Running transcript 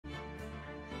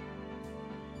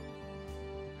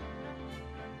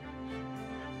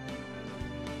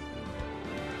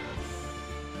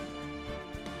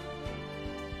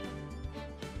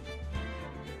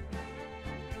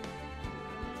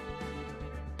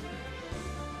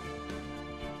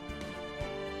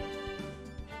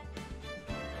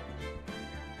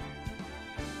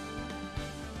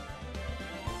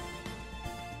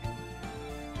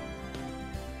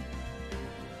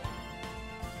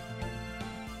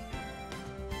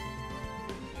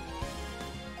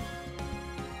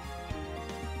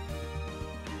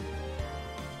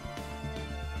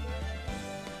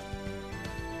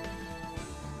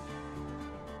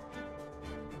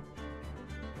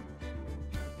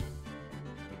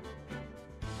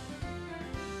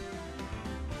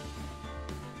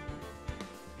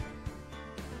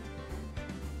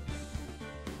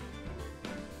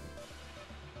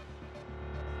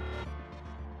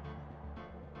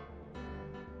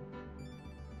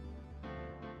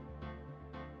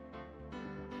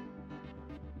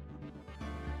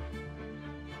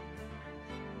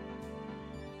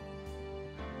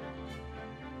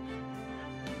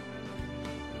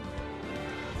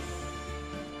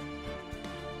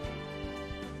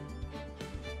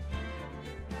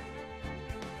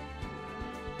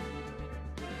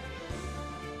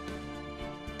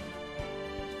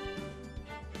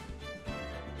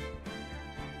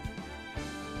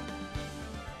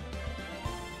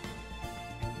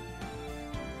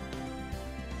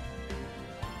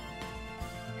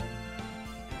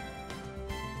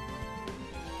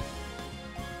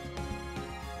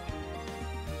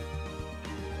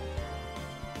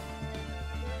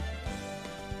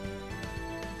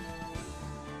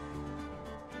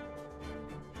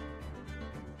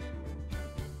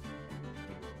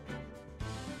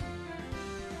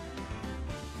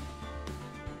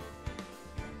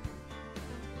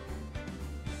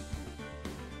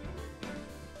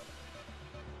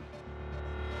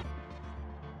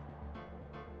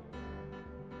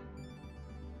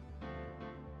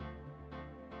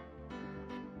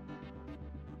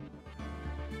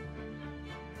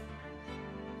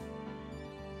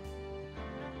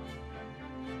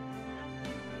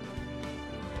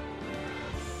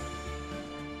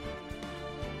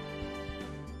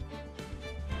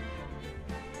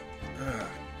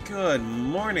Good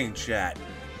morning, chat.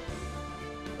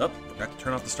 Oh, forgot to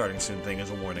turn off the starting soon thing as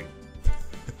a warning.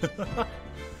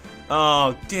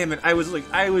 Oh, damn it. I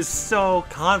was so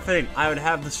confident I would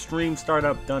have the stream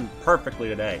startup done perfectly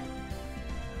today.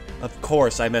 Of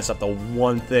course, I mess up the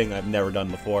one thing I've never done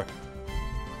before.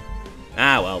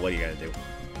 Ah, well, what are you gonna do?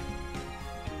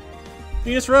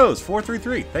 Venus Rose,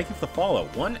 433. Thank you for the follow.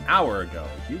 1 hour ago.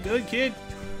 You good, kid?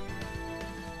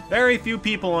 Very few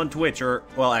people on Twitch are...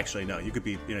 Well, actually, no. You could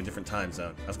be in a different time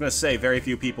zone. I was gonna say very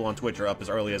few people on Twitch are up as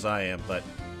early as I am, but...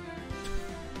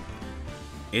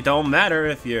 It don't matter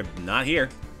if you're not here.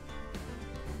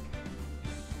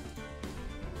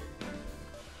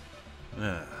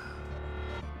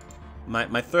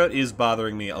 My throat is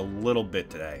bothering me a little bit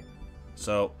today.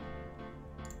 So...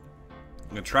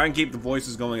 I'm gonna try and keep the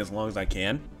voices going as long as I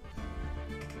can.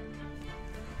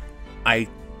 I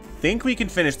think we can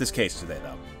finish this case today,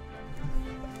 though.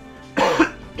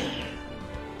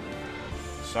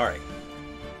 Sorry.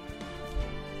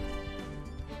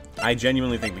 I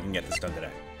genuinely think we can get this done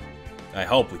today. I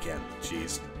hope we can.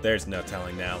 Jeez, there's no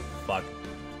telling now. Fuck.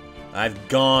 I've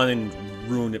gone and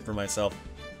ruined it for myself.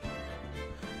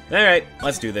 Alright,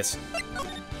 let's do this.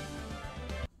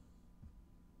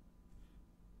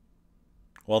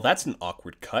 Well, that's an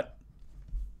awkward cut.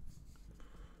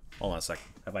 Hold on a sec.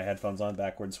 Have my headphones on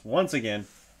backwards once again.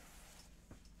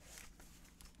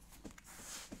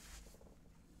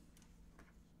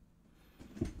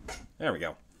 There we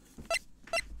go.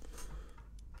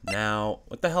 Now,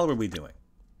 what the hell were we doing?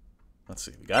 Let's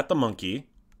see. We got the monkey.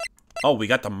 Oh, we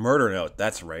got the murder note.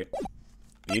 That's right.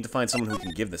 We need to find someone who we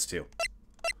can give this to.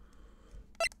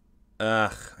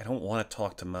 Ugh, I don't want to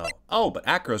talk to Mo. Oh, but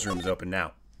Acro's room is open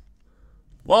now.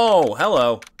 Whoa,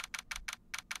 hello.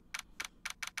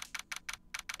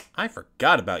 I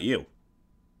forgot about you.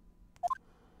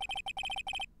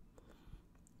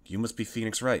 You must be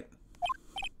Phoenix Wright.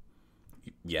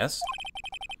 Yes?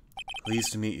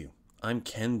 Pleased to meet you. I'm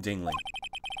Ken Dingley.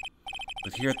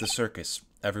 But here at the circus,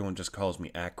 everyone just calls me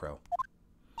Acro.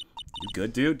 You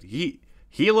good, dude?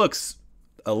 He looks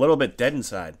a little bit dead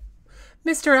inside.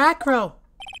 Mr. Acro!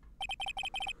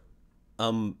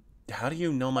 How do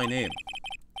you know my name?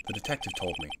 The detective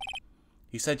told me.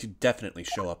 He said you'd definitely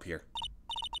show up here.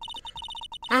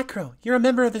 Acro, you're a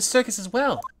member of this circus as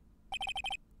well.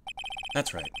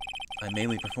 That's right. I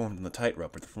mainly performed on the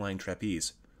tightrope or the flying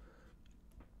trapeze.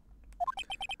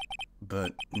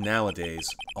 But nowadays,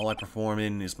 all I perform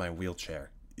in is my wheelchair.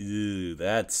 Ew,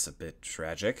 that's a bit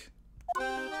tragic.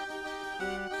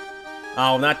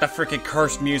 Oh, not the frickin'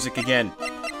 cursed music again.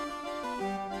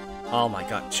 Oh my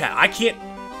god, chat, I can't...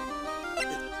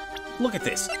 Look at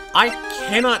this. I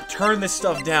cannot turn this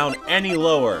stuff down any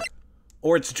lower,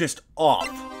 or it's just off.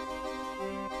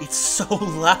 It's so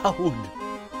loud.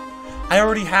 I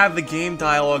already have the game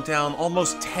dialogue down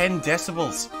almost 10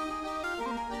 decibels.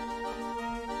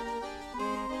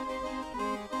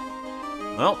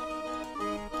 Well,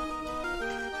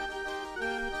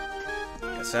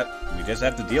 guess that we just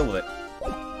have to deal with it.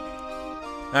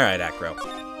 Alright, Acro.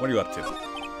 What are you up to?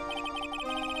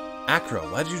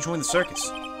 Acro, why did you join the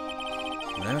circus?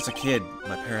 When I was a kid,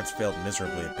 my parents failed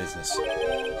miserably at business.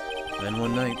 Then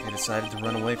one night, they decided to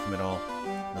run away from it all,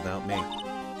 without me.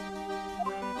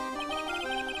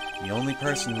 The only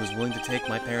person who was willing to take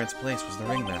my parents' place was the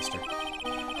ringmaster.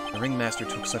 The ringmaster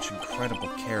took such incredible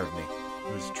care of me.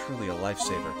 It was truly a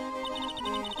lifesaver.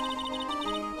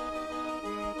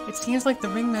 It seems like the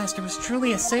ringmaster was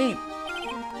truly a saint.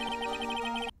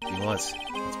 He was.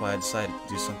 That's why I decided to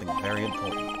do something very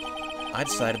important. I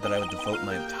decided that I would devote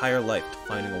my entire life to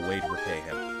finding a way to repay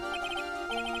him.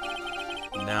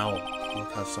 Now,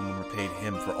 look how someone repaid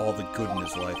him for all the good in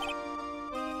his life.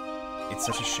 It's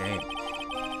such a shame.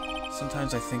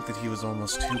 Sometimes I think that he was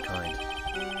almost too kind.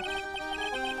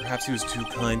 Perhaps he was too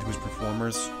kind to his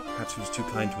performers. Perhaps he was too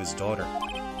kind to his daughter.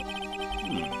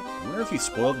 I wonder if he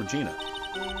spoiled Regina.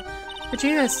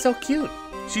 Regina is so cute.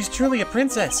 She's truly a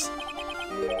princess.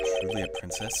 Truly a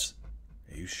princess?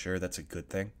 Are you sure that's a good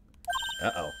thing?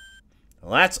 Uh-oh.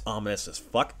 Well, that's ominous as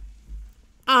fuck.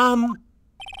 Do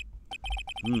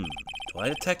I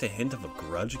detect a hint of a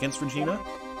grudge against Regina?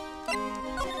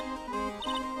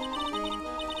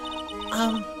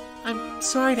 I'm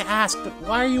sorry to ask, but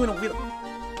why are you in a wheel...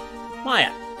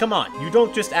 Maya, come on, you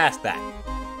don't just ask that.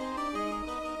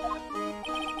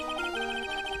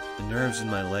 The nerves in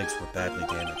my legs were badly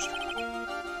damaged.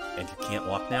 And you can't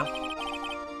walk now?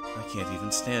 I can't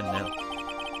even stand now.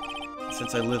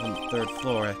 Since I live on the 3rd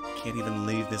floor, I can't even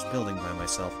leave this building by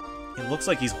myself. It looks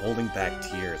like he's holding back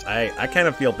tears. I kind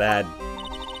of feel bad.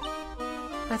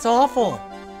 That's awful.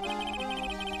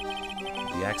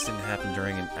 the accident happened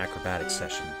during an acrobatic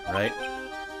session, right?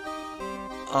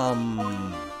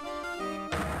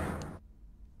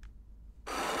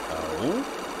 Oh?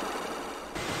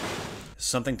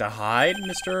 Something to hide,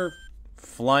 Mr.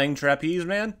 Flying Trapeze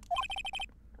Man?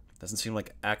 Doesn't seem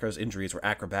like Acro's injuries were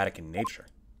acrobatic in nature.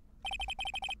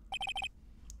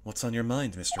 What's on your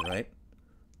mind, Mr. Wright?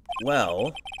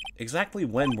 Well, exactly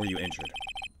when were you injured?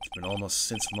 It's been almost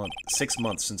 6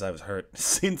 months since I was hurt.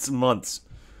 6 months!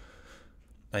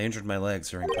 I injured my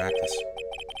legs during practice.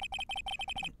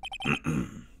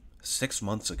 6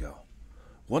 months ago.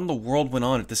 What in the world went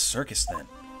on at this circus then?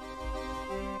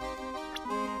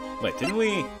 Wait, didn't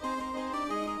we...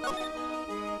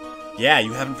 Yeah,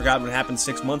 you haven't forgotten what happened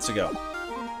 6 months ago.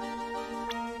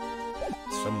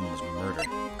 Someone was murdered.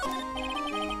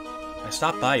 I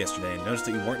stopped by yesterday and noticed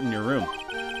that you weren't in your room.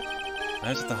 I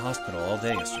was at the hospital all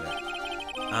day yesterday.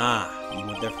 Ah, you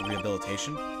went there for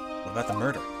rehabilitation? What about the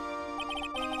murder?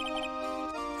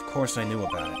 Of course I knew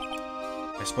about it.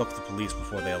 I spoke to the police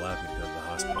before they allowed me to go to the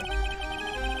hospital.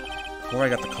 Before I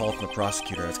got the call from the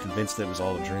prosecutor, I was convinced that it was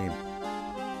all a dream.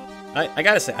 I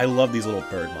gotta say, I love these little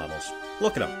bird models.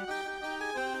 Look at them.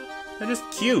 They're just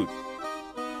cute.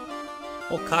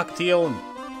 Little cockatiel and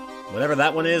whatever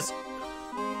that one is.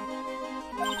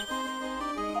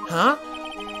 Huh?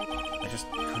 I just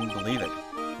couldn't believe it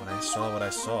when I saw what I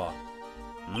saw.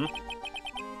 Hmm?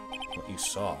 What you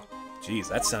saw. Jeez,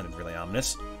 that sounded really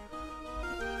ominous.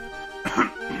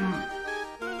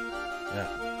 Yeah.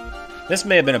 This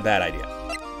may have been a bad idea.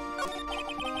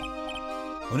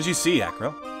 What did you see,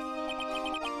 Acro?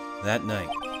 That night,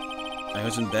 I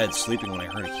was in bed sleeping when I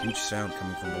heard a huge sound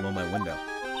coming from below my window.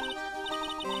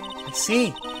 I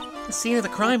see. The scene of the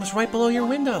crime was right below your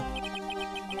window.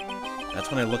 That's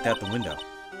when I looked out the window.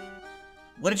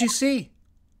 What did you see?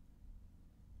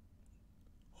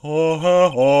 He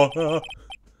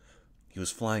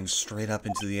was flying straight up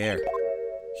into the air.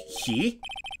 He?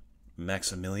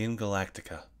 Maximilian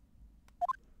Galactica.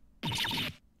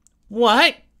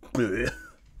 What?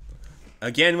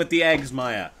 Again with the eggs,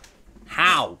 Maya.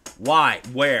 How? Why?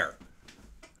 Where?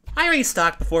 I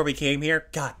restocked before we came here.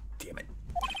 God damn it.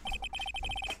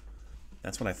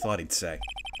 That's what I thought he'd say.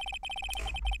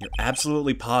 You're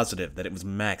absolutely positive that it was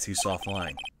Max you saw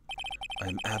flying.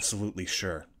 I'm absolutely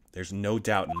sure. There's no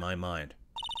doubt in my mind.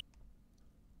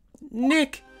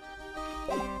 Nick!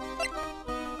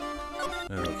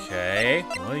 Okay,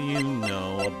 what do you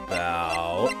know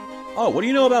about... Oh, what do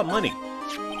you know about money?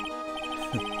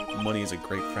 Money is a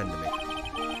great friend to me.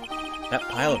 That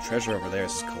pile of treasure over there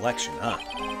is his collection, huh?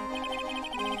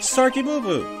 Sarky Boo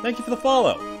Boo, thank you for the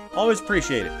follow. Always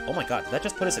appreciate it. Oh my god, did that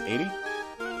just put us at 80?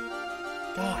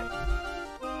 God.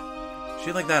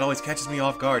 Shit like that always catches me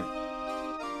off guard.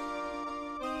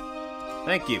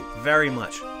 Thank you very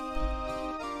much.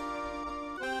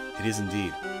 It is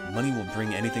indeed. Money will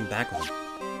bring anything back with him.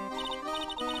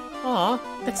 Aw,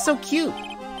 that's so cute.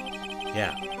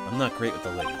 Yeah, I'm not great with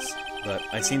the ladies, but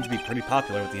I seem to be pretty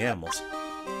popular with the animals.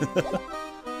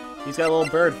 He's got little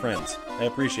bird friends. I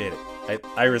appreciate it.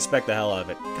 I respect the hell out of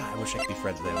it. God, I wish I could be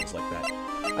friends with animals like that.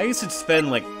 I used to spend,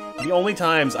 like, the only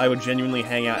times I would genuinely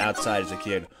hang out outside as a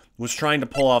kid was trying to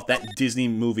pull off that Disney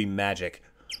movie magic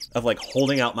of, like,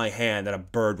 holding out my hand and a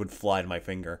bird would fly to my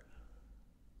finger.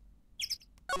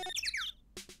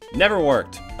 Never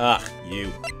worked. Ugh,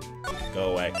 you.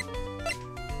 Go away.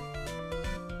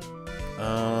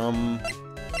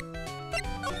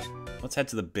 Let's head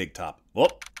to the big top.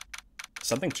 Whoop!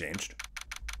 Something changed.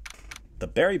 The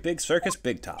Very Big Circus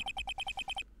Big Top.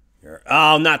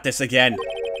 Oh, not this again!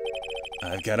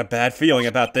 I've got a bad feeling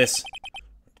about this.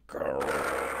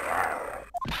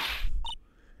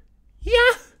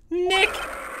 Yeah, Nick!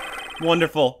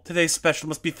 Wonderful. Today's special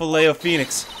must be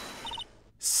Filet-O-Phoenix.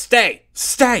 Stay!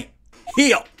 Stay!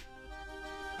 Heal!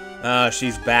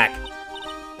 She's back.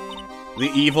 The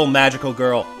evil magical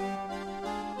girl.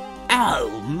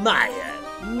 Oh, Maya,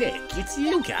 Nick, it's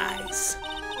you guys.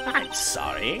 I'm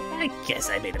sorry. I guess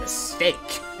I made a mistake.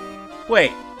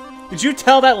 Wait, did you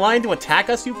tell that lion to attack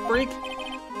us, you freak?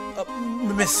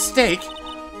 Mistake?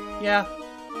 Yeah.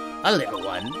 A little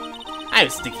one. I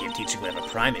was thinking of teaching whatever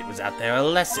primate was out there a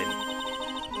lesson.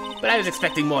 But I was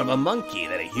expecting more of a monkey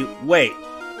than a human. Wait.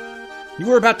 You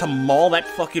were about to maul that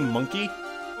fucking monkey?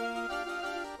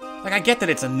 Like, I get that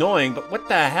it's annoying, but what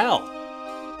the hell?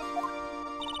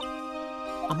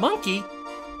 A monkey?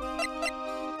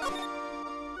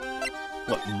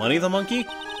 What, Money the monkey?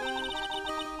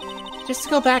 Just to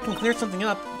go back and clear something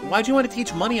up, why'd you want to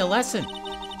teach Money a lesson?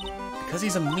 Because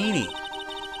he's a meanie.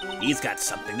 He's got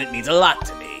something that means a lot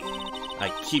to me.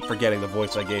 I keep forgetting the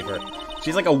voice I gave her.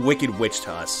 She's like a wicked witch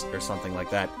to us, or something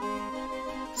like that.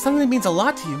 Something that means a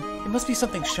lot to you. It must be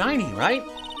something shiny, right?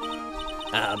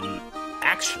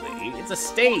 Actually, it's a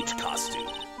stage costume.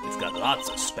 It's got lots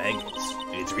of spangles.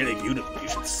 It's really beautiful. You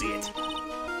should see it.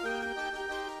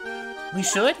 We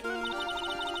should?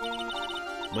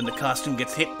 When the costume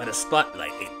gets hit by the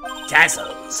spotlight, it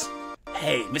dazzles.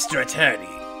 Hey, Mr. Attorney.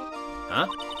 Huh?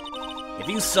 If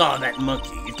you saw that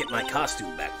monkey, you'd get my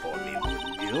costume back for me,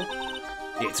 wouldn't you?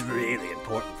 It's really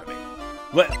important for me.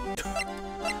 What?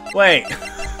 Wait.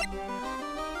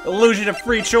 Illusion of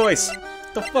free choice.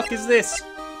 What the fuck is this?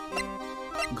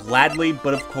 Gladly,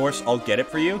 but of course, I'll get it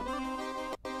for you.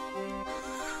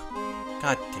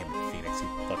 God damn it, Phoenix, you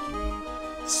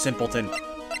fucking simpleton.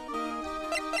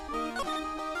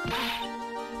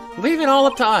 Leave it all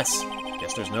up to us.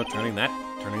 Guess there's no turning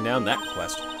down that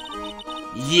quest.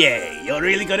 Yay, you're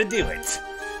really gonna do it.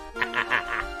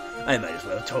 I might as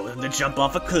well have told him to jump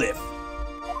off a cliff.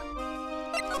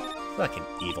 Fucking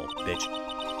evil bitch.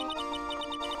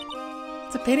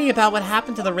 It's a pity about what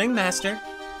happened to the ringmaster.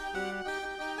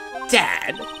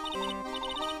 Dad?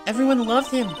 Everyone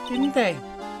loved him, didn't they?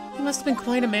 He must have been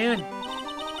quite a man.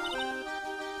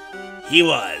 He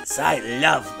was. I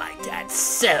love my dad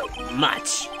so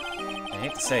much. I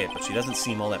hate to say it, but she doesn't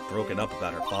seem all that broken up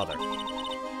about her father.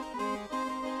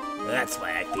 That's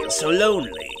why I feel so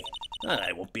lonely.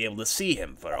 I won't be able to see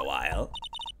him for a while.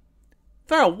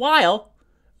 For a while?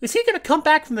 Is he gonna come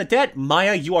back from the dead?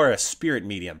 Maya, you are a spirit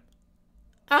medium.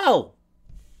 Oh.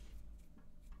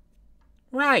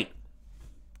 Right.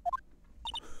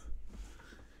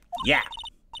 Yeah.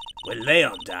 When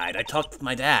Leon died, I talked with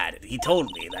my dad, and he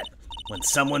told me that when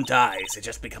someone dies, they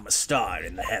just become a star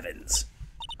in the heavens.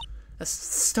 A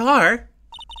star?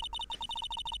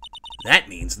 That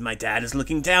means my dad is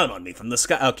looking down on me from the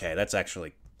sky. Okay, that's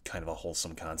actually kind of a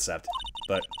wholesome concept,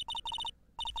 but...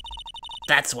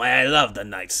 That's why I love the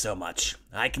night so much.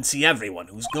 I can see everyone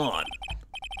who's gone.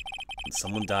 When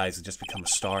someone dies, they just become a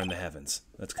star in the heavens.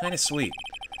 That's kind of sweet,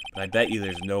 but I bet you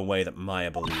there's no way that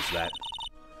Maya believes that.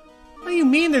 What do you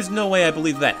mean there's no way I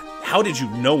believe that? How did you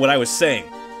know what I was saying?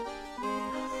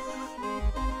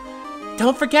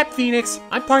 Don't forget, Phoenix,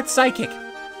 I'm part psychic.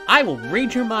 I will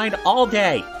read your mind all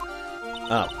day.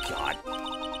 Oh, God.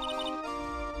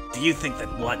 Do you think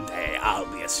that one day I'll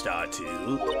be a star,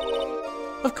 too?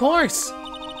 Of course.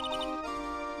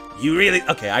 You really...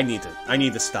 Okay, I need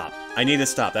to stop. I need to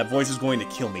stop. That voice is going to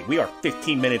kill me. We are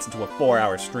 15 minutes into a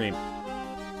 4-hour stream.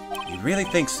 You really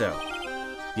think so?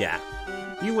 Yeah,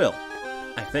 you will.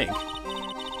 I think.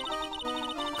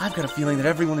 I've got a feeling that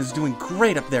everyone is doing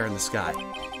great up there in the sky.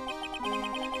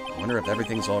 I wonder if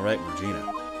everything's alright with Regina.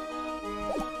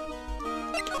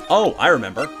 Oh, I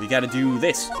remember. We gotta do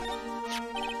this.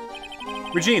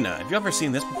 Regina, have you ever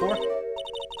seen this before?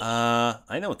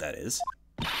 I know what that is.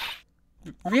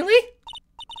 Really?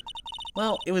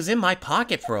 Well, it was in my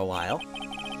pocket for a while.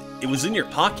 It was in your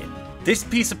pocket? This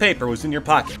piece of paper was in your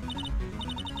pocket.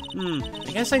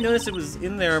 I guess I noticed it was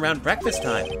in there around breakfast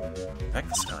time.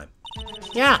 Breakfast time?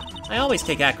 Yeah, I always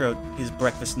take Acro his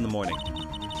breakfast in the morning.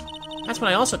 That's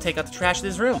when I also take out the trash in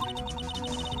his room.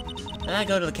 And I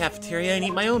go to the cafeteria and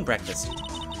eat my own breakfast.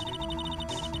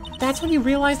 That's when you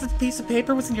realized that the piece of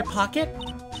paper was in your pocket?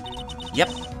 Yep.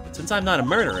 Since I'm not a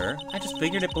murderer, I just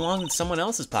figured it belonged in someone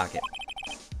else's pocket.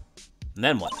 And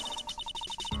then what?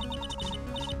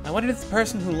 I wondered if the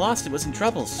person who lost it was in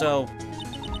trouble, so...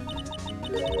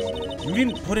 You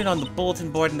didn't put it on the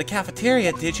bulletin board in the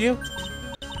cafeteria, did you?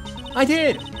 I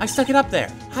did! I stuck it up there.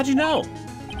 How'd you know? So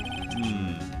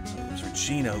it was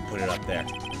Regina who put it up there.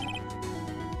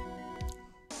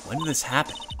 When did this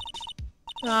happen?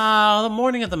 The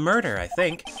morning of the murder, I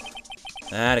think.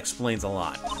 That explains a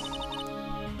lot.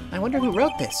 I wonder who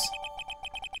wrote this.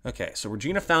 Okay, so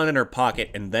Regina found it in her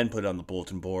pocket and then put it on the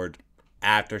bulletin board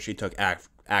after she took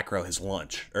Acro his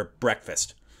lunch, or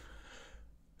breakfast.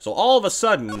 So all of a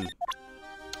sudden,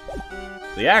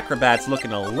 the acrobat's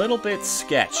looking a little bit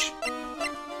sketch.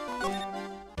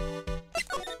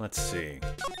 Let's see.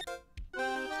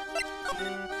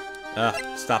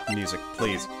 Stop the music,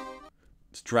 please.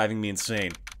 It's driving me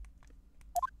insane.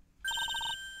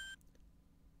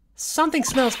 Something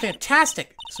smells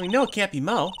fantastic, so we know it can't be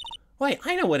Mo. Wait,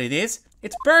 I know what it is.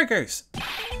 It's burgers.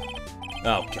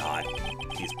 Oh, God.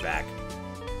 He's back.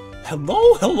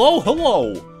 Hello, hello,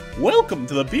 hello. Welcome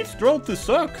to the Bistro du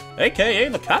Cirque, a.k.a.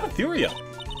 the cafeteria.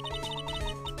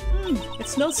 It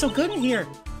smells so good in here.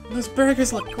 Those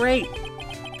burgers look great.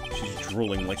 She's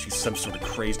drooling like she's some sort of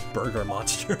crazed burger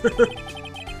monster.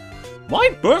 My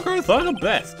burgers are the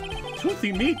best.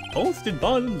 Juicy meat, toasted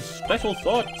buns, special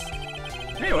sauce.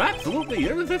 They are absolutely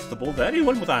irresistible to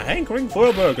anyone with a hankering for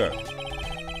a burger.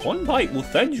 One bite will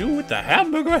send you into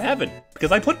hamburger heaven.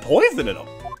 because I put poison in them.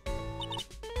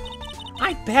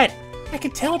 I bet. I can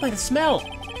tell by the smell.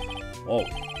 Whoa,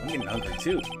 I'm getting hungry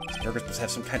too. These burgers must have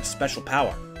some kind of special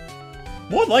power.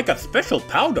 More like a special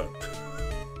powder.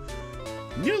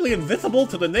 Nearly invisible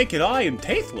to the naked eye and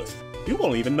tasteless. You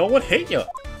won't even know what hit you.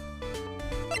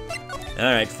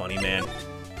 Alright, funny man.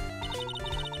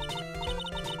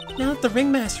 Now that the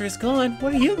ringmaster is gone,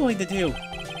 what are you going to do?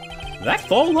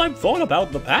 That's all I've thought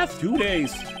about the past 2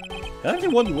 days.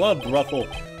 Everyone loved Ruffle.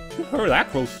 You've heard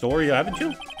Acro's story, haven't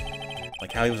you?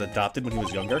 Like how he was adopted when he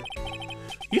was younger?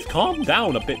 He's calmed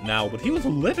down a bit now, but he was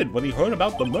livid when he heard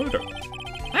about the murder.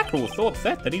 Acro was so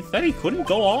upset that he said he couldn't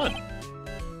go on.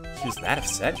 He was that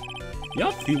upset?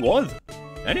 Yes, he was.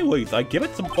 Anyways, I give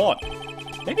it some thought.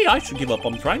 Maybe I should give up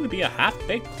on trying to be a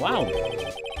half-baked clown.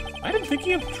 I've been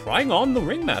thinking of trying on the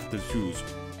ringmaster's shoes.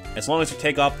 As long as you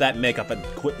take off that makeup and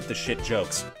quit with the shit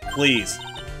jokes. Please.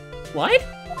 What?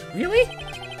 Really?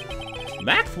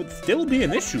 Max would still be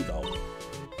an issue, though.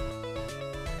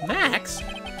 Max?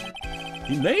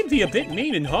 He may be a bit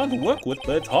mean and hard to work with,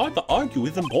 but it's hard to argue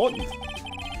his importance.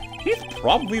 He's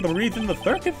probably the reason the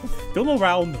circus is still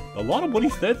around. A lot of what he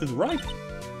says is right.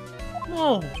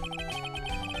 Oh.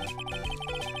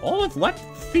 All that's left is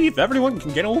to see if everyone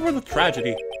can get over the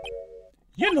tragedy.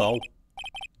 You know.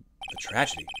 The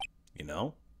tragedy? You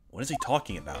know? What is he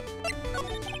talking about?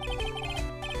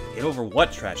 Get over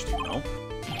what tragedy, you know?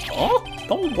 Oh,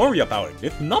 don't worry about it.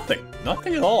 It's nothing.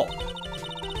 Nothing at all.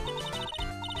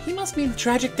 He must mean the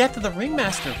tragic death of the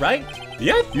ringmaster, right?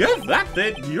 Yes, that's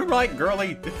it. You're right,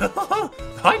 girlie.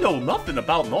 I know nothing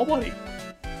about nobody.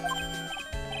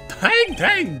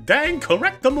 Dang,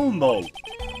 correctamundo.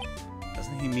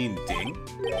 Doesn't he mean ding?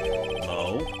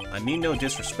 Oh, I mean no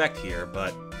disrespect here,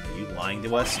 but are you lying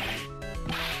to us?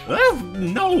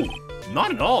 No,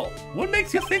 not at all. What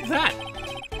makes you think that?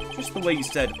 Just the way you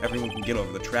said everyone can get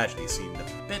over the tragedy seemed a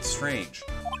bit strange.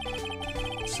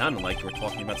 It sounded like you were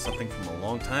talking about something from a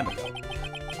long time ago.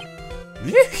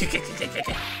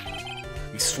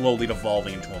 He's slowly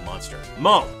devolving into a monster.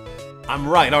 Mo! I'm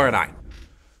right, aren't I?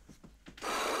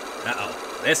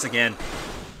 Uh-oh. This again.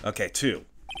 Okay, 2.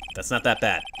 That's not that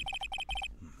bad.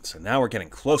 So now we're getting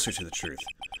closer to the truth.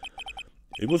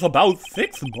 It was about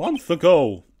 6 months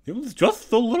ago. It was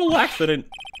just a little accident.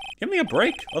 Give me a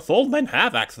break. Us old men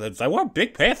have accidents. I wear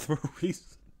big pants for a reason.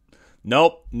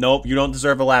 Nope. You don't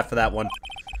deserve a laugh for that one.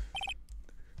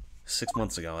 6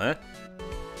 months ago, eh?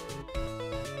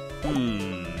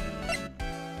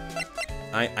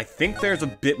 I think there's a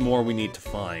bit more we need to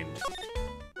find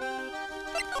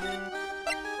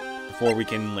before we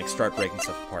can, like, start breaking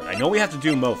stuff apart. I know we have to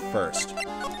do Mo first.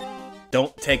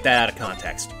 Don't take that out of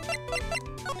context.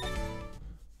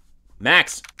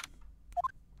 Max!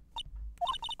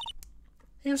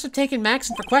 He must have taken Max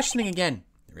in for questioning again.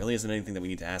 There really isn't anything that we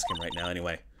need to ask him right now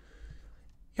anyway.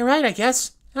 You're right, I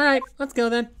guess. Alright, let's go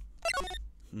then.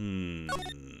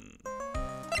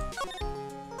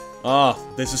 Oh,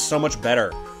 this is so much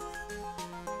better.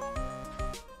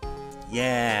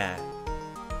 Yeah.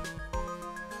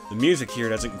 The music here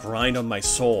doesn't grind on my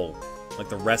soul like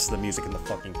the rest of the music in the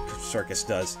fucking circus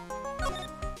does.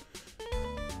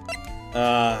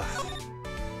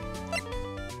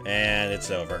 And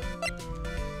it's over.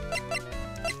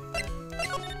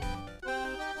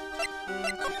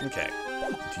 Okay.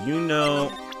 Do you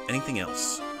know anything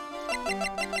else?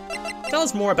 Tell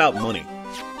us more about money.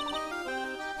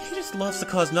 He just loves to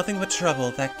cause nothing but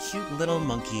trouble, that cute little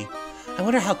monkey. I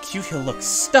wonder how cute he'll look,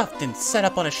 stuffed and set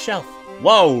up on a shelf.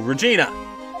 Whoa, Regina!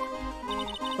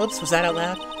 Oops, was that out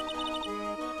loud?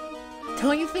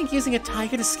 Don't you think using a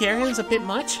tiger to scare him is a bit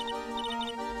much?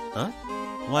 Huh?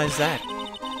 Why is that?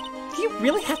 Do you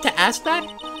really have to ask that?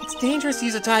 It's dangerous to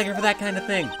use a tiger for that kind of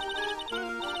thing.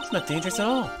 It's not dangerous at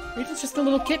all. It's just a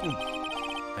little kitten.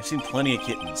 I've seen plenty of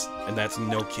kittens, and that's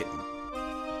no kitten.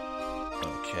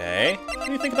 Okay. What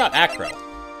do you think about Acro?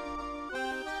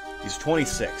 He's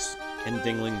 26. Ken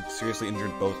Dingling seriously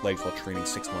injured both legs while training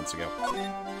 6 months ago.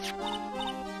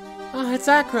 Oh, it's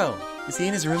Acro. Is he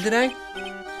in his room today?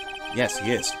 Yes,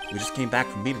 he is. We just came back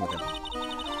from meeting with him.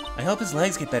 I hope his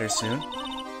legs get better soon.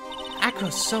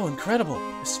 Acro's so incredible,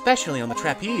 especially on the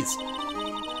trapeze.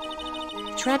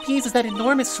 The trapeze is that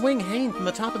enormous swing hanging from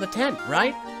the top of the tent,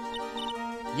 right?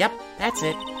 Yep, that's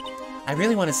it. I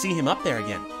really want to see him up there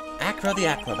again. Acro the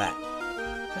Acrobat.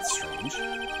 That's strange.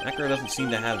 Acro doesn't seem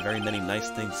to have very many nice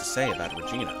things to say about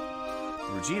Regina.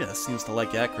 Regina seems to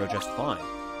like Acro just fine.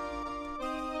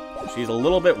 She's a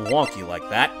little bit wonky like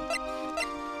that.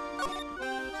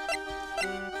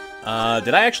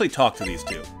 Did I actually talk to these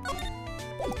two?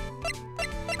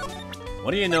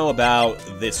 What do you know about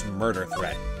this murder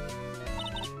threat?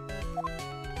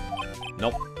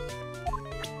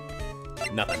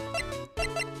 Nothing.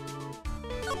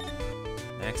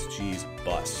 Max G's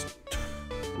bus.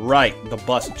 Right, the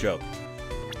bus joke.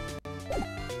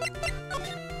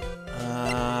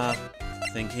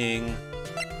 Thinking...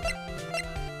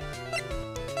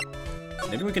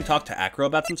 Maybe we can talk to Acro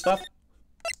about some stuff?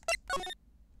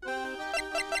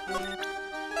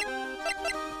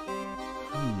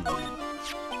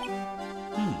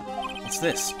 What's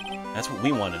this? That's what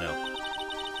we want to know.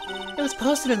 It was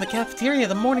posted in the cafeteria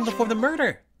the morning before the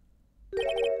murder.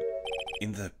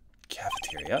 In the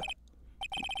cafeteria?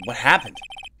 What happened?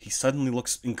 He suddenly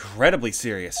looks incredibly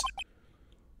serious.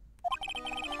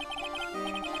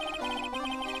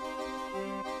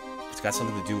 It's got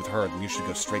something to do with her, then you should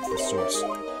go straight to the source.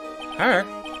 Her?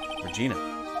 Regina.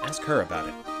 Ask her about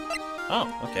it. Oh,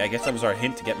 okay, I guess that was our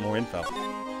hint to get more info.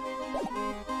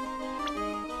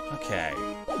 Okay.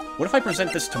 What if I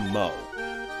present this to Mo?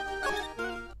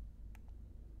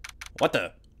 What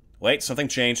the? Wait, something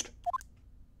changed.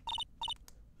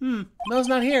 Mo's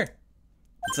not here.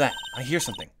 What's that? I hear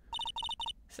something.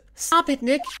 Stop it,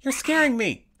 Nick. You're scaring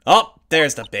me. Oh,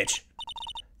 there's the bitch.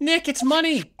 Nick, it's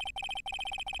money.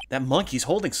 That monkey's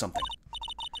holding something.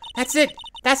 That's it.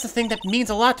 That's the thing that means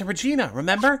a lot to Regina,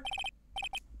 remember?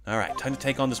 Alright, time to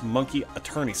take on this monkey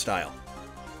attorney style.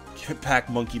 Give it back,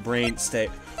 monkey brain. Stay.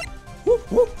 Woo,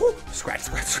 woo, woo. Scratch,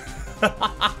 scratch.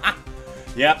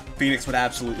 Yep, Phoenix would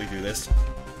absolutely do this.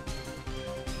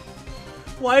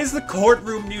 Why is the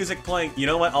courtroom music playing? You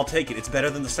know what? I'll take it. It's better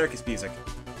than the circus music.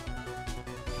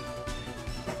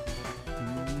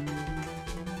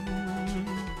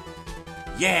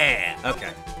 Yeah!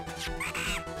 Okay.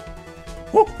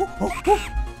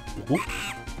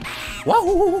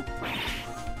 Whoa!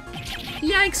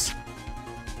 Yikes!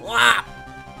 Wow!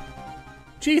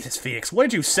 Jesus, Phoenix, what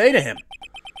did you say to him?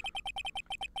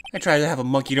 I tried to have a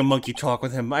monkey-to-monkey talk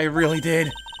with him. I really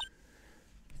did.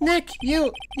 Nick,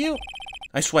 you...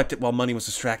 I swiped it while Money was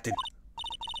distracted.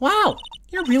 Wow!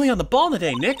 You're really on the ball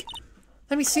today, Nick.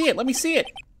 Let me see it.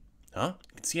 Huh?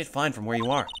 You can see it fine from where you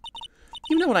are.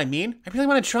 You know what I mean. I really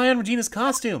want to try on Regina's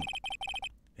costume.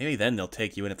 Maybe then they'll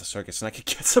take you in at the circus and I could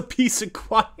get some peace and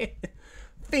quiet.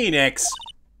 Phoenix!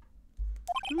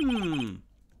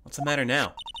 What's the matter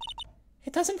now?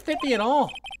 It doesn't fit me at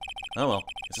all. Oh well,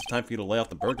 guess it's time for you to lay off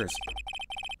the burgers.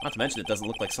 Not to mention it doesn't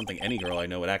look like something any girl I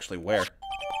know would actually wear.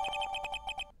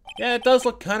 Yeah, it does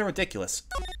look kind of ridiculous.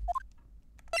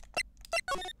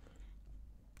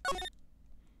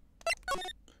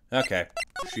 Okay,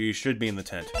 she should be in the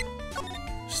tent.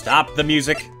 Stop the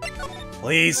music,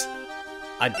 please.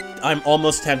 I'm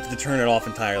almost tempted to turn it off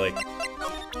entirely.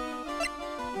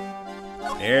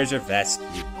 Here's your vest,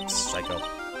 you psycho.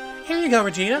 Here you go,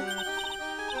 Regina.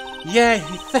 Yay,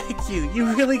 thank you.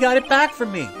 You really got it back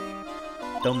from me.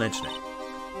 Don't mention it.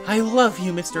 I love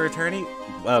you, Mr. Attorney.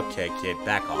 Okay, kid,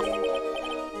 back off.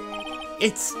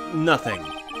 It's nothing.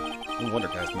 No wonder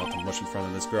guys melt and rush in front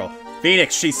of this girl.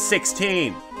 Phoenix, she's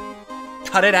 16!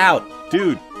 Cut it out!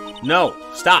 Dude! No!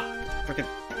 Stop! Frickin'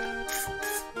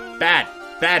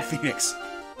 Bad Phoenix!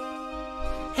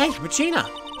 Hey, Regina!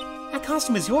 That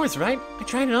costume is yours, right? I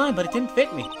tried it on, but it didn't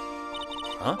fit me.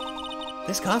 Huh?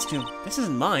 This costume, this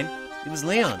isn't mine. It was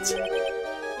Leon's.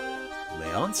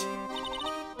 Leon's?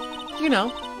 You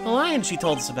know, the lion she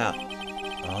told us about.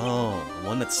 Oh, the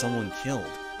one that someone killed.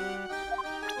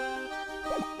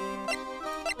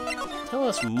 Tell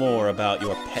us more about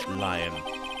your pet lion.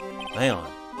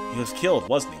 Leon, he was killed,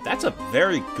 wasn't he? That's a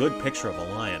very good picture of a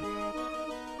lion.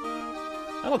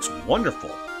 That looks wonderful.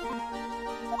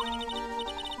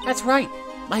 That's right.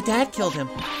 My dad killed him.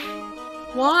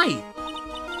 Why?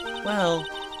 Well,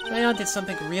 Leon did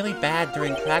something really bad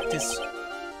during practice.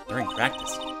 During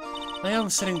practice? Leon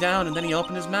was sitting down and then he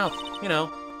opened his mouth. You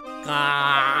know.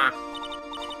 Ah.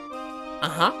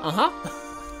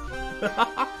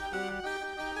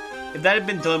 If that had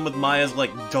been done with Maya's,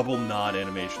 like, double nod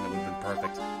animation, that would have been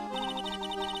perfect.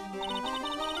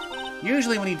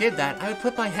 Usually when he did that, I would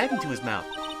put my head into his mouth.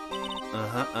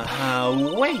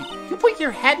 Wait! You put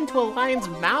your head into a lion's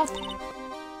mouth?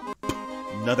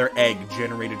 Another egg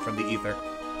generated from the ether.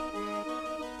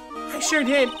 I sure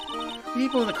did.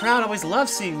 People in the crowd always loved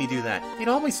seeing me do that. They'd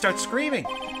always start screaming.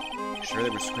 You sure they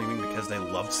were screaming because they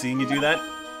loved seeing you do that?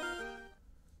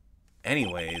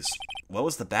 Anyways, what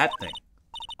was the bad thing?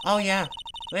 Oh yeah,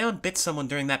 Leon bit someone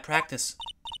during that practice.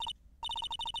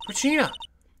 Regina,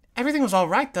 everything was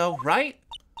alright though, right?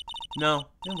 No,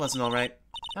 it wasn't alright.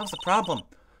 That was the problem.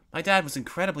 My dad was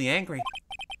incredibly angry.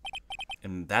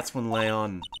 And that's when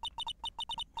Leon...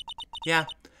 Yeah,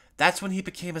 that's when he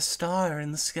became a star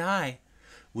in the sky.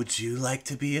 Would you like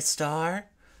to be a star?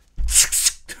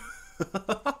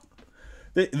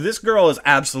 This girl is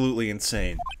absolutely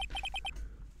insane.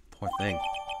 Poor thing.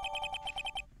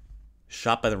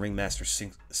 Shot by the ringmaster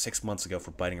 6 months ago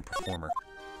for biting a performer.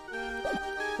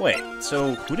 Wait,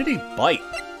 so who did he bite?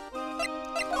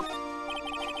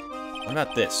 What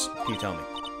about this? Can you tell me?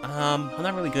 I'm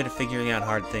not really good at figuring out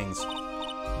hard things.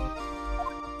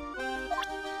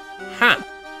 Huh.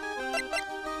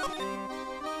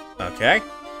 Okay.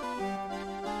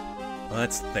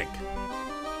 Let's think.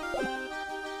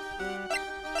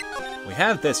 We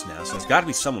have this now, so there's gotta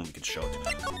be someone we can show it to.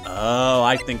 Oh,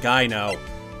 I think I know.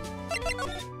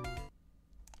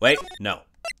 Wait, no.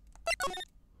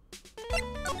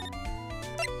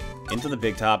 Into the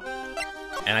big top.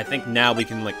 And I think now we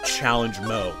can, like, challenge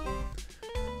Mo.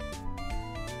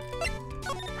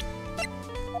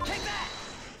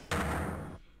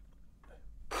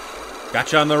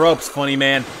 Gotcha on the ropes, funny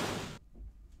man.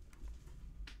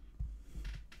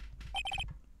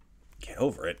 Get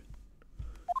over it.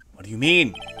 What do you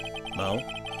mean? Mo,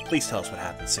 please tell us what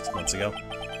happened 6 months ago.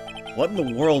 What in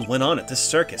the world went on at this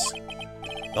circus?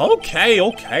 Okay,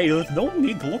 there's no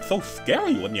need to look so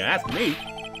scary when you ask me.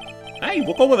 Hey,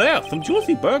 look over there, some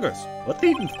juicy burgers. Let's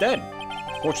eat instead.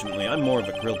 Fortunately, I'm more of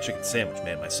a grilled chicken sandwich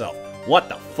man myself. What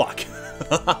the fuck?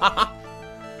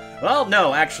 Well,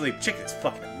 no, actually, chicken is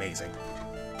fucking amazing.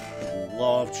 I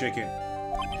love chicken.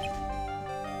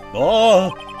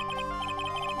 Oh!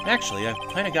 Actually, I've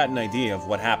kind of got an idea of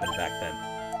what happened back then.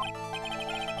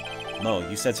 Mo,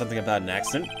 you said something about an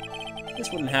accident? This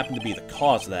wouldn't happen to be the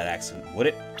cause of that accident, would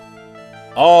it?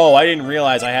 Oh, I didn't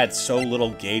realize I had so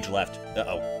little gauge left.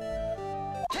 Uh-oh.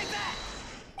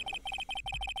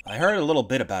 I heard a little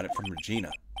bit about it from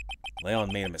Regina.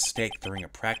 Leon made a mistake during a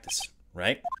practice,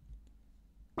 right?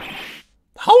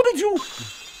 How did you...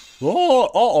 Oh,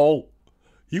 uh-oh.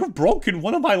 You've broken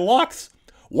one of my locks.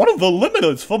 One of the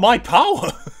limiters for my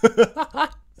power.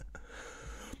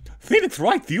 Phoenix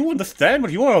Wright, do you understand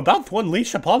what you are about to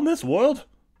unleash upon this world?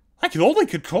 I can only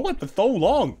control it for so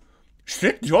long.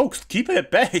 Shit jokes, keep it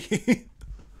at bay.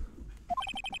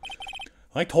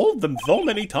 I told them so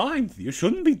many times, you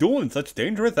shouldn't be doing such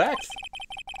dangerous acts.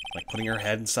 Like putting her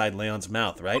head inside Leon's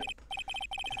mouth, right?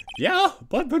 Yeah,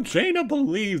 but Regina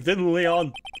believes in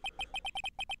Leon.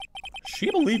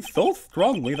 She believed so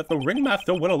strongly that the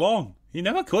ringmaster went along. He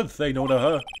never could say no to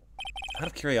her. Out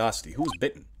of curiosity, who was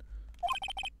bitten?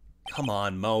 Come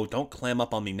on, Mo, don't clam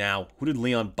up on me now. Who did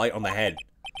Leon bite on the head?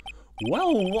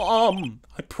 Well,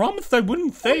 I promised I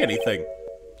wouldn't say anything.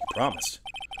 You promised?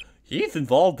 He's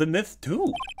involved in this,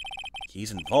 too.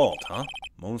 He's involved, huh?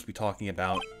 Mo must be talking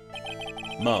about...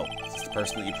 Mo, is this the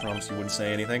person that you promised you wouldn't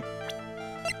say anything?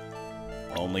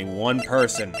 Only one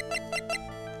person.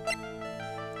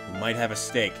 Who might have a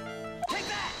stake.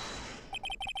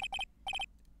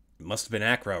 It must have been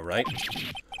Acro, right?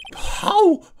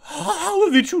 How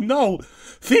did you know?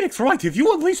 Phoenix Wright, if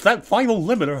you unleash that final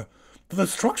limiter, the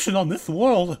destruction on this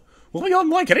world will be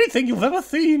unlike anything you've ever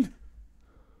seen.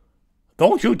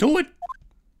 Don't you do it?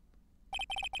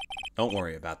 Don't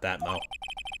worry about that, Mo.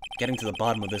 Getting to the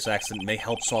bottom of this accident may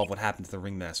help solve what happened to the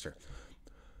ringmaster.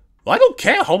 I don't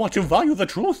care how much you value the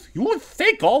truth. You would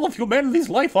stake all of humanity's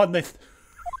life on this.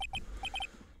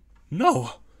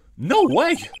 No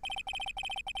way.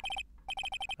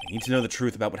 I need to know the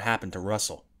truth about what happened to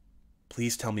Russell.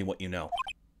 Please tell me what you know.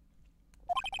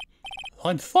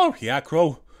 I'm sorry,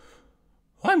 Acro.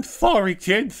 I'm sorry,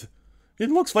 kids. It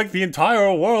looks like the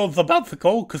entire world's about to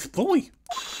go kaspooey.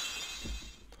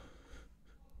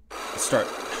 Start.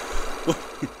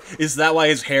 Is that why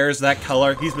his hair is that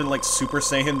color? He's been like Super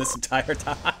Saiyan this entire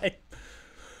time.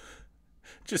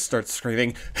 Just start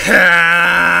screaming.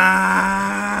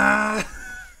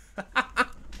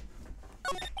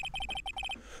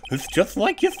 It's just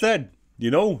like you said. You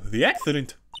know, the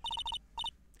accident.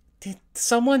 Did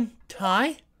someone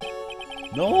die?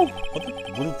 No, but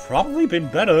it would have probably been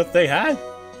better if they had.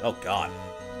 Oh, God.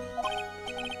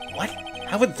 What?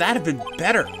 How would that have been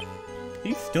better?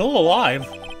 He's still alive.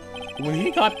 When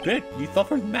he got bit, he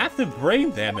suffered massive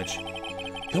brain damage.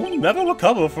 He'll never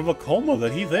recover from a coma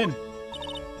that he's in.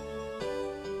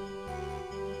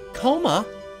 Coma?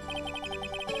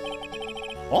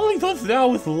 All he does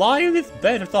now is lie in his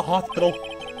bed at the hospital.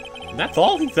 And that's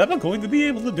all he's ever going to be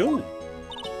able to do.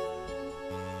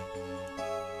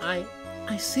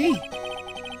 I see.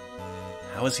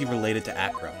 How is he related to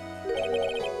Acro?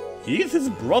 He's his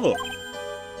brother.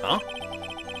 Huh?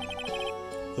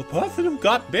 The person who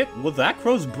got bit was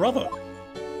Acro's brother.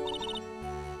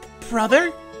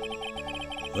 Brother?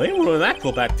 They were an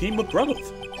acrobat team of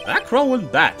brothers. Acro and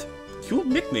Bat. Cute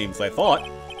nicknames, I thought.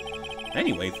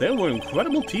 Anyways, they were an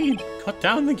incredible team, cut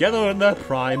down together in their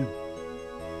prime.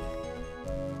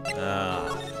 Ah.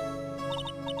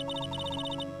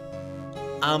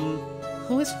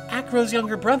 Who is Acro's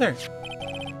younger brother?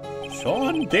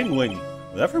 Sean Dingling.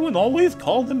 Everyone always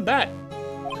called him that.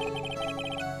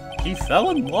 He fell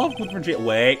in love with Regina.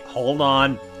 Wait, hold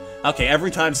on. Okay,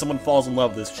 every time someone falls in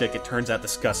love with this chick, it turns out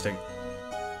disgusting.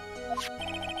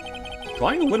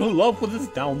 Trying to win her love was his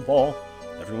downfall.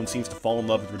 Everyone seems to fall in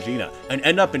love with Regina and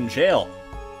end up in jail.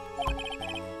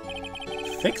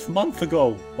 6 months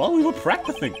ago, while we were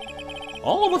practicing,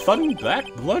 all of a sudden, Black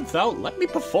blurts out, "Let me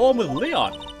perform with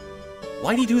Leon."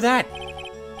 Why'd he do that?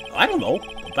 I don't know,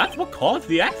 but that's what caused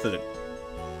the accident.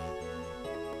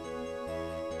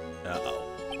 Uh-oh.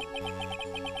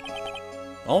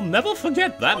 I'll never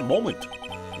forget that moment.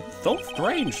 It was so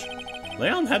strange.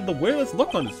 Leon had the weirdest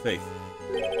look on his face.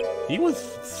 He was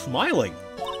smiling.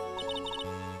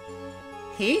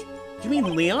 He? You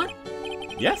mean Leon?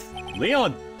 Yes,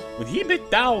 Leon. When he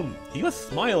bit down, he was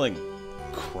smiling.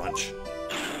 Crunch.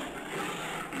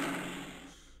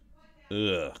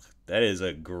 Ugh, that is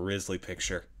a grisly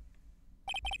picture.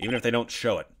 Even if they don't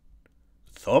show it.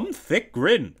 Some thick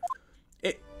grin.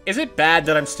 Is it bad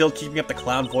that I'm still keeping up the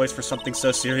clown voice for something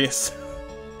so serious?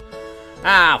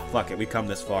 Ah, fuck it, we come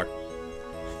this far.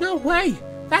 No way!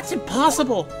 That's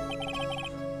impossible!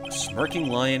 A smirking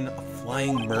lion, a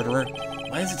flying murderer?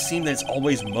 Why does it seem that it's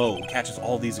always Mo who catches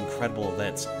all these incredible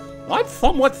events? I'm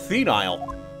somewhat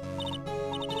senile.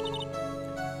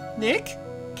 Nick,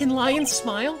 can lions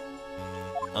smile?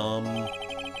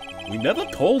 We never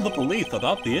told the police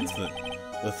about the incident.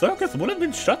 The circus would have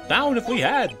been shut down if we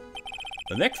had.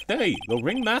 The next day, the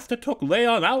ringmaster took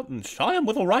Leon out and shot him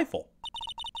with a rifle.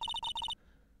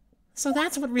 So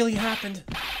that's what really happened.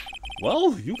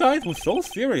 Well, you guys were so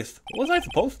serious. What was I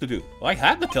supposed to do? I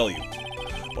had to tell you.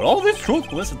 But all this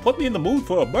truthfulness has put me in the mood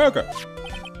for a burger.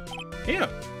 Here,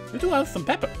 you do have some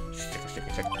pepper.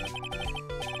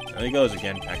 There he goes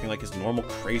again, acting like his normal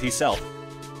crazy self.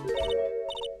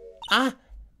 Huh?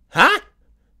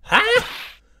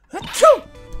 Achoo!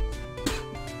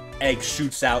 Egg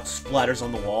shoots out, splatters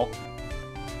on the wall.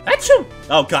 Achoo!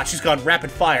 Oh god, she's gone rapid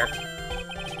fire.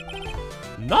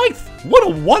 Nice! What a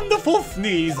wonderful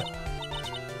sneeze!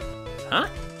 Huh?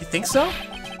 You think so?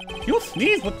 You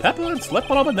sneeze with pepper and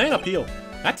slip on a banana peel.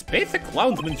 That's basic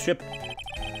clownsmanship.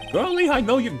 Girlie, I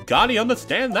know you gotta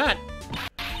understand that.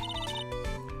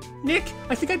 Nick,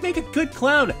 I think I'd make a good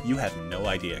clown. You have no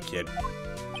idea, kid.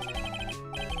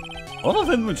 Other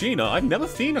than Regina, I've never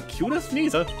seen a cuter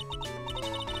sneezer.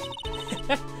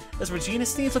 Does Regina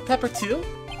sneeze with pepper too?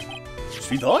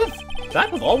 She does.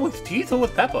 That was always tease her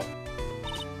with pepper.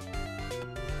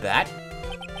 That?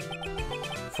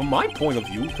 From my point of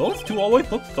view, those two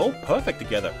always look so perfect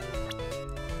together.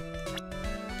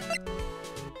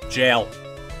 Jail.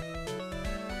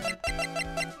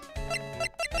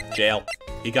 Jail.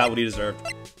 He got what he deserved.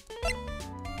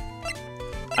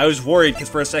 I was worried because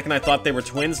for a second I thought they were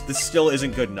twins. This still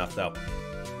isn't good enough, though.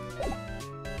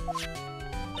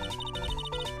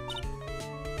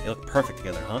 They look perfect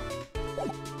together, huh?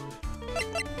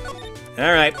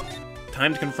 Alright.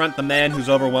 Time to confront the man who's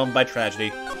overwhelmed by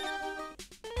tragedy.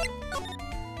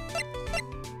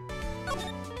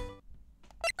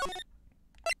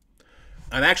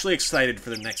 I'm actually excited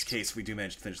for the next case if we do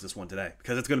manage to finish this one today,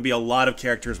 because it's going to be a lot of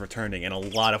characters returning and a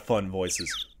lot of fun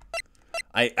voices.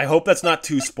 I hope that's not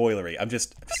too spoilery. I'm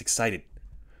just excited.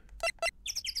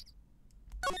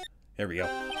 There we go.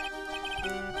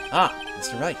 Ah,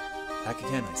 Mr. Wright. Back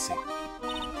again, I see.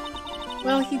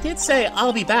 Well, he did say,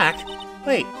 "I'll be back."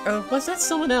 Wait, was that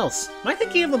someone else? Am I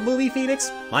thinking of the movie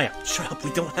Phoenix? Maya, shut up.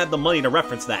 We don't have the money to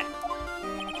reference that.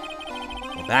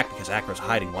 We're back because Acro's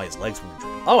hiding why his legs were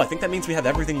injured. Oh, I think that means we have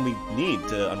everything we need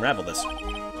to unravel this.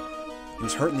 He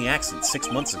was hurt in the accident 6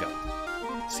 months ago.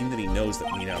 It seems that he knows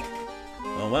that we know.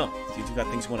 Oh well, you two got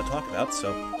things you want to talk about,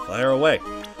 so fire away.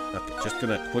 Okay, just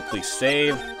gonna quickly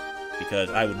save, because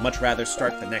I would much rather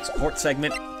start the next court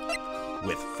segment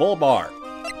with full bar.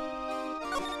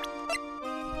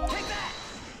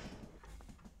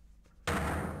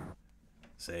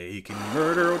 Say he can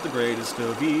murder with the greatest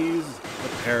of ease, the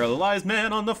paralyzed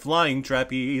man on the flying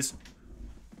trapeze.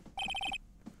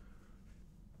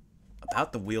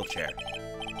 About the wheelchair.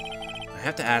 I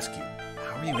have to ask you,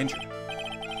 how are you injured?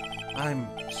 I'm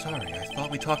sorry, I thought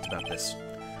we talked about this.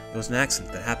 It was an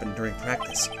accident that happened during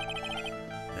practice.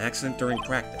 An accident during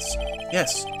practice.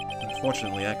 Yes.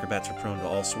 Unfortunately, acrobats are prone to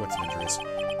all sorts of injuries.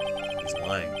 He's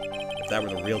lying. If that were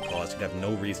the real cause, he'd have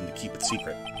no reason to keep it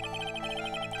secret.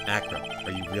 Acro,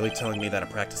 are you really telling me that a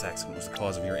practice accident was the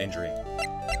cause of your injury?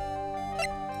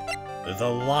 The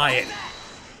lion!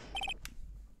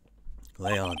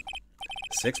 Leon,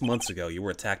 6 months ago, you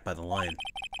were attacked by the lion.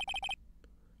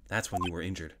 That's when you were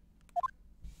injured.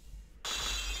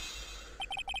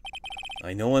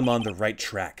 I know I'm on the right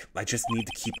track. I just need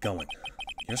to keep going.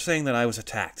 You're saying that I was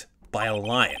attacked by a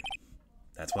lion.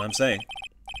 That's what I'm saying.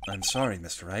 I'm sorry,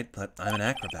 Mr. Wright, but I'm an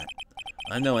acrobat.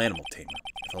 I'm no animal tamer.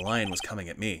 If a lion was coming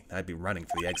at me, I'd be running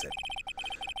for the exit.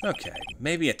 Okay,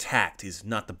 maybe attacked is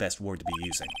not the best word to be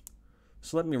using.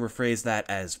 So let me rephrase that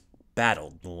as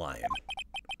battled the lion.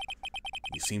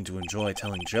 You seem to enjoy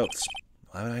telling jokes.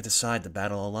 Why would I decide to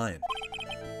battle a lion?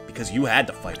 Because you had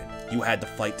to fight it. You had to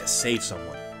fight to save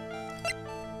someone.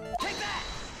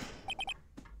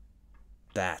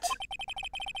 That.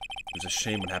 It was a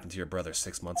shame what happened to your brother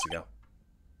 6 months ago.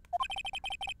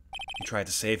 You tried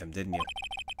to save him, didn't you?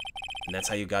 And that's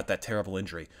how you got that terrible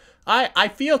injury. I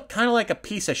feel kind of like a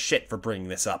piece of shit for bringing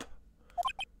this up.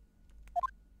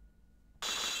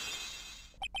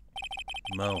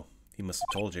 Mo, he must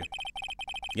have told you.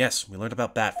 Yes, we learned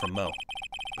about Bat from Mo.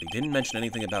 But he didn't mention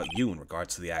anything about you in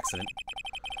regards to the accident.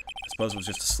 I suppose it was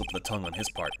just a slip of the tongue on his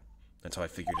part. That's how I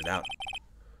figured it out.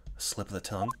 A slip of the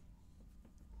tongue?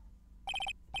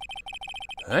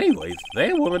 Anyways,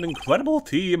 they were an incredible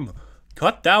team.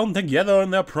 Cut down together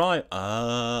in their prime.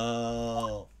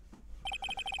 Oh.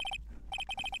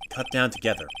 Cut down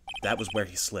together. That was where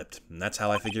he slipped, and that's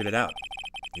how I figured it out.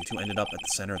 You two ended up at the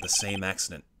center of the same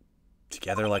accident.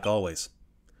 Together like always.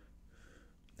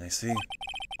 I see.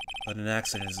 But an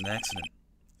accident is an accident.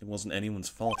 It wasn't anyone's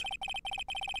fault.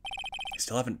 I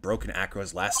still haven't broken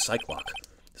Acro's last psych lock.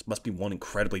 This must be one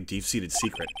incredibly deep-seated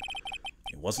secret.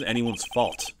 It wasn't anyone's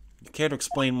fault. You care to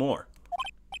explain more?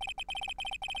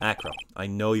 Acro, I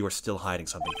know you are still hiding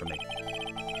something from me.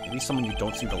 Maybe someone you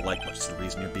don't seem to like much is the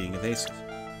reason you're being evasive.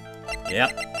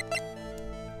 Yep.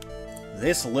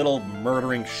 This little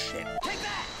murdering shit.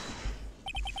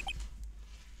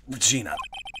 Regina.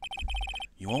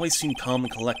 You always seem calm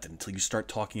and collected until you start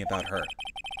talking about her.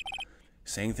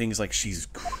 Saying things like she's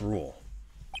cruel.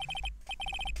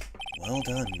 Well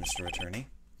done, Mr. Attorney.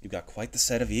 You've got quite the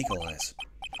set of eagle eyes.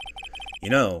 You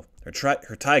know, her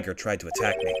tiger tried to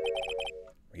attack me.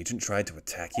 Regent tried to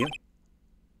attack you?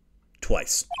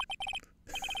 Twice.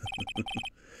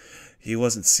 He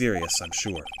wasn't serious, I'm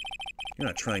sure. You're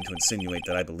not trying to insinuate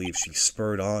that I believe she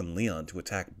spurred on Leon to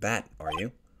attack Bat, are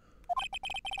you?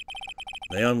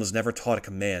 Leon was never taught a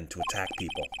command to attack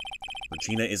people.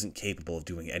 Regina isn't capable of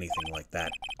doing anything like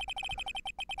that.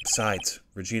 Besides,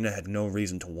 Regina had no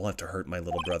reason to want to hurt my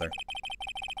little brother.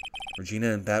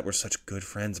 Regina and Bat were such good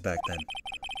friends back then.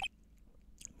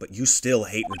 But you still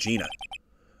hate Regina.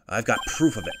 I've got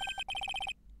proof of it.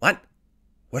 What?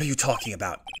 What are you talking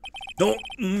about? Don't.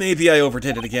 Maybe I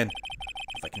overdid it again.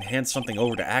 If I can hand something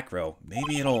over to Acro,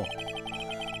 maybe it'll...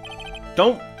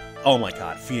 Don't... Oh my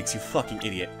god, Phoenix, you fucking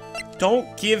idiot.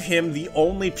 Don't give him the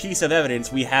only piece of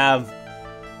evidence we have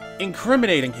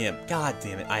incriminating him. God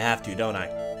damn it, I have to, don't I?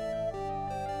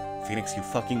 Phoenix, you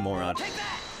fucking moron.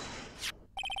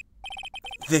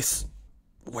 This...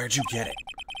 Where'd you get it?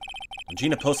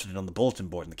 Regina posted it on the bulletin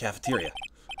board in the cafeteria.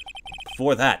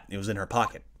 Before that, it was in her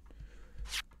pocket.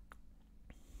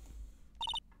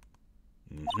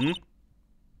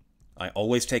 I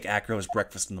always take Acro's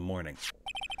breakfast in the morning.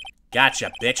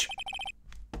 Gotcha, bitch.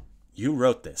 You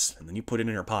wrote this, and then you put it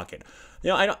in her pocket. You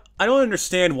know, I don't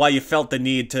understand why you felt the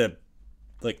need to,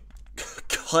 like,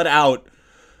 cut out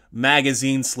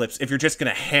magazine slips if you're just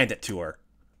gonna hand it to her.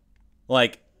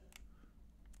 Like,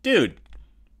 dude.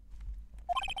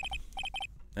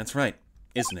 That's right,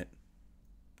 isn't it?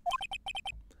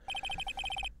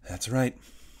 That's right.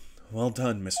 Well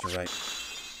done, Mr. Wright.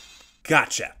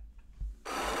 Gotcha.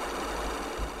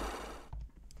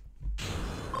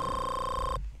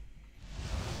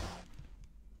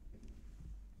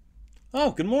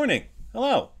 Oh, good morning.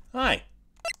 Hello. Hi.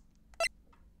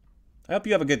 I hope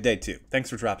you have a good day, too. Thanks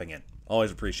for dropping in.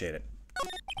 Always appreciate it.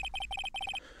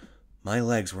 My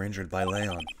legs were injured by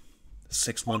Leon.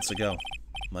 6 months ago,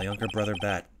 my younger brother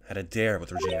Bat had a dare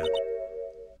with Regina.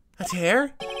 A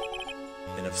dare?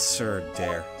 An absurd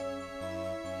dare.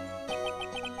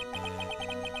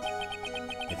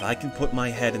 If I can put my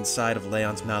head inside of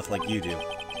Leon's mouth like you do,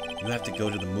 you have to go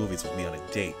to the movies with me on a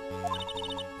date.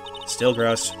 Still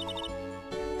gross.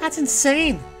 That's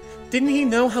insane! Didn't he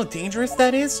know how dangerous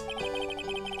that is?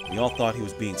 We all thought he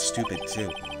was being stupid,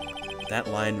 too. But that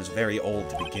lion was very old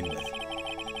to begin with.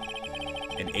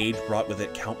 And age brought with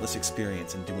it countless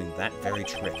experience in doing that very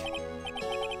trick.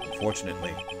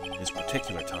 Unfortunately, this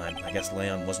particular time, I guess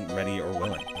Leon wasn't ready or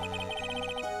willing.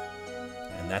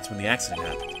 And that's when the accident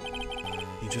happened.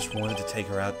 He just wanted to take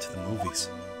her out to the movies.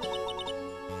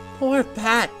 Poor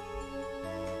Pat!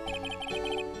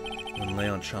 When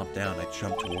Leon chomped down, I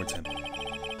jumped towards him.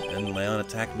 Then Leon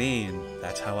attacked me, and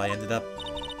that's how I ended up.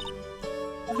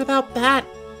 What about Pat?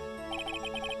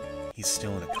 He's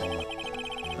still in a coma.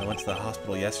 I went to the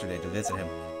hospital yesterday to visit him.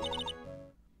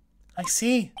 I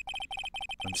see.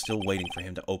 I'm still waiting for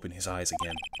him to open his eyes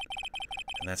again.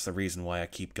 And that's the reason why I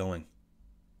keep going.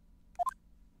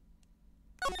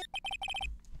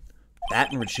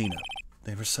 Bat and Regina.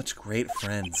 They were such great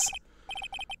friends.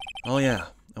 Oh yeah,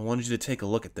 I wanted you to take a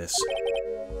look at this.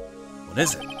 What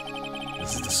is it?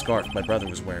 This is the scarf my brother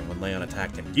was wearing when Leon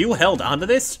attacked him. You held onto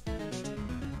this?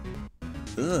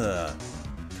 Ugh.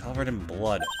 Covered in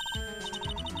blood.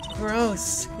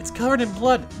 Gross. It's covered in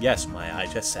blood. Yes, Maya, I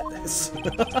just said this.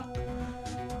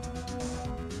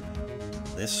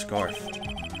 This scarf.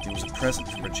 It was a present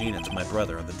from Regina to my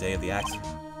brother on the day of the accident.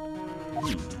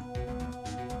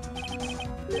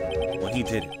 When he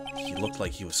did it, he looked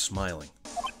like he was smiling.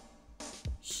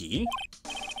 He?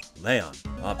 Leon,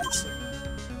 obviously.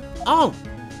 Oh!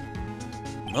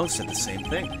 Mo said the same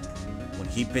thing. When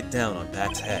he bit down on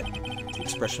Bat's head, the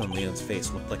expression on Leon's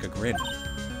face looked like a grin.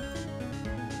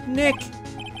 Nick!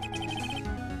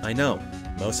 I know.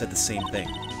 Mo said the same thing.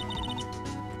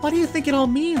 What do you think it all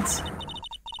means?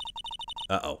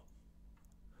 Uh-oh.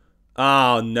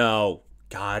 Oh, no.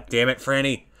 God damn it,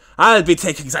 Franny. I'll be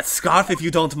taking that scarf if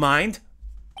you don't mind.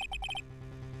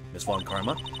 Miss Von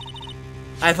Karma?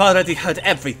 I've already heard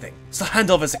everything, so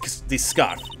hand over the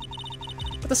scarf.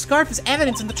 But the scarf is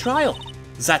evidence in the trial.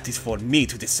 That is for me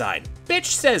to decide. Bitch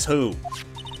says who?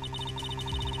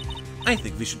 I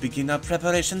think we should begin our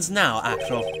preparations now,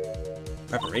 Acro.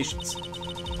 Preparations?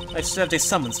 I've served a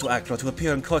summons to Acro to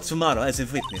appear in court tomorrow as a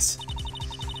witness.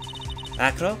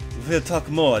 Acro, we'll talk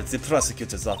more at the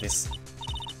prosecutor's office.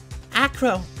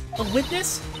 Acro? A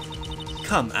witness?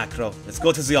 Come, Acro. Let's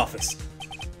go to the office.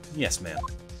 Yes, ma'am.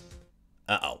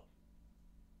 Uh-oh.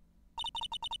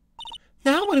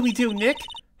 Now what do we do, Nick?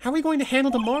 How are we going to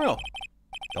handle tomorrow?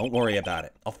 Don't worry about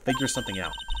it. I'll figure something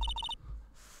out.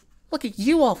 Look at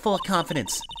you all full of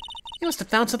confidence. You must have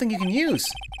found something you can use.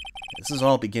 This is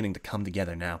all beginning to come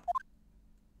together now.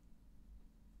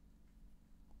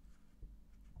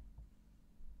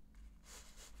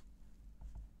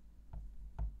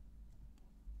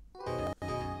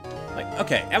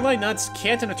 Okay, am I nuts?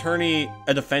 Can't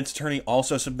a defense attorney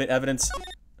also submit evidence?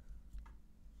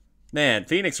 Man,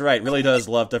 Phoenix Wright really does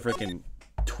love to frickin'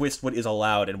 twist what is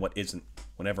allowed and what isn't,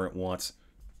 whenever it wants.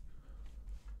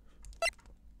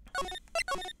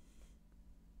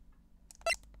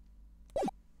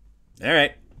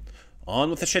 Alright, on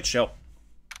with the shit show.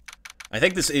 I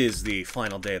think this is the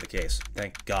final day of the case,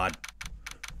 thank God.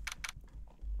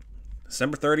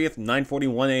 December 30th,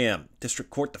 9:41 a.m.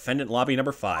 District Court Defendant Lobby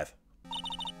Number 5.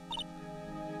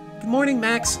 Good morning,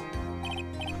 Max.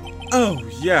 Oh,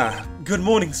 yeah. Good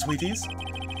morning, sweeties.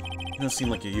 You don't seem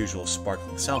like your usual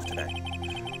sparkling self today.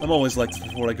 I'm always like this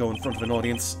before I go in front of an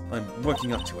audience. I'm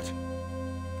working up to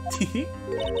it.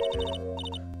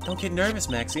 Don't get nervous,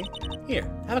 Maxie. Here,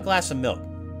 have a glass of milk.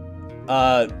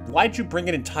 Why'd you bring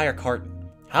an entire carton?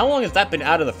 How long has that been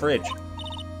out of the fridge?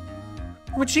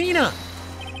 Regina!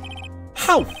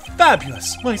 How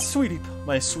fabulous! My sweetie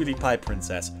pie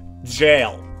princess.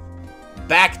 Jail.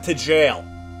 Back to jail.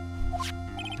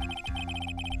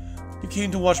 You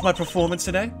came to watch my performance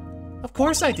today? Of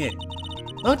course I did.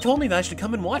 Mo told me that I should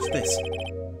come and watch this.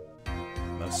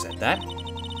 Mo said that?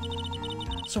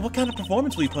 So what kind of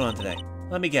performance will you put on today?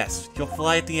 Let me guess. You'll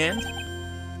fly at the end?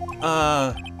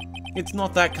 It's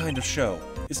not that kind of show.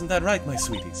 Isn't that right, my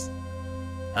sweeties?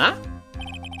 Huh?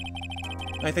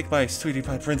 I think my sweetie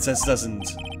pie princess doesn't...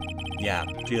 Yeah,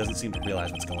 she doesn't seem to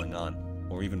realize what's going on.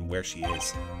 Or even where she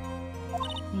is.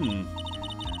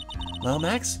 Well,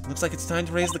 Max, looks like it's time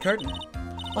to raise the curtain.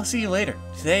 I'll see you later.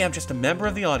 Today, I'm just a member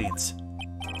of the audience.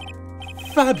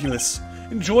 Fabulous!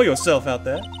 Enjoy yourself out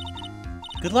there.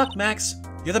 Good luck, Max.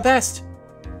 You're the best.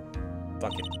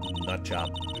 Fucking nut job.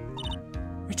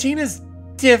 Regina's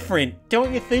different,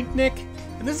 don't you think, Nick?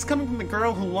 And this is coming from the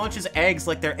girl who launches eggs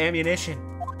like they're ammunition.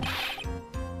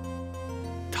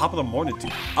 Top of the morning,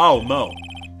 dude. Oh, Mo.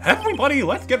 Everybody,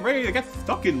 let's get ready to get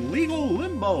stuck in legal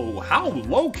limbo. How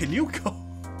low can you go?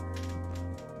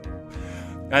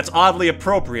 That's oddly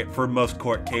appropriate for most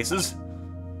court cases.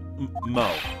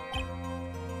 Mo.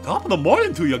 Top of the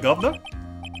morning to you, Governor.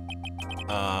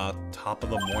 Top of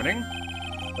the morning?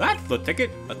 That's the ticket.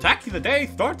 A taxi of the day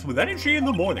starts with energy in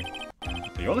the morning.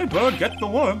 The early bird gets the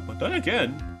worm, but then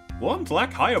again, worms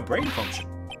lack higher brain function.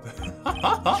 Ha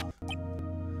ha ha!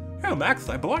 Here, Max,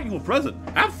 I brought you a present.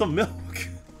 Have some milk.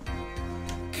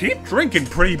 Keep drinking,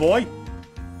 pretty boy.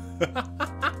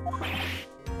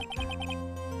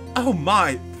 Oh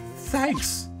my,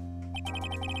 thanks.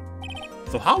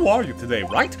 So how are you today,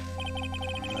 right?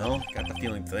 Well, got the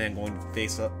feeling today I'm going to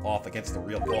face off against the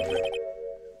real culprit.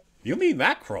 You mean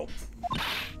that crow?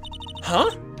 Huh?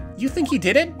 You think he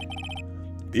did it?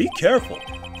 Be careful.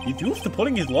 He's used to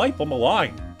putting his life on the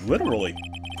line. Literally.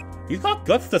 He's got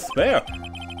guts to spare.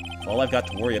 All I've got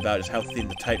to worry about is how thin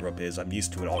the tightrope is. I'm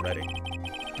used to it already.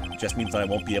 It just means that I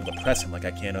won't be able to press him like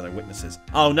I can other witnesses.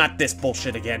 Oh, not this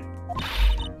bullshit again.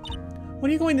 What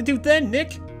are you going to do then,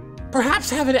 Nick? Perhaps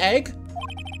have an egg?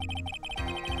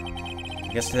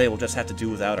 I guess today we'll just have to do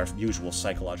without our usual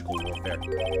psychological warfare.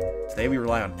 Today we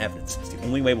rely on evidence. It's the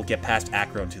only way we'll get past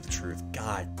Acro and to the truth.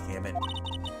 God damn it.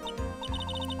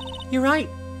 You're right,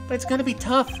 but it's gonna be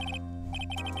tough.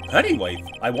 Anyway,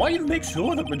 I want you to make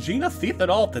sure that Regina sees it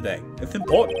all today. It's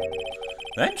important.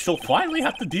 Then she'll finally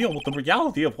have to deal with the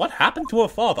reality of what happened to her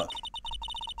father.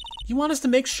 You want us to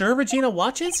make sure Regina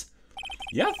watches?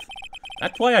 Yes,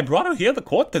 that's why I brought her here to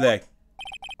court today.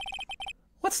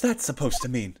 What's that supposed to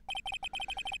mean?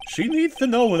 She needs to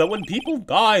know that when people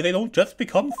die, they don't just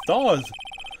become stars.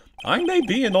 I may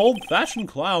be an old-fashioned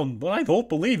clown, but I don't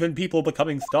believe in people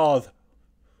becoming stars.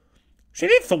 She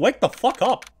needs to wake the fuck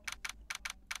up.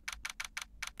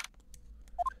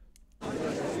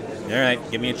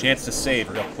 Alright, give me a chance to save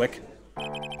real quick.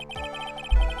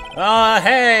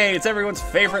 Hey! It's everyone's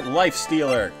favorite life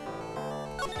stealer!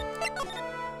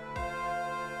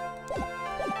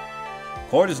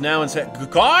 Court is now in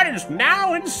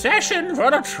session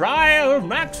for the trial of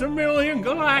Maximilian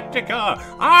Galactica!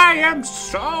 I am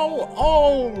so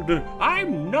old!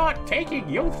 I'm not taking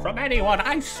youth from anyone,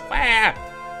 I swear!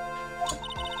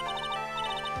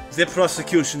 The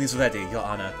prosecution is ready, Your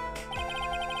Honor.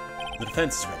 The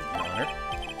defense is ready, Your Honor.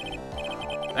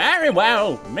 Very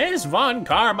well. Ms. Von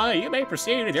Karma, you may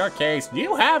proceed with your case. Do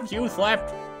you have youth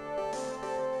left?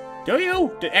 Do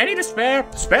you? Any to spare?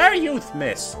 Spare youth,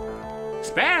 miss.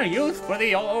 Spare youth for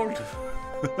the old.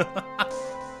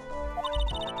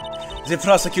 The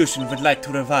prosecution would like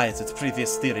to revise its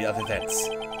previous theory of events.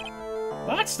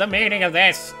 What's the meaning of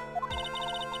this?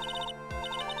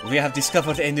 We have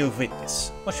discovered a new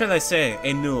witness. Or shall I say,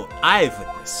 a new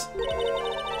eyewitness.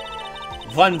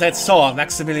 One that saw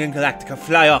Maximilian Galactica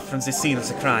fly off from the scene of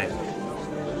the crime.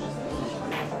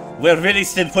 We're really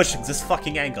still pushing this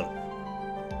fucking angle.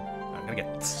 I'm gonna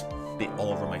get spit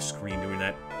all over my screen doing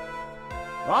that.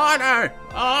 Order!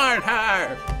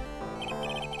 Order!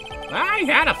 I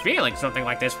had a feeling something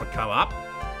like this would come up.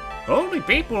 Only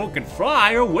people who can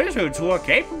fly are wizards who are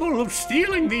capable of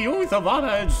stealing the youth of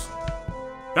others.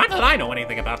 Not that I know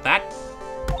anything about that.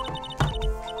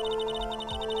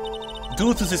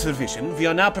 Due to this revision, we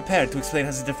are now prepared to explain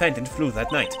how the defendant flew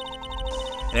that night.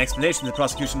 An explanation the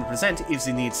prosecution will present if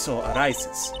the need so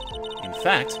arises. In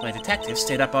fact, my detective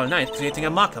stayed up all night creating a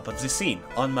mock-up of the scene,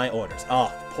 on my orders.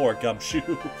 Oh, poor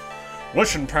gumshoe.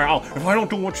 Listen, pal, if I don't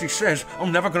do what she says,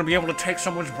 I'm never gonna be able to take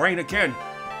someone's brain again.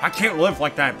 I can't live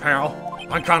like that, pal.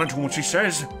 I gotta do what she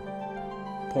says.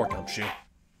 Poor gumshoe.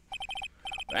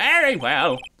 Very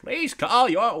well. Please call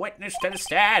your witness to the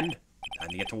stand. Time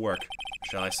to get to work.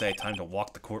 Shall I say, time to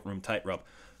walk the courtroom tightrope.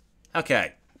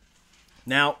 Okay.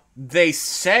 Now, they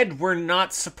said we're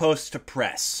not supposed to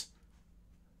press.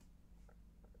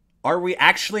 Are we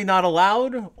actually not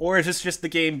allowed? Or is this just the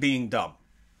game being dumb?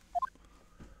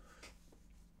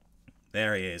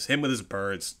 There he is. Him with his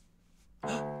birds.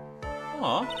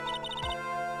 Aww.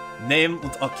 Name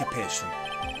and occupation.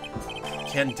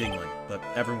 Ken Dingling, but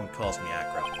everyone calls me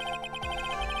Acro.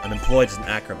 I'm employed as an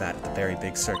acrobat at the very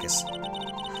big circus.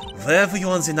 Where were you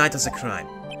on the night of the crime?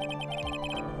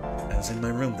 I was in my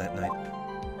room that night.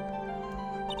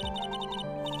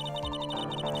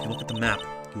 If you look at the map,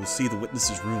 you will see the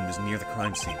witness's room is near the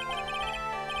crime scene.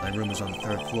 My room is on the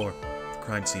 3rd floor. The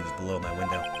crime scene is below my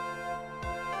window.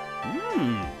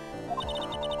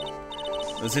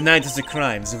 The night of the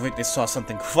crime, the witness saw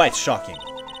something quite shocking.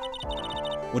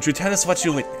 Would you tell us what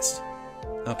you witnessed?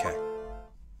 Okay.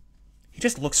 He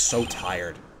just looks so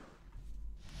tired.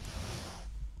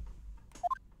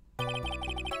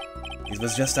 It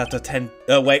was just after 10...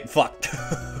 Oh, wait, fuck.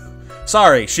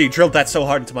 Sorry, she drilled that so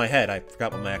hard into my head, I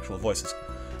forgot what my actual voice is.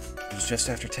 It was just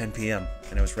after 10 p.m.,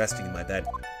 and I was resting in my bed.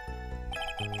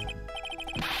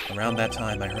 Around that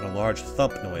time, I heard a large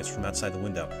thump noise from outside the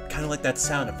window. Kind of like that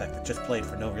sound effect that just played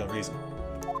for no real reason.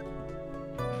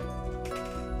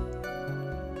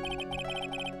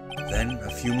 Then, a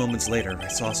few moments later, I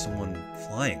saw someone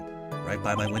flying right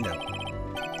by my window.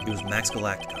 It was Max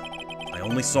Galactica. I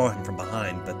only saw him from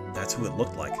behind, but that's who it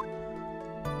looked like.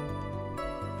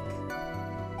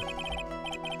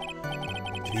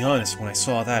 To be honest, when I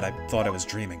saw that, I thought I was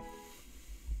dreaming.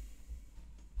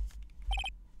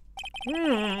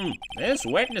 This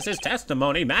witness's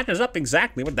testimony matches up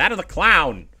exactly with that of the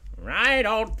clown. I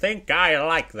don't think I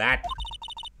like that.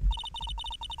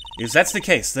 If that's the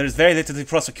case, there is very little the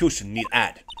prosecution need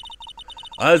add.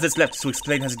 All that's left is to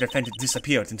explain how the defendant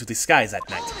disappeared into the skies that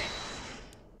night.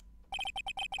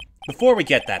 Before we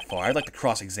get that far, I'd like to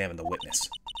cross-examine the witness.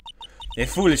 A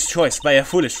foolish choice by a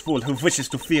foolish fool who wishes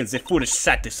to feel the foolish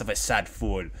sadness of a sad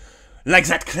fool. Like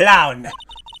that clown!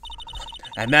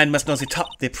 A man must know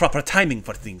the proper timing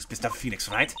for things, Mr. Phoenix,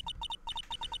 right?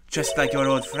 Just like your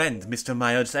old friend, Mr.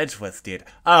 Miles Edgeworth did.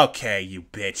 Okay, you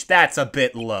bitch, that's a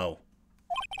bit low.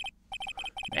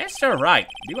 Mr. Wright,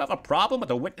 do you have a problem with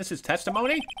the witness's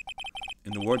testimony?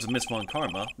 In the words of Miss Von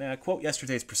Karma, may I quote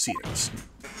yesterday's proceedings?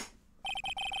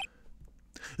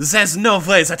 There's no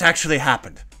way that actually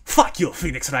happened. Fuck you,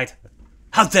 Phoenix Wright.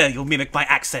 How dare you mimic my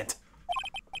accent?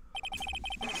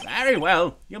 Very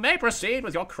well. You may proceed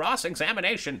with your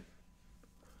cross-examination.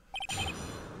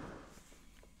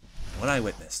 What I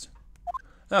witnessed.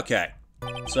 Okay,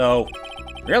 so,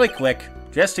 really quick,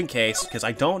 just in case, because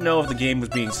I don't know if the game was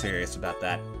being serious about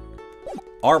that.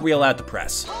 Are we allowed to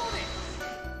press?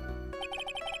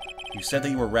 You said that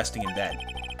you were resting in bed.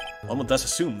 One does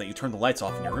assume that you turned the lights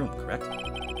off in your room, correct?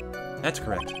 That's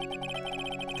correct.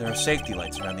 There are safety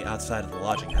lights around the outside of the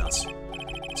lodging house.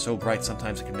 It's so bright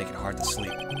sometimes it can make it hard to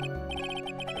sleep.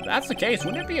 If that's the case,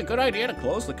 wouldn't it be a good idea to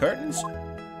close the curtains?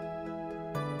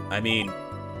 I mean,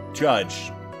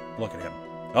 Judge, look at him.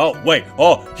 Oh, wait,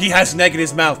 oh, he has an egg in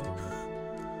his mouth.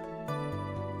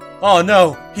 Oh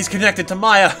no, he's connected to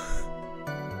Maya.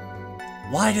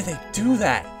 Why do they do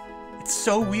that? It's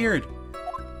so weird.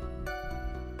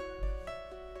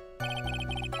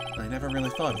 I never really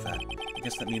thought of that. I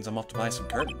guess that means I'm off to buy some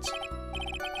curtains.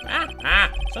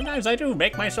 Sometimes I do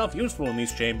make myself useful in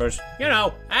these chambers. You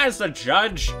know, as the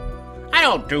judge. I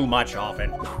don't do much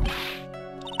often.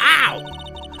 Ow!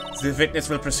 The witness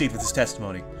will proceed with his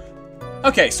testimony.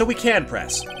 Okay, so we can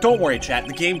press. Don't worry, chat.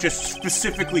 The game just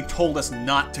specifically told us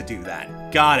not to do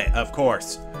that. Got it, of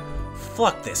course.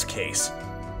 Fuck this case.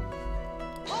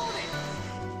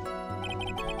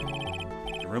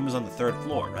 The room is on the 3rd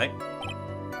floor, right?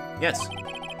 Yes.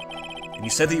 And you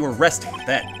said that you were resting in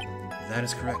bed. That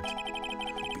is correct.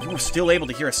 But you were still able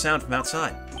to hear a sound from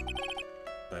outside.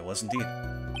 I was indeed.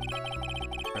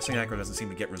 Pressing acro doesn't seem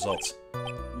to get results.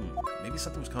 Maybe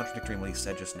something was contradictory in what he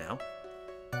said just now?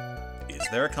 Is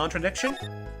there a contradiction?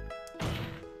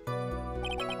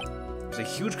 There's a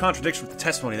huge contradiction with the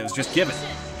testimony that was just given.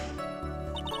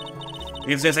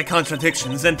 If there's a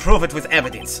contradiction, then prove it with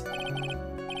evidence.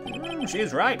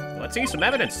 She's right. Let's see some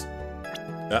evidence.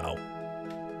 Uh-oh.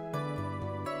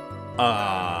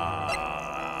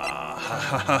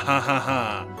 Ha ha ha ha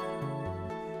ha.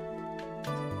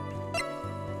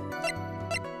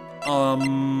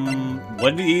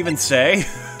 What did he even say?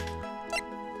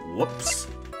 Whoops.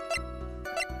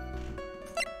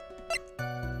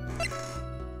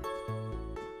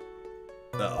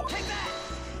 Uh-oh.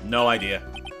 No idea.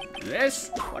 This?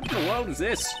 What in the world is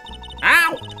this?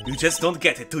 Ow! You just don't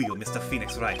get it, do you, Mr.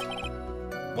 Phoenix Wright?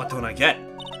 What don't I get?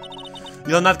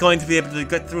 You're not going to be able to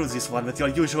get through this one with your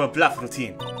usual bluff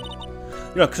routine.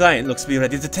 Your client looks to be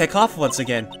ready to take off once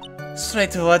again.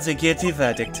 Straight towards a guilty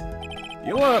verdict.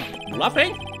 You were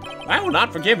bluffing? I will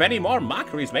not forgive any more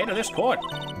mockeries made of this court.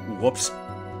 Whoops.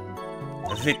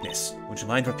 The witness, would you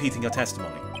mind repeating your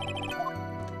testimony?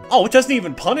 Oh, it doesn't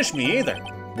even punish me either.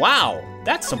 Wow,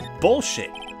 that's some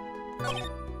bullshit.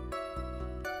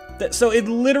 So it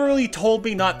literally told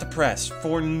me not to press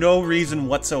for no reason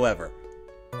whatsoever.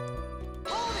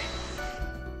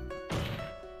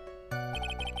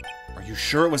 Are you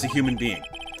sure it was a human being?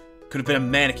 Could have been a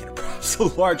mannequin, perhaps a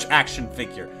large action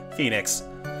figure. Phoenix.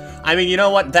 I mean, you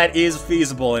know what? That is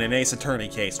feasible in an Ace Attorney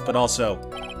case, but also...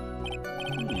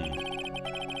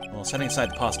 Well, setting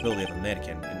aside the possibility of a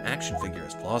mannequin, an action figure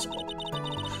is plausible.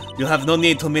 You'll have no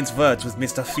need to mince words with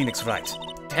Mr. Phoenix Wright.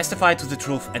 Testify to the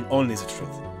truth and only the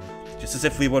truth. Just as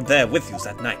if we were there with you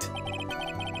that night.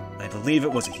 I believe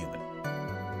it was a human.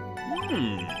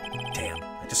 Damn,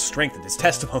 I just strengthened his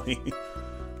testimony.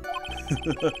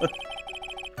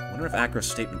 I wonder if Acro's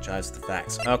statement jives with the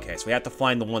facts. Okay, so we have to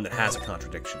find the one that has a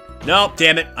contradiction. No,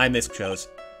 damn it, I mischose.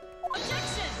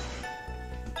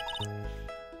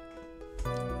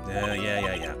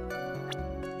 Yeah.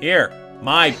 Here,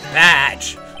 my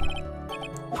badge!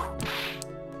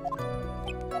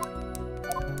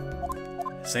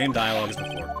 Same dialogue as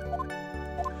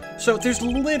before. So there's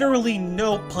literally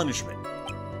no punishment.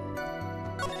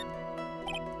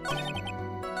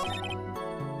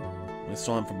 We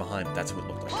saw him from behind, but that's what it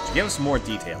looked like. To give us more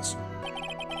details.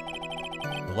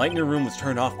 The light in your room was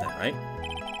turned off then, right?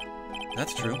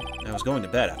 That's true. I was going to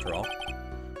bed, after all.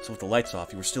 So with the lights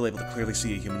off, you were still able to clearly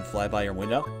see a human fly by your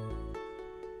window?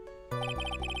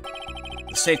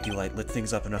 The safety light lit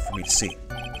things up enough for me to see,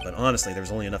 but honestly, there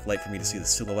was only enough light for me to see the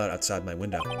silhouette outside my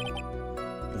window.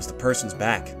 It was the person's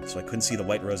back, so I couldn't see the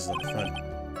white roses up the front.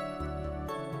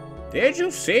 Did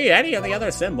you see any of the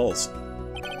other symbols?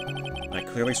 I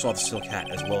clearly saw the silk hat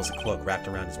as well as the cloak wrapped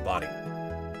around his body.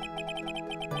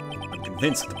 I'm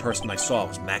convinced that the person I saw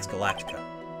was Max Galactica.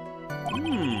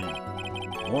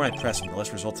 The more I press him, the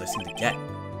less results I seem to get.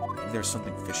 Maybe there's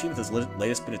something fishy with his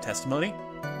latest bit of testimony?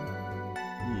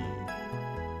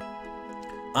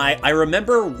 I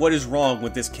remember what is wrong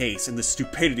with this case and the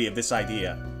stupidity of this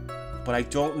idea, but I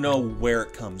don't know where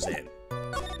it comes in.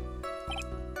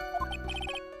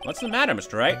 What's the matter,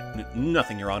 Mr. Wright?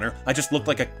 Nothing, Your Honor. I just looked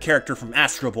like a character from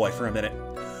Astro Boy for a minute.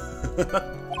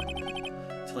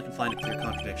 Until I can find a clear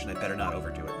contradiction, I better not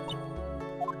overdo it.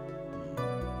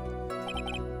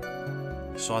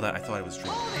 I saw that, I thought it was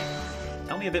dreaming.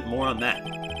 Tell me a bit more on that.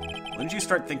 When did you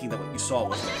start thinking that what you saw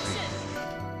wasn't a dream?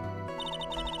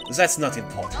 Because that's not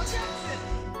important.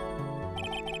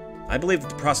 I believe that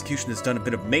the prosecution has done a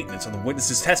bit of maintenance on the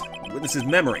witness's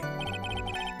memory.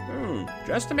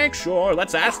 Just to make sure,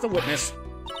 let's ask the witness.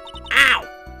 Ow!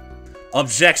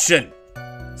 Objection!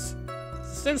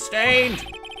 Sustained!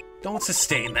 Don't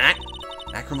sustain that.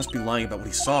 Acro must be lying about what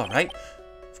he saw, right?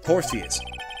 Of course he is.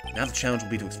 Now the challenge will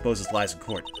be to expose his lies in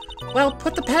court. Well,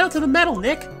 put the pedal to the metal,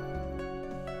 Nick!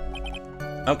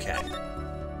 Okay.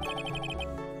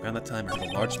 Around that time, I heard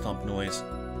a large thump noise,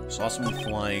 saw someone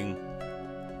flying.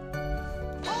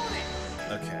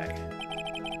 Okay.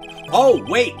 Oh,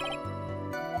 wait!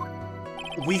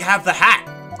 We have the hat!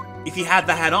 If he had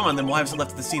the hat on, then why was it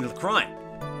left at the scene of the crime?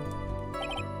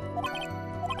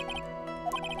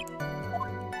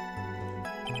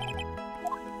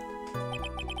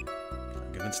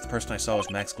 I'm convinced the person I saw was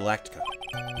Max Galactica.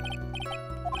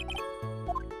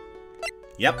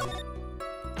 Yep.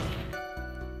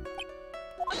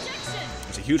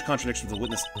 There's a huge contradiction with the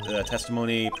witness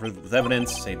testimony, proved with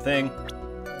evidence, same thing.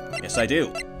 Yes, I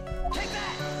do.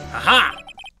 Aha!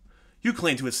 You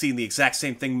claim to have seen the exact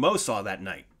same thing Mo saw that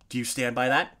night. Do you stand by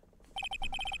that?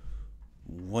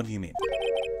 What do you mean?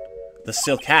 The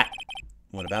silk hat.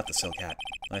 What about the silk hat?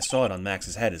 I saw it on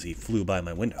Max's head as he flew by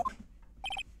my window.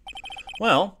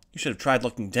 Well, you should have tried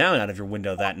looking down out of your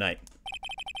window that night.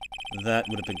 That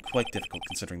would have been quite difficult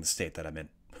considering the state that I'm in.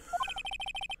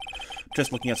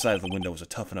 Just looking outside of the window was a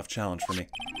tough enough challenge for me.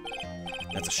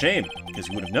 That's a shame, because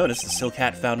you would have noticed the silk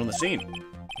hat found on the scene.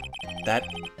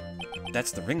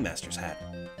 That's the ringmaster's hat,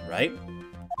 right?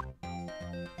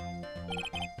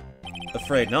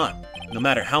 Afraid not. No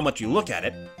matter how much you look at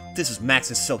it, this is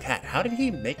Max's silk hat. How did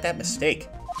he make that mistake?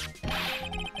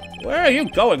 Where are you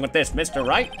going with this, Mr.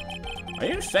 Wright? Are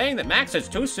you saying that Max has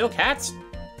two silk hats?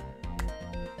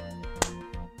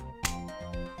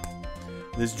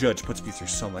 This judge puts me through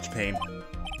so much pain.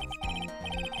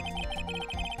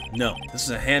 No, this is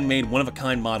a handmade,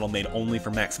 one-of-a-kind model made only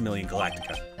for Maximilian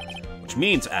Galactica. Which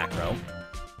means, Acro,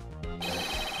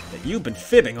 that you've been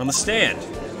fibbing on the stand.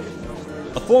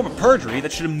 A form of perjury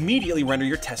that should immediately render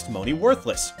your testimony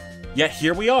worthless. Yet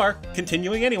here we are,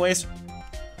 continuing anyways.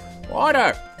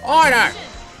 Order! Order!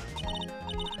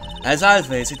 As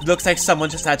always, it looks like someone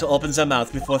just had to open their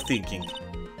mouth before thinking.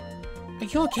 Are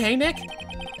you okay, Nick?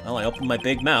 Well, I opened my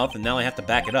big mouth, and now I have to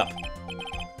back it up.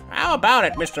 How about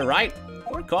it, Mr. Wright?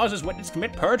 What causes witness to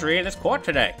commit perjury in this court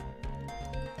today?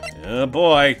 Oh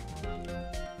boy.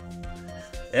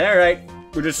 Alright,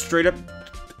 we're just straight up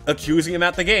accusing him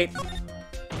at the gate.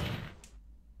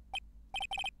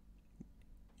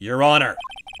 Your Honor,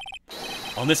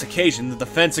 on this occasion, the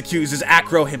defense accuses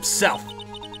Acro himself.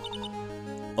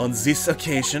 On this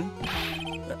occasion...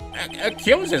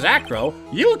 Accuses Acro?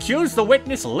 You accuse the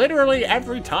witness literally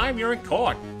every time you're in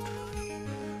court.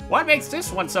 What makes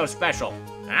this one so special?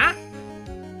 Huh?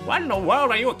 What in the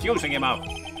world are you accusing him of?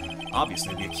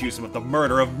 Obviously, we accuse him of the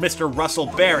murder of Mr. Russell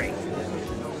Berry.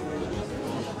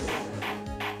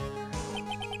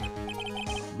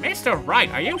 Mr. Wright,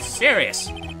 are you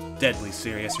serious? Deadly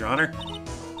serious, Your Honor.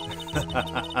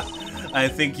 I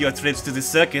think your trips to the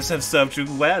circus have served you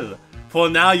well. For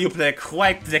now you play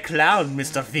quite the clown,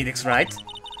 Mr. Phoenix Wright.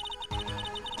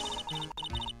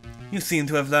 You seem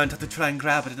to have learned how to try and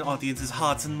grab at an audience's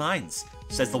hearts and minds,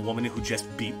 says the woman who just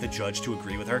beat the judge to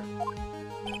agree with her.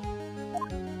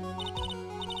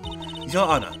 Your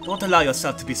Honor, don't allow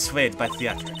yourself to be swayed by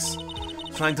theatrics.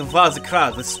 Trying to wow the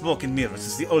crowd with smoke and mirrors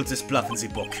is the oldest bluff in the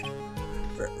book.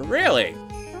 Really?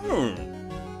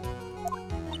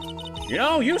 You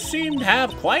know, you seem to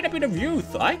have quite a bit of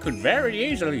youth. I could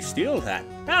very easily steal that.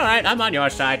 Alright, I'm on your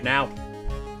side now.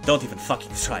 Don't even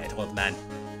fucking try it, old man.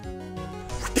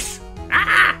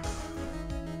 Ah!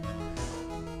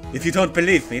 If you don't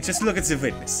believe me, just look at the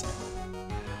witness.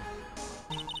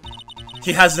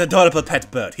 He has an adorable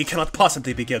pet bird. He cannot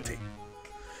possibly be guilty.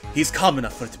 He's calm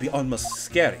enough for it to be almost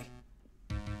scary.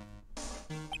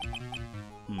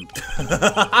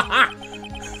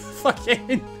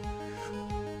 Fucking...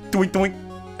 Doink doink.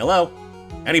 Hello?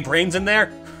 Any brains in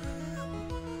there?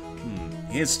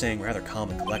 He is staying rather calm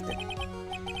and collected.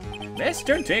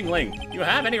 Mr. Tingling, you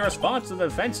have any response to the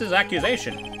defense's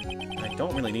accusation? I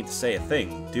don't really need to say a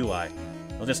thing, do I?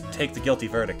 I'll just take the guilty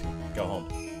verdict and go home.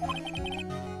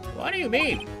 What do you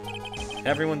mean?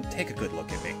 Everyone, take a good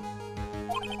look at me.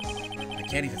 I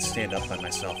can't even stand up by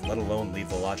myself, let alone leave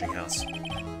the lodging house.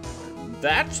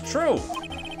 That's true.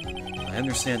 I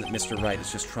understand that Mr. Wright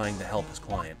is just trying to help his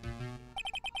client.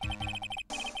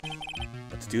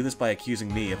 But to do this by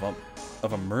accusing me of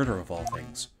a murder of all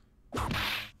things.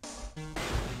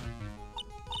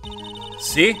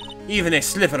 See? Even a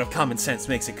sliver of common sense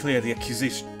makes it clear the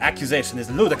accusation is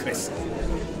ludicrous.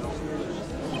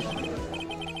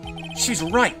 She's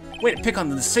right. Way to pick on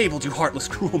the disabled, you heartless,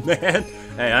 cruel man.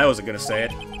 Hey, I wasn't gonna say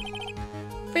it.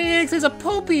 Phoenix is a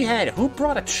poopy head. Who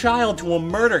brought a child to a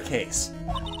murder case?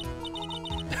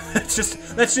 that's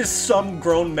just some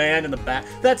grown man in the back.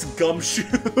 That's Gumshoe.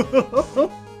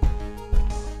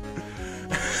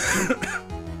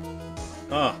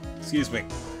 Oh, excuse me.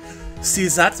 See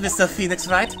that, Mr. Phoenix,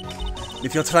 right?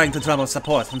 If you're trying to drum up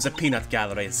support from the peanut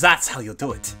gallery, that's how you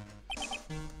do it.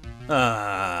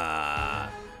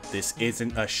 This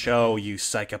isn't a show, you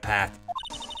psychopath.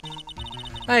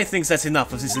 I think that's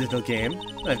enough of this little game.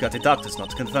 I've got a doctor's note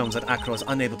to confirm that Acro is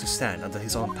unable to stand under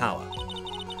his own power.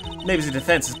 Maybe the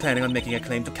defense is planning on making a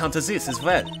claim to counter this as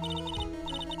well.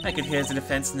 I can hear the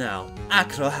defense now.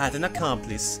 Acro had an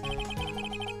accomplice.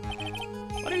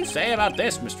 What do you say about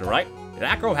this, Mr. Wright? Did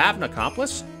Acro have an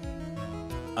accomplice?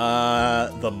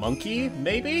 The monkey,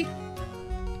 maybe?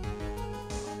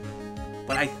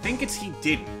 But I think it's he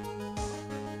didn't.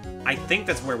 I think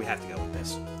that's where we have to go with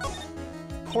this.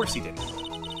 Of course he didn't.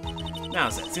 Now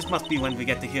then, this must be when we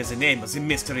get to hear the name of the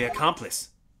mystery accomplice.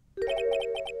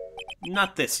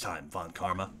 Not this time, Von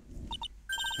Karma.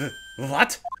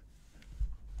 What?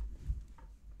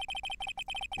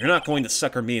 You're not going to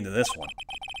sucker me into this one.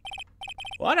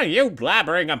 What are you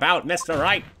blabbering about, Mr.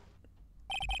 Wright?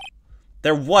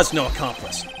 There was no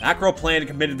accomplice. Acro planned and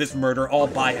committed this murder all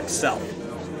by himself.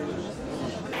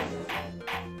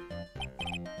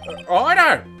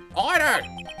 Order! Order!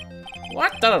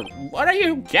 What are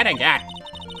you getting at?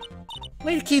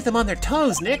 Way to keep them on their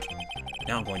toes, Nick.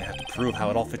 Now I'm going to have to prove how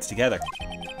it all fits together.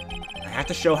 I have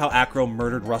to show how Acro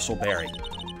murdered Russell Berry.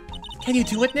 Can you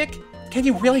do it, Nick? Can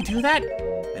you really do that?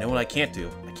 I know what I can't do.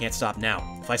 I can't stop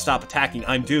now. If I stop attacking,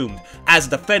 I'm doomed. As a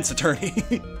defense attorney.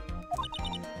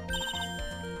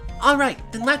 Alright,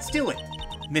 then let's do it.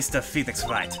 Mr. Phoenix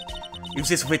Wright. If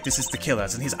this witness is the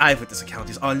killers and his eyewitness account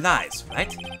is all lies,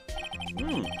 right?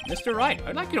 Mr. Wright,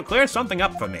 I'd like you to clear something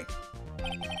up for me.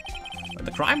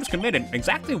 The crime was committed.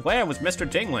 Exactly where was Mr.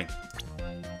 Tingling?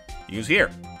 He was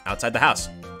here, outside the house.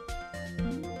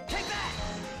 Take that!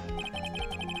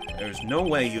 There's no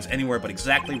way he was anywhere but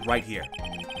exactly right here.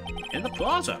 In the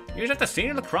plaza. He was at the scene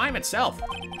of the crime itself.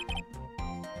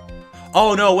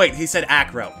 Oh no, wait, he said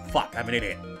Acro. Fuck, I'm an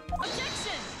idiot.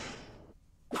 Objection!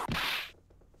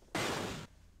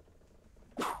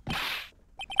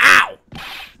 Ow!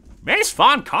 Miss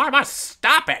Von Karma,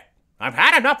 stop it! I've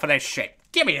had enough of this shit.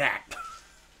 Give me that.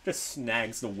 Just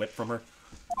snags the whip from her.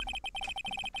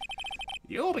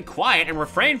 You'll be quiet and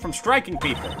refrain from striking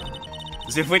people.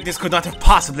 The witness could not have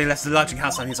possibly left the lodging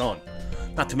house on his own.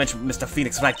 Not to mention what Mr.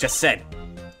 Phoenix Wright just said.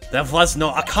 There was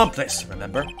no accomplice,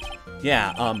 remember?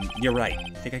 Yeah, you're right. I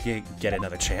think I can get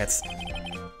another chance.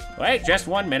 Wait just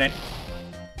 1 minute.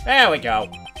 There we go.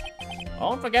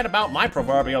 Don't forget about my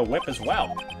proverbial whip as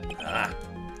well.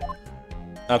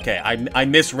 Okay, I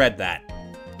misread that.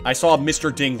 I saw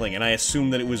Mr. Dingling, and I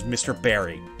assumed that it was Mr.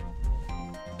 Barry.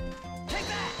 Take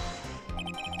that!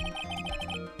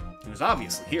 He was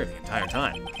obviously here the entire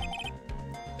time.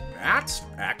 That's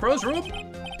Acro's room?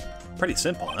 Pretty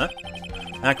simple, huh?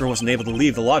 Acro wasn't able to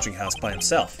leave the lodging house by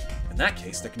himself. In that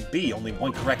case, there can be only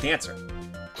one correct answer.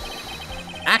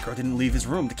 Acro didn't leave his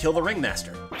room to kill the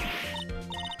ringmaster.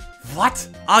 What?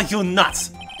 Are you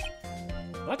nuts?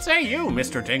 What say you,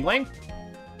 Mr. Tingling?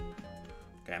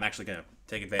 Okay, I'm actually gonna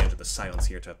take advantage of the silence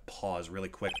here to pause really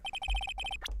quick.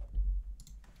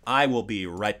 I will be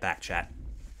right back, chat.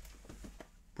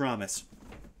 Promise.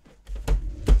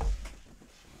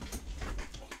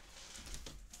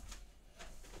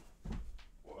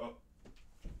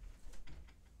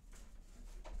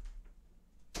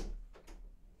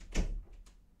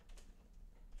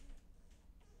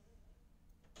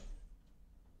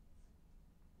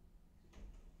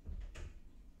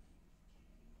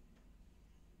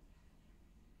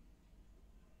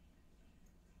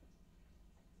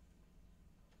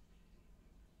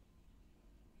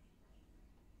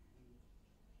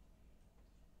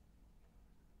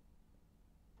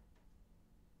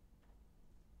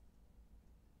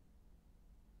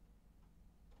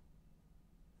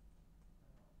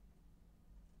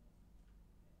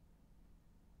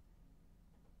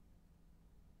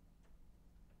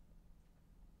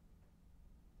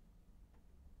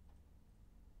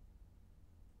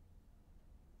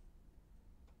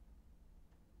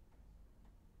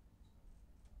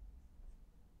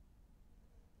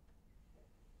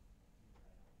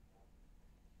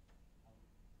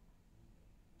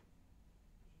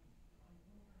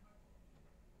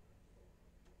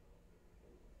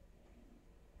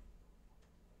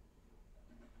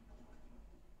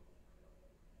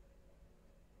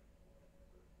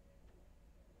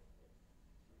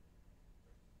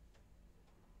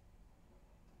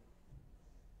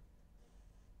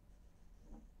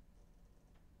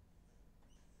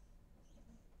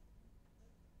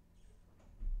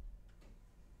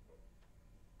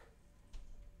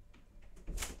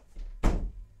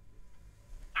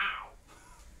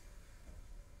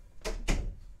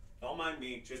 don't mind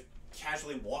me just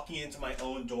casually walking into my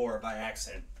own door by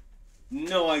accident.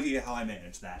 No idea how I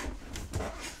managed that.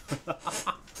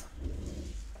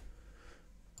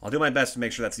 I'll do my best to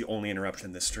make sure that's the only interruption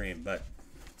in this stream, but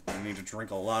I need to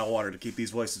drink a lot of water to keep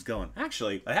these voices going.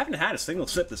 Actually, I haven't had a single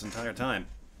sip this entire time.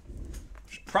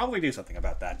 Should probably do something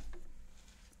about that.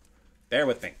 Bear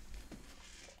with me.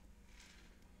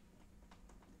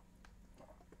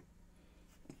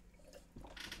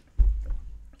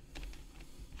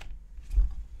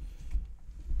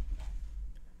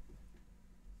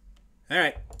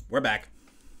 Alright, we're back.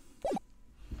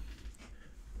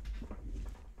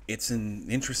 It's an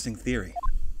interesting theory.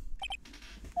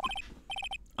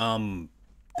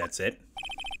 That's it?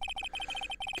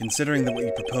 Considering that what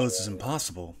you proposed is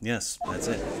impossible, yes, that's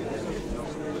it.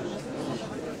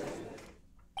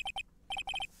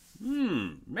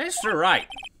 Mr. Wright.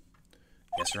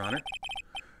 Yes, Your Honor?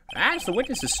 As the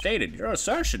witness has stated, your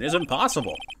assertion is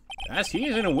impossible. As he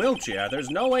is in a wheelchair, there's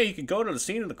no way he could go to the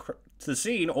scene of the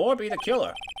scene or be the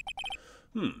killer.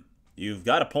 You've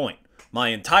got a point. My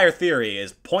entire theory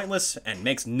is pointless and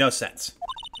makes no sense.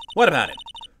 What about it?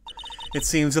 It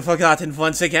seems you've forgotten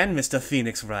once again, Mr.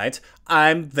 Phoenix Wright.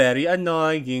 I'm very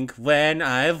annoying when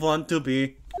I want to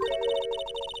be.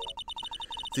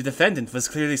 The defendant was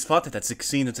clearly spotted at the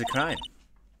scene of the crime.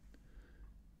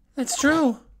 That's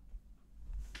true.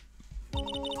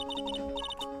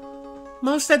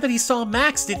 Mo said that he saw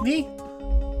Max, didn't he?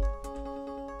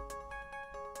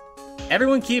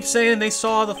 Everyone keeps saying they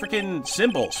saw the freaking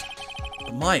symbols.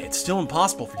 But Maya, it's still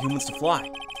impossible for humans to fly.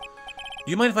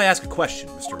 Do you mind if I ask a question,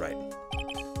 Mr. Wright?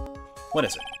 What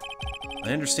is it?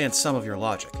 I understand some of your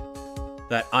logic.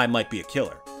 That I might be a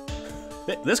killer.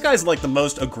 This guy's like the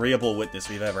most agreeable witness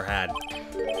we've ever had.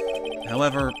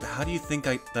 However, how do you think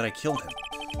that I killed him?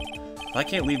 If I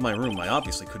can't leave my room, I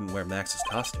obviously couldn't wear Max's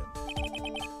costume.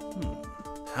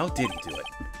 How did he do it?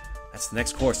 That's the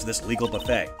next course to this legal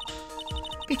buffet.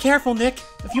 Be careful, Nick.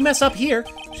 If you mess up here...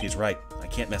 She's right. I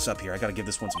can't mess up here. I gotta give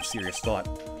this one some serious thought.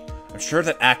 I'm sure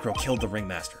that Acro killed the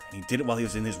ringmaster, and he did it while he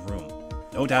was in his room.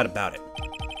 No doubt about it.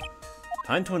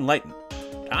 Time to enlighten.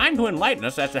 Time to enlighten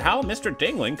us as to how Mr.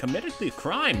 Dingling committed the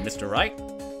crime, Mr. Wright.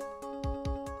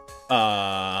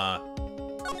 I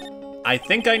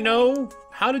think I know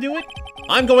how to do it.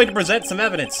 I'm going to present some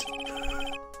evidence.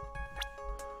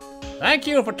 Thank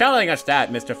you for telling us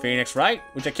that, Mr. Phoenix Wright.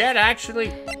 Would you care to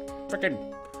actually frickin'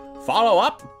 follow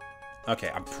up?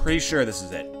 Okay, I'm pretty sure this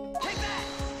is it.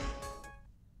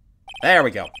 There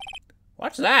we go.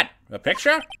 What's that? A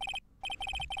picture?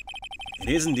 It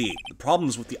is indeed. The problem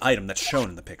is with the item that's shown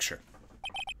in the picture.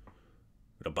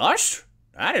 The bust?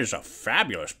 That is a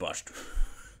fabulous bust.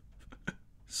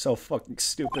 So fucking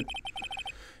stupid.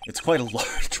 It's quite a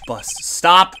large bust.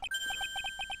 Stop!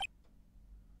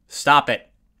 Stop it.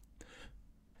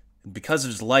 And because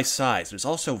of its life size, it's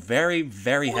also very,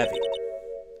 very heavy.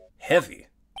 Heavy?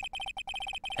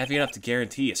 Heavy enough to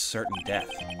guarantee a certain death.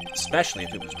 Especially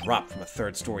if it was dropped from a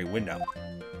third-story window.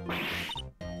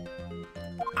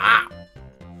 Ah!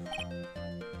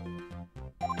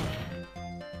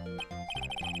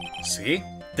 See?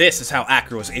 This is how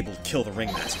Acro was able to kill the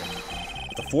ringmaster.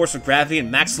 With the force of gravity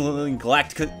and Maximilian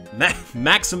Galactica's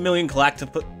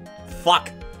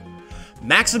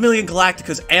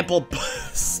ample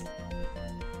bust.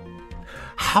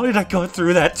 How did I go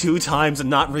through that 2 times and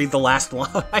not read the last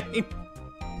line?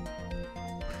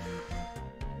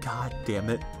 God damn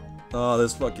it. Oh,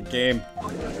 this fucking game.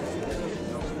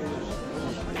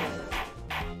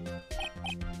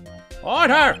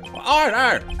 Order!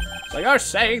 Order! So you're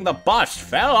saying the bust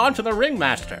fell onto the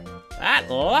ringmaster? That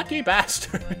lucky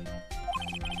bastard!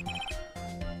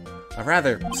 A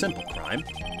rather simple crime.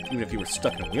 Even if you were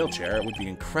stuck in a wheelchair, it would be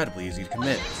incredibly easy to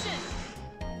commit.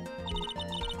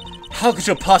 How could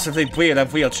you possibly be in a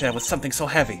wheelchair with something so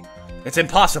heavy? It's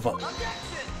impossible!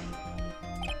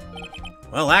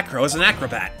 Well, Acro is an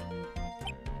acrobat.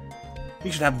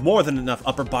 He should have more than enough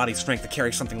upper body strength to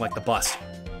carry something like the bust.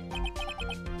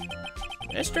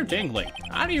 Mr. Dingling,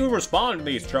 how do you respond to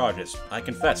these charges? I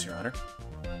confess, Your Honor.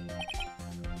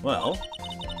 Well,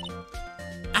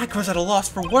 Acro's at a loss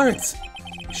for words.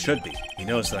 He should be. He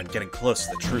knows that I'm getting close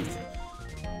to the truth.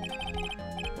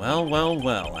 Well, well,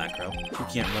 well, Acro. You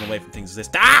can't run away from things this—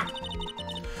 Ah!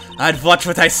 I'd watch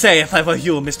what I say if I were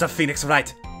you, Mr. Phoenix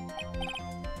Wright.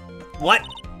 What?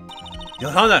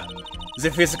 Your Honor,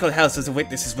 the physical health of the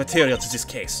witness is material to this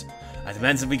case. I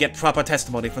demand that we get proper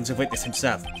testimony from the witness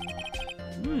himself.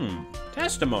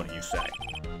 Testimony, you say?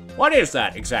 What is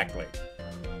that, exactly?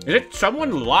 Is it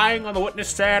someone lying on the witness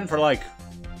stand for, like,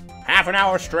 half an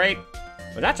hour straight?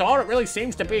 But that's all it really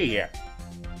seems to be here.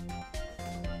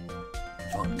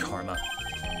 Von Karma.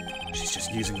 She's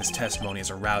just using this testimony as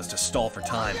a rouse to stall for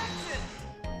time.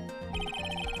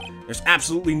 There's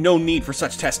absolutely no need for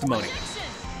such testimony.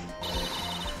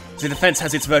 The defense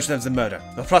has its version of the murder.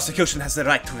 The prosecution has the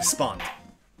right to respond.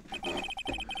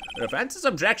 The defense's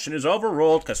objection is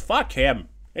overruled, because fuck him.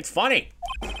 It's funny.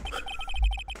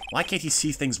 Why can't he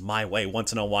see things my way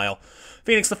once in a while?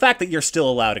 Phoenix, the fact that you're still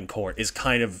allowed in court is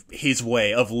kind of his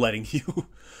way of letting you...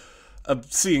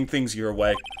 of seeing things your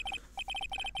way.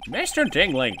 Mr.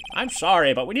 Dingling, I'm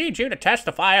sorry, but we need you to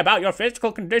testify about your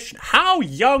physical condition. How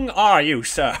young are you,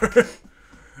 sir?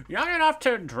 Young enough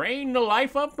to drain the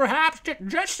life of, perhaps?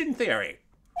 Just in theory.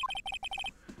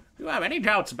 If you have any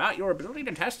doubts about your ability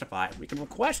to testify, we can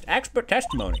request expert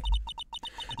testimony.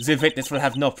 The witness will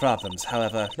have no problems,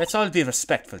 however, let's all be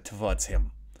respectful towards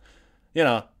him. You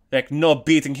know, like no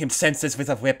beating him senseless with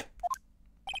a whip.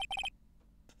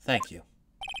 Thank you.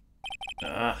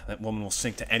 That woman will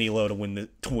sink to any low to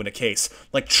win a case.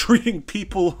 Like treating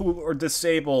people who are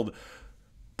disabled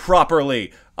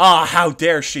properly. How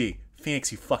dare she?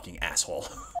 Phoenix, you fucking asshole.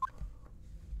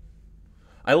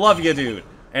 I love you, dude.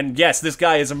 And yes, this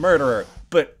guy is a murderer,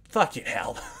 but fucking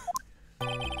hell.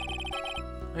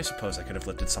 I suppose I could have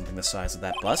lifted something the size of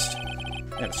that bust.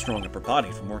 I had a strong upper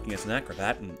body from working as an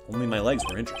acrobat, and only my legs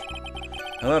were injured.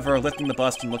 However, lifting the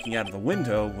bust and looking out of the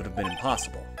window would have been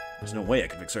impossible. There's no way I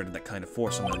could have exerted that kind of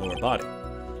force on my lower body.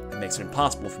 It makes it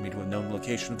impossible for me to have known the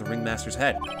location of the ringmaster's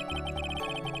head.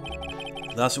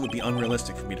 Thus, it would be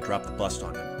unrealistic for me to drop the bust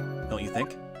on him. Don't you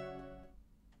think?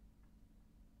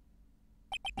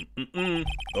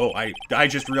 Oh, I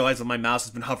just realized that my mouse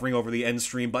has been hovering over the end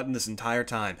stream button this entire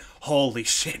time. Holy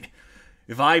shit.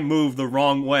 If I move the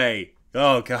wrong way...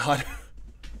 Oh, God.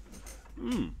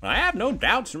 I have no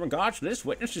doubts in regards to this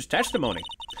witness's testimony.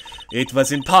 It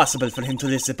was impossible for him to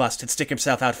lift the bust and stick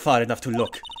himself out far enough to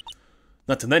look.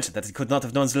 Not to mention that he could not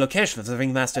have known the location of the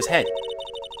ringmaster's head.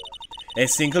 A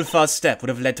single false step would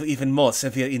have led to even more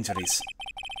severe injuries.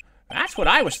 That's what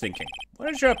I was thinking.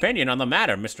 What is your opinion on the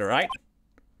matter, Mr. Wright?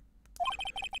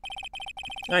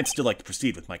 I'd still like to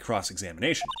proceed with my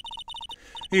cross-examination.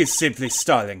 He's simply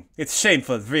stalling. It's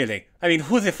shameful, really. I mean,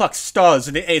 who the fuck stalls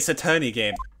in the Ace Attorney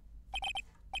game?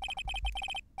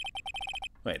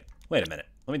 Wait a minute.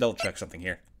 Let me double-check something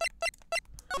here.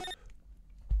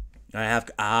 I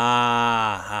have...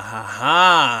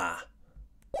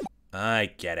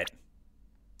 I get it.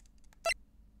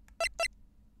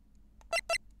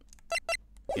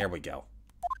 Here we go.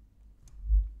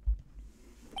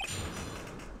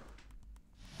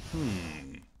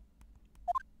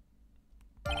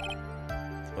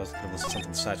 Suppose I could have listed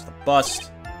something besides the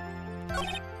bust.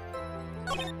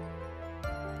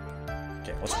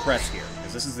 Okay, let's press here,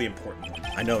 because this is the important one.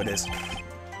 I know it is.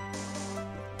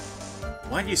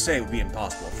 Why do you say it would be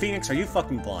impossible? Phoenix, are you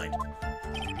fucking blind?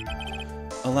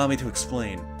 Allow me to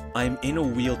explain. I'm in a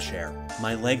wheelchair.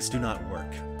 My legs do not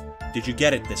work. Did you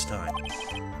get it this time?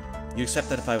 You accept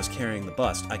that if I was carrying the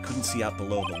bust, I couldn't see out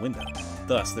below the window.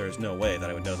 Thus, there is no way that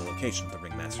I would know the location of the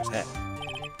ringmaster's head.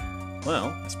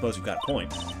 Well, I suppose you've got a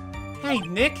point. Hey,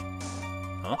 Nick!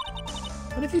 Huh?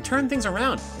 What if you turn things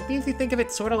around? Maybe if you think of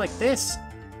it sort of like this.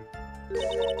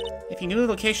 If you knew the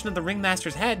location of the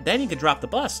ringmaster's head, then you could drop the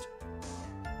bust.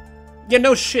 Yeah,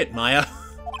 no shit, Maya.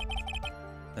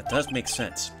 That does make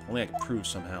sense. Only I could prove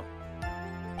somehow.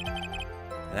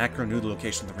 An actor knew the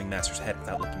location of the ringmaster's head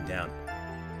without looking down.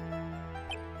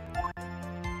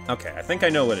 Okay, I think I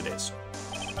know what it is.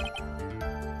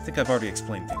 I think I've already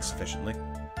explained things sufficiently.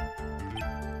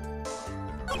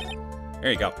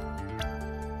 There you go.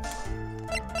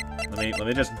 Let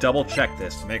me just double check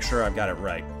this to make sure I've got it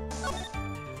right.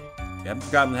 If you haven't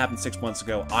forgotten what happened 6 months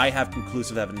ago, I have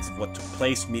conclusive evidence of what took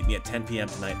place. Meet me at 10 p.m.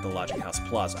 tonight at the Lodging House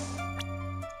Plaza.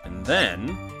 And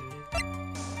then,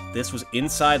 this was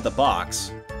inside the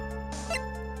box,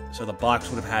 so the box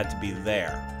would have had to be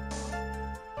there.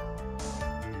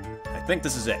 I think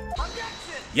this is it.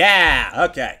 Yeah!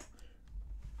 Okay.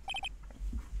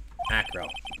 Acro.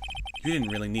 You didn't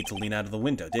really need to lean out of the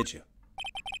window, did you?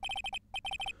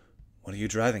 What are you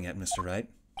driving at, Mr. Wright?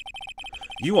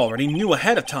 You already knew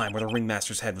ahead of time where the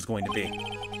ringmaster's head was going to be.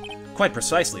 Quite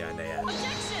precisely, I may add.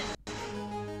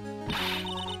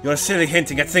 You're silly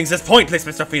hinting at things that's pointless,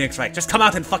 Mr. Phoenix Wright. Just come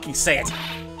out and fucking say it.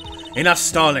 Enough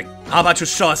stalling. How about you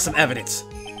show us some evidence?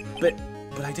 But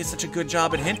I did such a good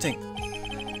job at hinting.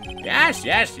 Yes.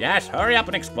 Hurry up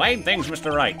and explain things,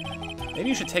 Mr. Wright. Maybe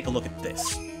you should take a look at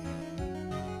this.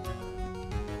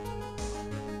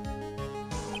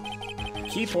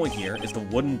 Key point here is the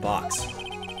wooden box.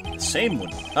 The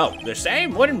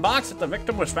same wooden box that the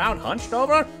victim was found hunched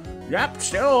over? Yep,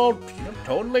 still old. Yep,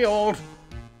 totally old.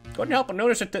 Couldn't help but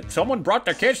notice that someone brought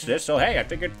their kids to this, so hey, I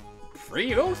figured Free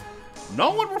youth?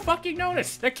 No one will fucking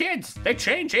notice. They're kids. They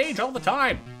change age all the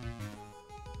time.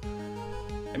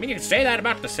 I mean, you can say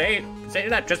that say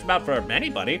that just about for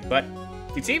anybody, but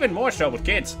it's even more so with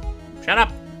kids. Shut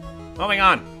up. Moving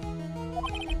on.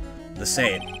 The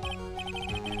same.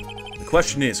 The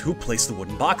question is, who placed the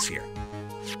wooden box here?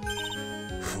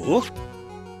 Who?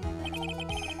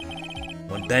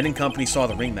 When Ben and company saw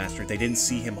the ringmaster, they didn't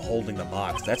see him holding the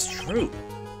box. That's true.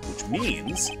 Which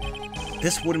means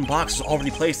this wooden box is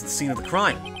already placed at the scene of the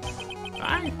crime.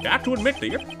 I have to admit that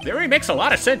your theory makes a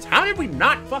lot of sense. How did we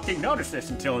not fucking notice this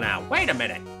until now? Wait a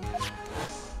minute.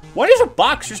 What is a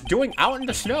box just doing out in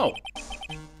the snow?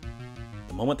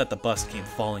 The moment that the bust came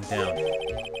falling down,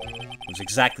 it was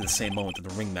exactly the same moment that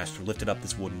the ringmaster lifted up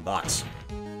this wooden box.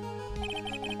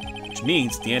 Which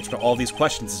means the answer to all these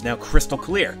questions is now crystal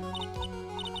clear.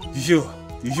 You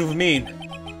mean,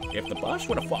 if the bust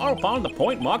would have fallen upon the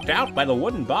point marked out by the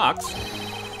wooden box,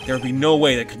 there would be no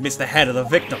way that could miss the head of the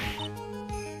victim?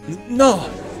 No!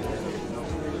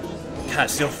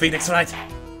 Still Phoenix, right?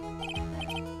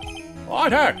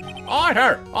 Order!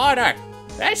 Order! Order!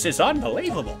 This is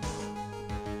unbelievable.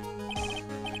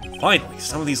 Finally,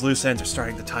 some of these loose ends are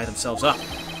starting to tie themselves up.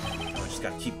 Now I just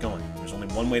gotta keep going. There's only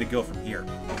one way to go from here,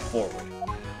 forward.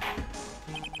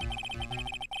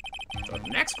 So the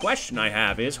next question I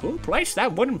have is, who placed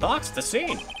that wooden box at the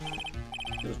scene?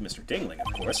 It was Mr. Dingling,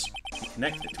 of course. He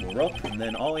connected it to a rope, and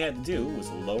then all he had to do was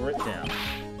lower it down.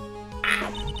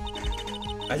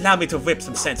 Ow! Allow me to whip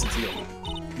some sense into you.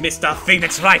 Mr.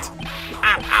 Phoenix Wright!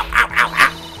 Ow, ow, ow, ow,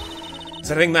 ow!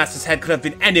 The ringmaster's head could have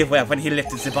been anywhere when he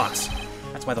lifted the box.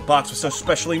 That's why the box was so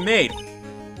specially made.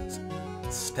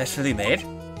 Specially made?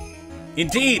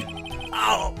 Indeed!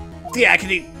 Oh, the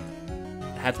agony!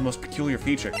 It had the most peculiar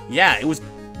feature. Yeah, it was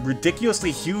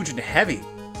ridiculously huge and heavy.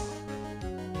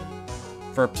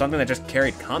 For something that just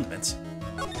carried condiments.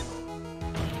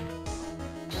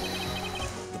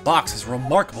 The box has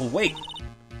remarkable weight.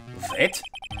 Weight?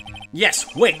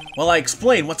 Yes, wait, while I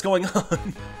explain what's going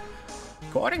on.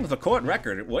 According to the court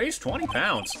record, it weighs 20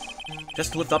 pounds.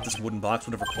 Just to lift up this wooden box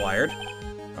would have required...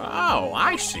 Oh,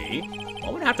 I see.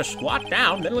 One would have to squat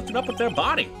down, then lift it up with their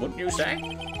body, wouldn't you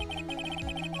say?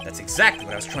 That's exactly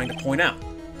what I was trying to point out.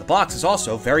 The box is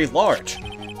also very large.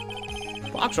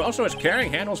 The box also has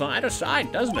carrying handles on either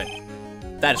side, doesn't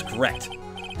it? That is correct.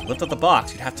 To lift up the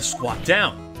box, you'd have to squat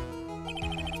down.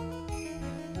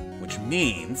 Which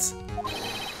means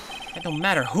that no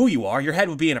matter who you are, your head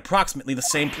would be in approximately the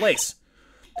same place.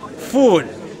 Food!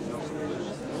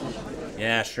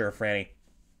 Yeah, sure, Franny.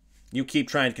 You keep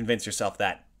trying to convince yourself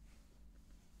that.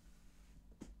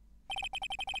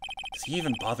 Does he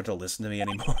even bother to listen to me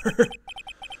anymore?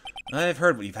 I've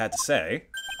heard what you've had to say.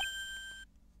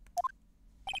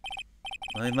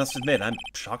 I must admit, I'm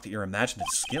shocked at your imaginative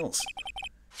skills.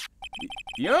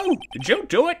 You? Did you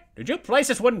do it? Did you place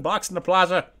this wooden box in the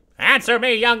plaza? Answer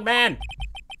me, young man!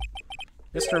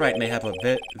 Mr. Wright may have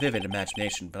a vivid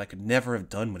imagination, but I could never have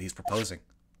done what he's proposing.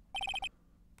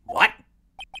 What?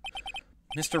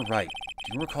 Mr. Wright,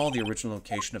 do you recall the original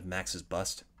location of Max's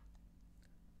bust?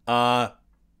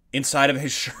 Inside of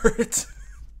his shirt?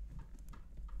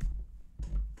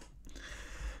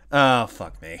 Oh,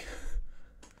 fuck me.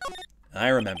 I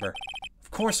remember.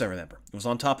 Of course I remember. It was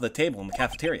on top of the table in the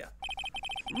cafeteria.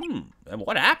 And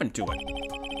what happened to it?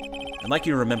 I'd like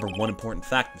you to remember one important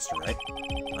fact, Mr. Wright.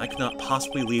 I could not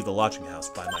possibly leave the lodging house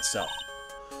by myself.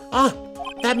 Ah,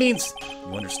 that means...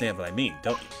 You understand what I mean,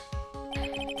 don't you?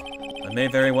 I may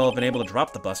very well have been able to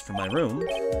drop the bust from my room.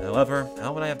 However,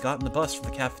 how would I have gotten the bust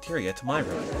from the cafeteria to my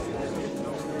room?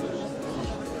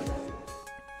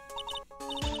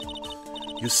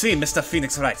 You see, Mr.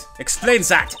 Phoenix Wright, explain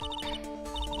that!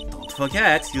 Don't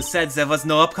forget, you said there was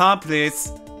no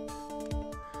accomplice.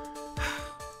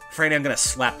 Franny, I'm gonna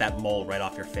slap that mole right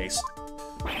off your face.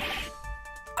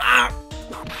 Ah!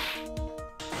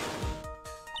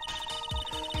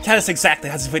 Tell us exactly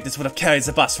how this witness would have carried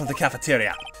the bus from the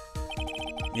cafeteria.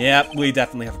 Yep, we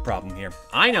definitely have a problem here.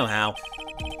 I know how.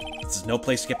 This is no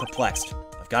place to get perplexed.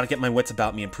 I've got to get my wits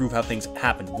about me and prove how things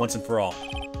happened once and for all.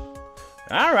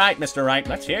 All right, Mr. Wright,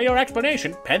 let's hear your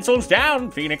explanation. Pencils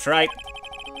down, Phoenix Wright.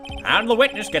 How did the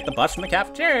witness get the bus from the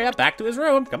cafeteria back to his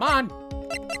room? Come on.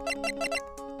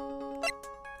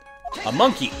 A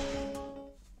monkey.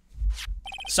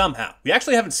 Somehow. We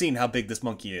actually haven't seen how big this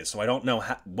monkey is, so I don't know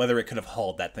whether it could have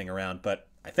hauled that thing around, but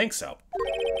I think so.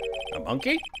 A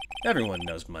monkey? Everyone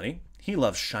knows money. He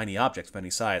loves shiny objects of any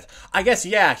size. I guess,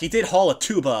 yeah, he did haul a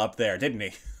tuba up there, didn't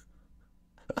he?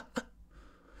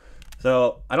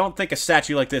 So, I don't think a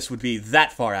statue like this would be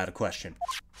that far out of question.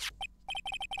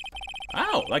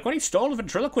 Oh, like when he stole the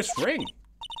ventriloquist ring.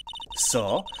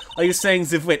 So, are you saying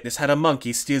the witness had a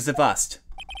monkey steal the bust?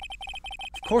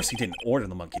 Of course he didn't order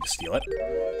the monkey to steal it.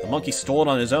 The monkey stole it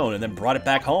on his own and then brought it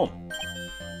back home.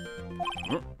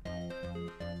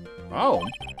 Oh.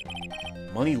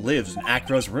 Money lives in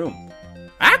Acro's room.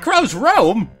 Acro's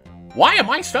room? Why am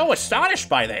I so astonished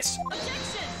by this?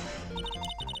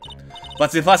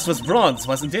 But the bust was bronze,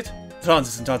 wasn't it? Bronze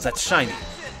isn't all that shiny.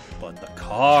 But the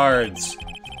cards...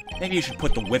 Maybe you should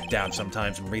put the whip down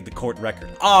sometimes and read the court record.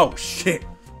 Oh, shit!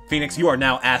 Phoenix, you are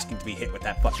now asking to be hit with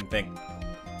that fucking thing.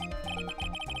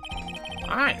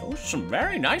 Those are some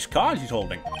very nice cards he's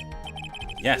holding.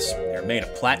 Yes, they're made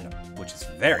of platinum, which is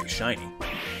very shiny.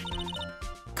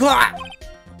 Gah!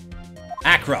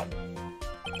 Acro!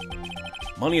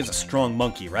 Money is a strong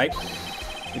monkey, right?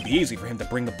 It'd be easy for him to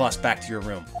bring the bust back to your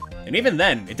room. And even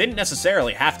then, it didn't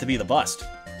necessarily have to be the bust.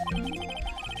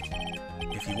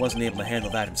 If he wasn't able to handle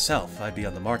that himself, I'd be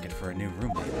on the market for a new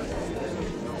roommate.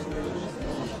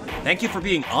 Thank you for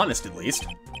being honest, at least.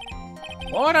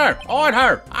 Order!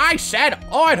 Order! I said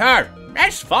order!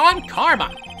 Miss Von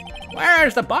Karma! Where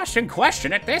is the bust in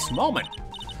question at this moment?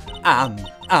 I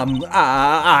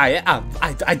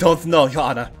don't know, Your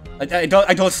Honor. I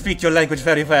don't speak your language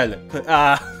very well.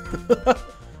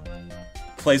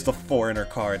 Plays the foreigner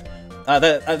card.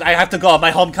 I have to go. My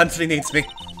home country needs me.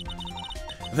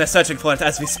 They're searching for it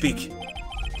as we speak.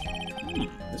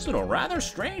 This is a rather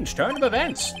strange turn of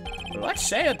events. But let's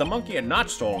say that the monkey had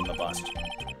not stolen the bust.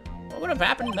 What would have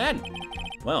happened then?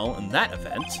 Well, in that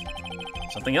event,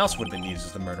 something else would have been used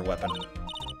as the murder weapon.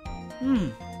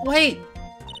 Wait!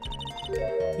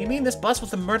 You mean this bust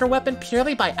was the murder weapon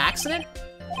purely by accident?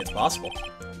 It's possible.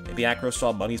 Maybe Acro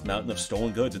saw Money's mountain of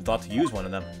stolen goods and thought to use one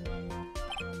of them.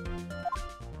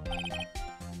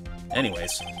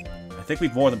 Anyways, I think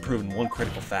we've more than proven one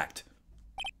critical fact.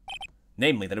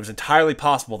 Namely, that it was entirely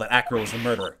possible that Acro was the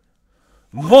murderer.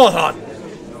 Moron!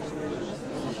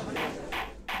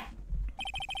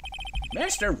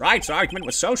 Mr. Wright's argument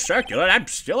was so circular, I'm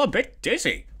still a bit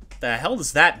dizzy. The hell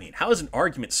does that mean? How is an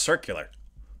argument circular?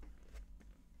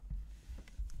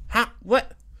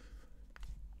 What?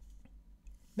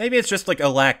 Maybe it's just like a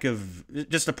lack of...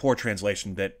 just a poor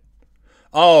translation bit.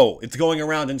 Oh, it's going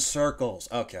around in circles.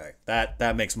 Okay,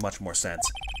 that makes much more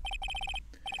sense.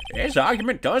 His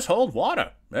argument does hold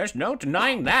water. There's no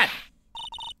denying that.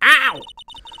 Ow!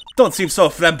 Don't seem so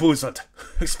flamboozled.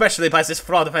 Especially by this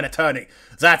fraud of an attorney.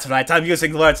 That's right, I'm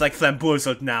using words like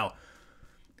flamboozled now.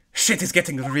 Shit is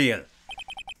getting real.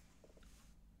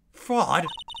 Fraud?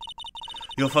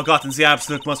 You've forgotten the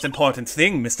absolute most important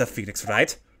thing, Mr. Felix,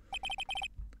 right?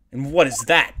 And what is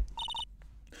that?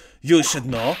 You should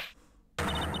know.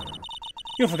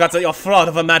 You forgot that your fraud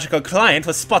of a magical client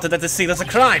was spotted at the scene of the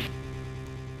crime.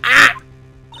 Ah!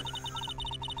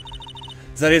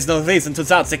 There is no reason to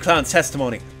doubt the clown's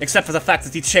testimony, except for the fact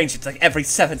that he changed it like every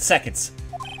 7 seconds.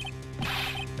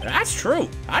 That's true.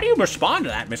 How do you respond to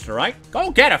that, Mr. Wright? Go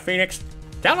get her, Phoenix.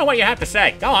 Tell her what you have to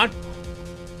say. Go on.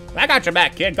 I got your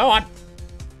back, kid. Go on.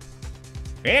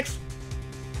 Phoenix?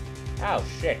 Oh,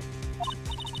 shit.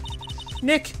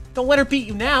 Nick, don't let her beat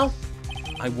you now.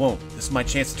 I won't. This is my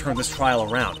chance to turn this trial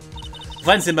around.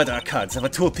 When the murder occurred, there were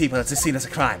 2 people at the scene of the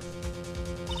crime.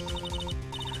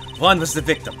 One was the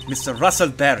victim, Mr. Russell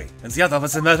Berry, and the other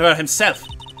was the murderer himself.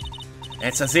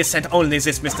 Answer this and only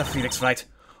this, Mr. Felix Wright.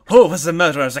 Who was the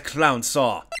murderer the clown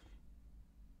saw?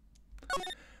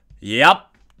 Yep.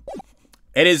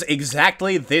 It is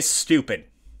exactly this stupid.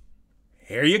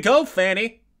 Here you go,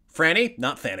 Fanny. Franny,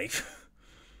 not Fanny.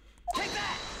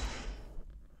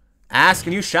 Ask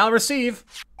and you shall receive.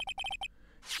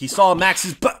 He saw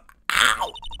Max's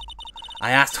Ow!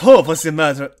 I asked who was the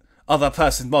murderer other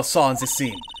person most saw in this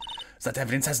scene. That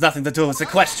evidence has nothing to do with the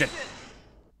question.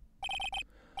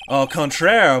 Au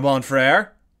contraire, mon frère.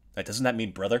 Doesn't that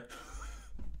mean brother?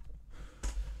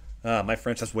 My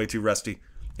French is way too rusty.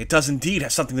 It does indeed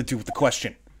have something to do with the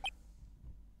question.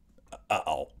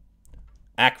 Uh-oh.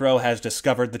 Acro has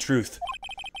discovered the truth.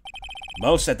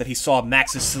 Mo said that he saw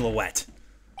Max's silhouette.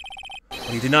 But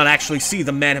he did not actually see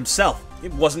the man himself.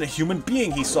 It wasn't a human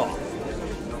being he saw.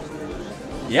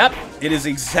 Yep, it is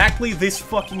exactly this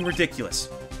fucking ridiculous.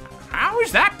 How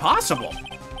is that possible?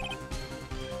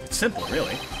 It's simple,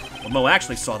 really. What Mo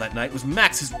actually saw that night was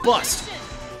Max's bust.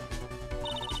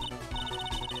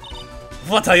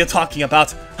 What are you talking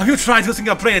about? Have you tried using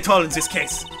your brain at all in this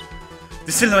case?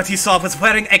 The silhouette he saw was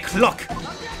wearing a clock.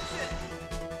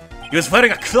 He was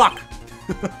wearing a clock.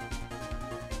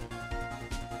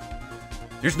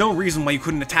 There's no reason why you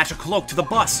couldn't attach a cloak to the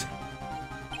bust.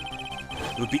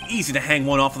 It would be easy to hang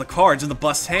one off of the cards in the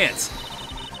bust's hands.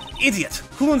 Idiot!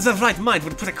 Who in their right mind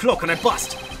would put a cloak on a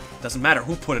bust? Doesn't matter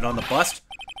who put it on the bust.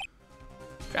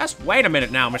 Just wait a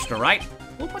minute now, Mr. Wright.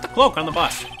 Who put the cloak on the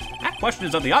bus? That question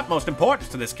is of the utmost importance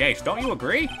to this case, don't you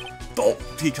agree? Oh,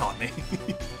 he caught me.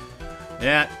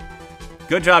 Yeah.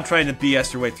 Good job trying to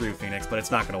BS your way through, Phoenix, but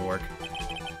it's not gonna work.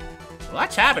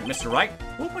 Let's have it, Mr. Wright.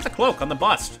 Who put the cloak on the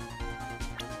bust?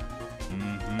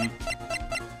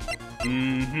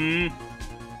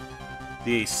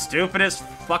 The stupidest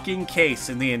fucking case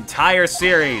in the entire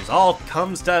series all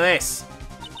comes to this.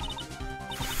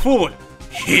 Fool!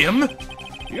 Him?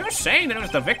 You're saying that it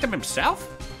was the victim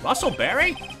himself? Russell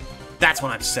Berry? That's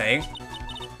what I'm saying.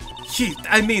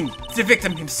 The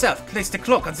victim himself placed the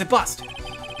cloak on the bust.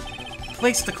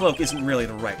 Place the cloak isn't really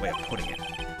the right way of putting it.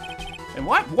 And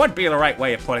what would be the right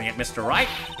way of putting it, Mr. Wright?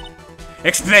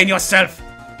 Explain yourself!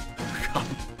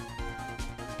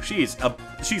 She's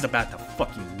about to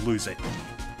fucking lose it.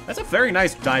 That's a very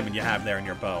nice diamond you have there in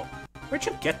your bow. Where'd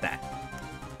you get that?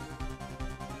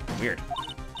 Weird.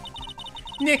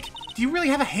 Nick, do you really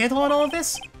have a handle on all of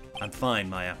this? I'm fine,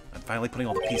 Maya. I'm finally putting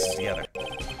all the pieces together.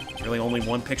 There's really only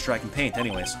one picture I can paint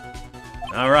anyways.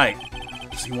 Alright,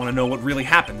 so you want to know what really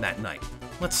happened that night?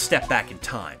 Let's step back in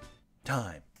time.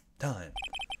 Time.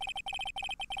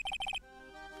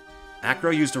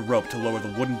 Acro used a rope to lower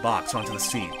the wooden box onto the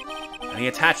scene, and he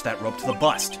attached that rope to the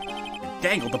bust, and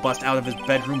dangled the bust out of his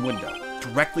bedroom window,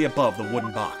 directly above the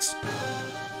wooden box. At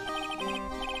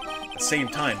the same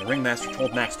time, the ringmaster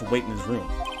told Max to wait in his room,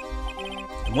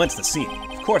 and went to the scene.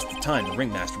 Of course, at the time, the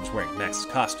ringmaster was wearing Max's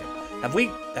costume. Have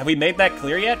we made that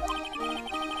clear yet?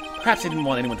 Perhaps he didn't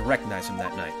want anyone to recognize him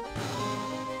that night.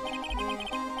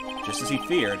 Just as he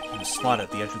feared, he was spotted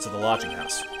at the entrance of the lodging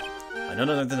house by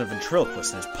none other than a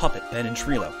ventriloquist and his puppet, Ben and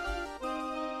Trilo.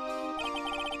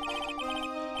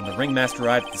 When the ringmaster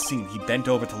arrived at the scene, he bent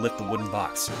over to lift the wooden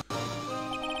box.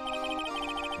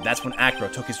 And that's when Acro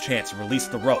took his chance and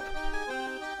released the rope.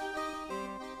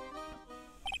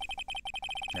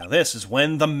 Now this is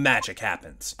when the magic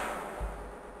happens.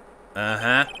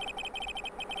 At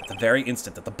the very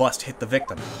instant that the bust hit the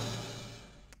victim.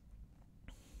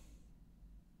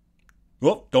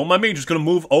 Well, don't mind me, just gonna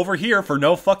move over here for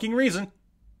no fucking reason.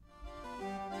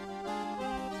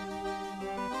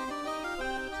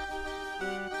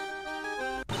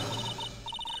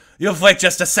 You've wait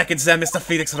just a second there, Mr.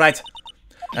 Phoenix Wright.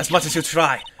 As much as you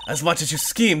try, as much as you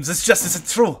scheme, this just isn't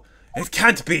true. It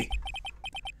can't be.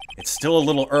 It's still a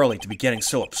little early to be getting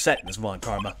so upset, Ms. Von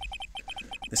Karma.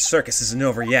 This circus isn't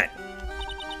over yet.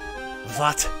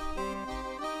 What?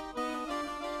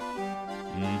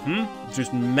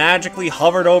 Just magically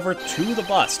hovered over to the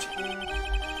bust.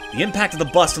 The impact of the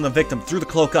bust on the victim threw the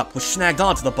cloak up, which snagged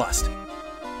onto the bust.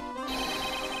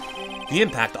 The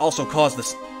impact also caused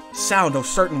the sound a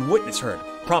certain witness heard,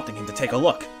 prompting him to take a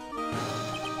look.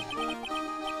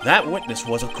 That witness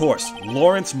was, of course,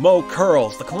 Lawrence Mo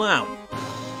Curls, the clown.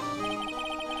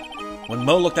 When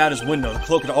Mo looked out his window, the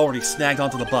cloak had already snagged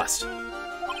onto the bust.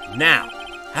 Now,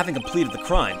 having completed the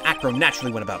crime, Acro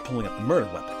naturally went about pulling up the murder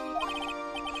weapon.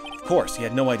 Of course, he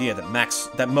had no idea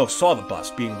that Mo saw the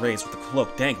bust being raised with the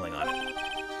cloak dangling on it.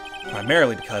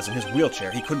 Primarily because in his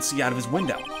wheelchair he couldn't see out of his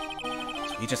window.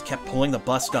 So he just kept pulling the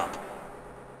bust up.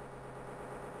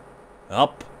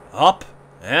 Up, up,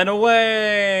 and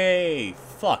away!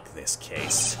 Fuck this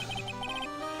case.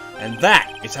 And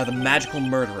that is how the magical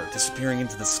murderer disappearing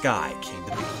into the sky came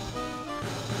to be.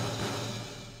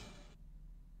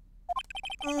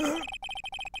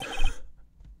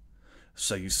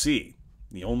 So you see,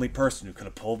 the only person who could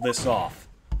have pulled this off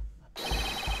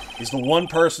is the one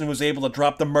person who was able to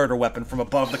drop the murder weapon from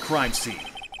above the crime scene.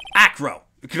 Acro!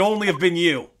 It could only have been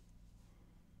you!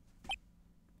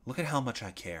 Look at how much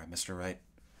I care, Mr. Wright.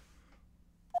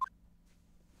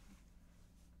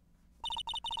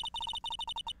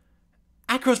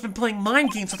 Acro's been playing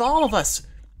mind games with all of us.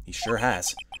 He sure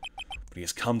has. But he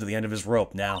has come to the end of his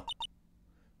rope now.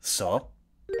 So?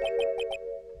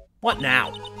 What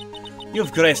now?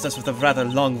 You've graced us with a rather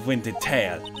long-winded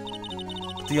tale.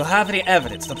 But do you have any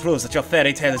evidence that proves that your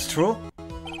fairy tale is true?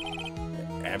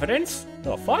 Evidence?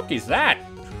 The fuck is that?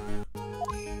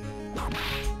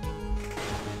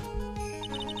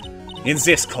 In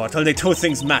this court, only two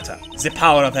things matter. The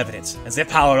power of evidence and the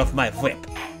power of my whip.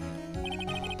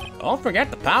 Don't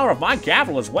forget the power of my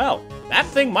gavel as well. That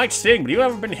thing might sting, but you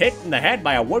ever been hit in the head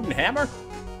by a wooden hammer?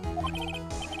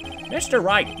 Mr.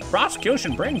 Wright, the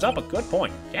prosecution brings up a good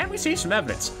point. Can we see some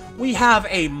evidence? We have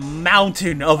a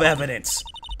mountain of evidence.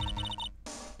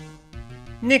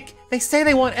 Nick, they say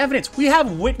they want evidence. We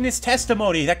have witness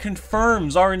testimony that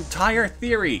confirms our entire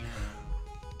theory.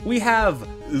 We have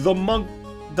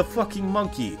the fucking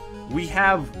monkey. We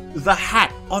have the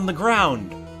hat on the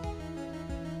ground.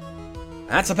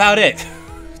 That's about it,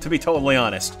 to be totally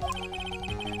honest.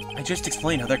 I just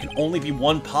explained how there can only be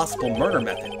one possible murder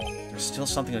method. There's still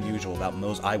something unusual about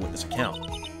Mo's eyewitness account.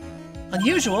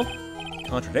 Unusual?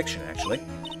 Contradiction, actually.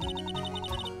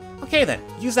 Okay then,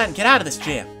 use that and get out of this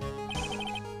jam.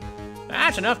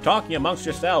 That's enough talking amongst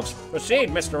yourselves. Proceed,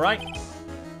 Mr. Wright.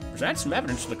 Present some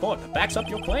evidence to the court that backs up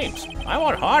your claims. I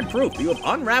want hard proof that you have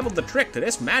unraveled the trick to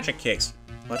this magic case.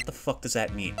 What the fuck does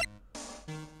that mean?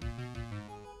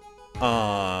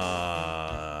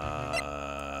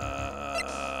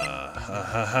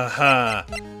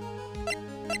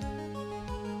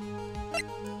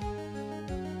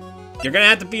 You're gonna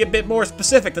have to be a bit more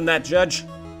specific than that, Judge.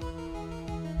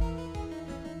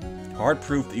 Hard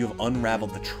proof that you have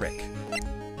unraveled the trick.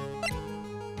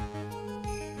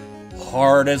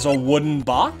 Hard as a wooden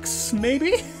box,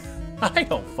 maybe? I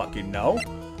don't fucking know.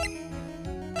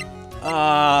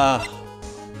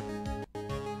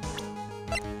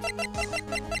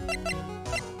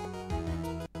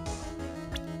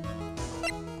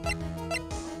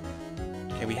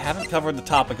 Okay, we haven't covered the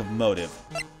topic of motive.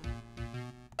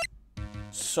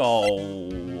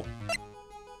 So...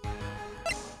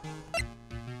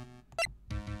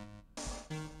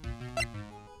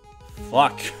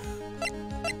 Fuck.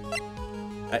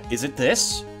 Is it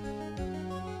this?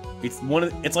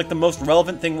 It's like the most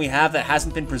relevant thing we have that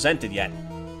hasn't been presented yet.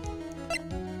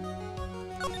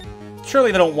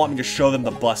 Surely they don't want me to show them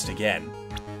the bust again.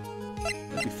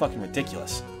 That'd be fucking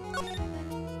ridiculous.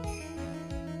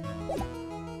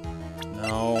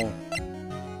 No.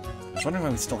 I was wondering why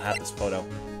we still have this photo.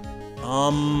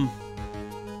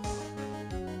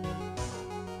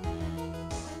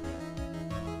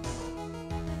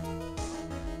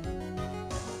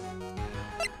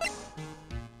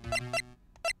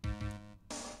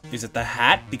 Is it the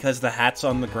hat? Because the hat's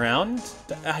on the ground?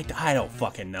 I don't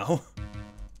fucking know.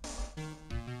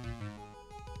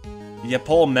 You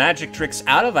pull magic tricks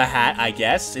out of a hat, I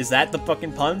guess. Is that the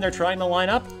fucking pun they're trying to line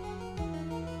up?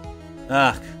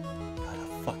 Ugh. God,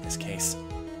 fuck this case.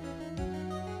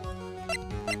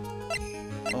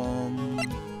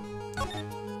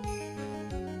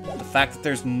 The fact that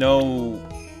there's no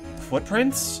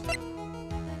footprints?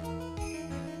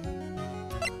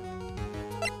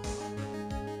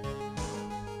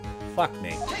 Fuck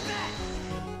me.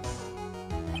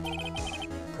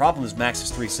 Problem is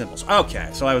Max's 3 symbols. Okay,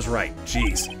 so I was right.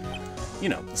 Jeez. You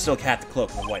know, the silk hat, the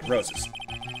cloak, and the white roses.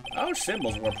 Those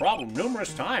symbols were a problem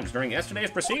numerous times during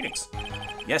yesterday's proceedings.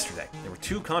 Yesterday, there were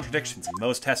 2 contradictions in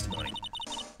Mo's testimony.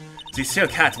 The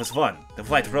silk hat was one, the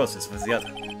white roses was the other.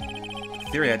 The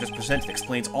theory I just presented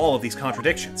explains all of these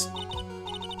contradictions.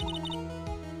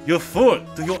 You fool!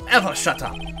 Do you ever shut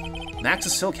up?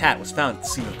 Max's silk hat was found at the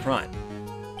scene of the crime.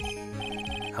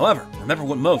 However, remember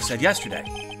what Mo said yesterday.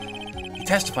 He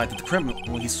testified that the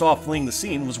criminal he saw fleeing the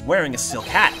scene was wearing a silk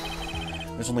hat.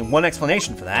 There's only one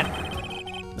explanation for that.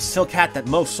 The silk hat that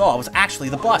Mo saw was actually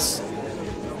the bus.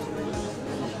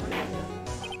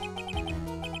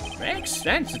 Makes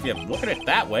sense if you look at it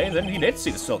that way, then he did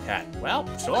see the silk hat. Well,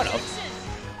 sort of.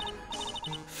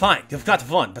 Fine, you've got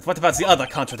one, but what about the other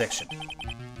contradiction?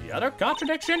 The other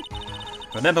contradiction?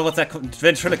 Remember what that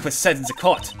ventriloquist said in the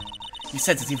court. He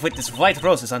said that he witnessed white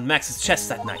roses on Max's chest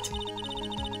that night.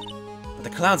 But the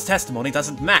clown's testimony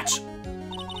doesn't match.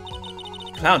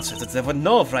 The clown said that there were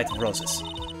no white roses.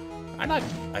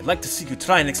 I'd like to see you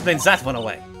try and explain that one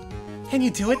away. Can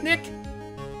you do it, Nick?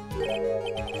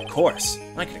 Of course,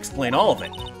 I can explain all of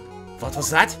it. What was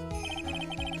that?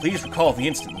 Please recall the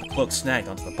instant when the cloak snagged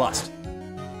onto the bust.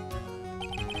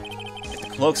 If the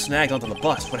cloak snagged onto the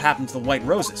bust, what happened to the white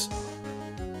roses?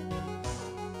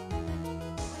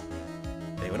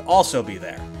 They would also be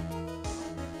there.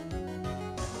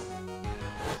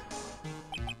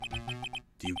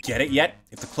 Do you get it yet?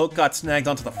 If the cloak got snagged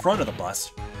onto the front of the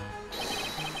bust,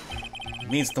 it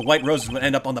means the white roses would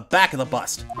end up on the back of the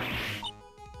bust.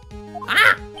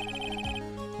 Ah!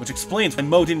 Which explains why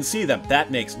Mo didn't see them.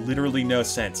 That makes literally no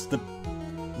sense.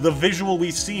 The visual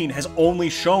we've seen has only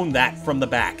shown that from the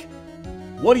back.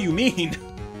 What do you mean?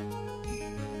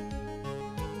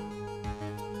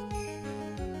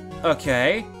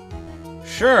 Okay.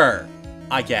 Sure,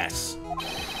 I guess.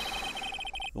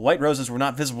 The white roses were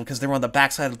not visible because they were on the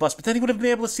backside of the bus, but then he would have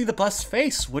been able to see the bus's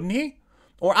face, wouldn't he?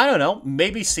 Or, I don't know,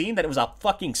 maybe seen that it was a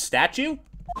fucking statue?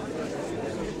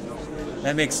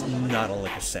 That makes not a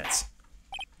lick of sense.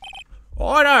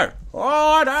 Order!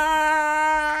 Order!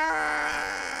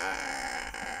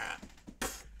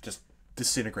 Just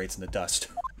disintegrates in the dust.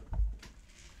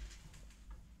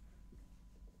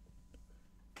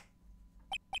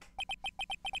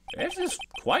 This is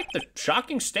quite the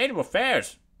shocking state of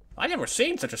affairs. I've never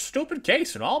seen such a stupid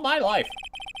case in all my life.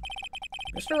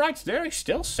 Mr. Wright's theory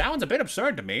still sounds a bit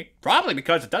absurd to me. Probably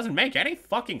because it doesn't make any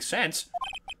fucking sense.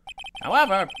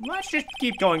 However, let's just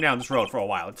keep going down this road for a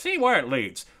while and see where it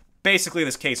leads. Basically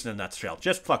this case in a nutshell.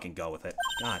 Just fucking go with it.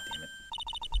 God damn it.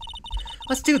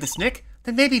 Let's do this, Nick.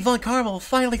 Then maybe Von Karma will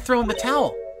finally throw in the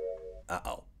towel.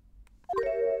 Uh-oh.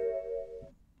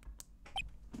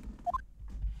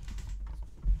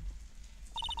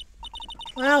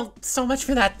 Well, so much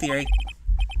for that theory.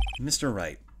 Mr.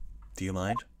 Wright, do you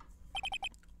mind?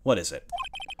 What is it?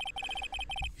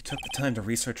 You took the time to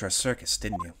research our circus,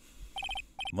 didn't you?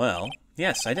 Well,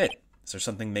 yes, I did. Is there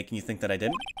something making you think that I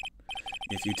didn't?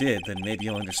 If you did, then maybe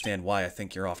you'll understand why I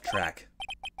think you're off track.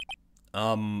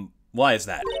 Why is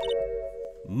that?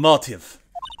 Motive.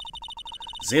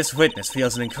 This witness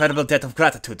feels an incredible debt of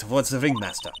gratitude towards the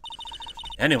ringmaster.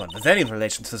 Anyone with any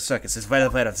relation to the circus is well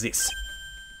aware of this.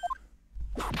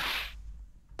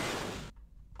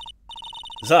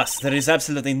 Thus, there is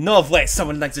absolutely no way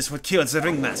someone like this would kill the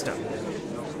ringmaster.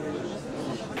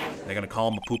 They're gonna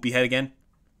call him a poopy head again?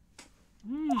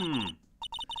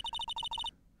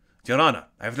 Your Honor,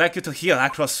 I would like you to hear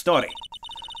Acro's story.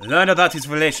 Learn about his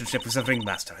relationship with the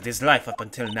ringmaster and his life up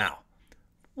until now.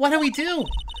 What do we do?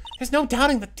 There's no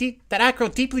doubting that Acro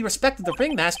deeply respected the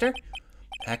ringmaster.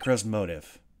 Acro's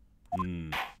motive.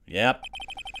 Yep.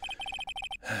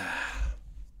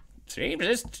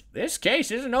 Seems this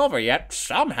case isn't over yet,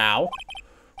 somehow.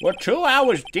 We're 2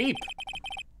 hours deep.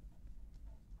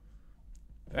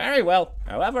 Very well.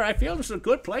 However, I feel this is a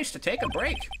good place to take a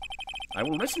break. I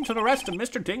will listen to the rest of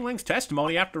Mr. Dingling's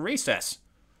testimony after recess.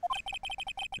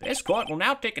 This court will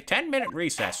now take a 10-minute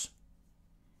recess.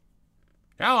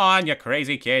 Go on, you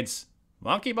crazy kids.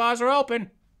 Monkey bars are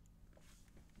open.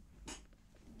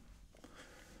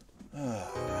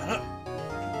 Alright.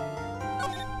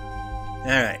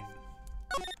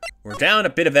 We're down a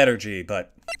bit of energy,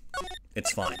 but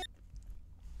it's fine.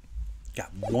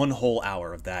 Got 1 whole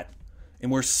hour of that.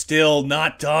 And we're still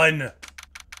not done!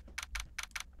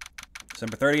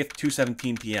 December 30th,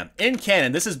 2:17 p.m. In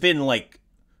canon, this has been, like,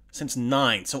 since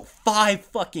 9, so 5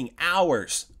 fucking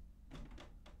hours!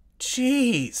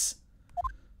 Jeez!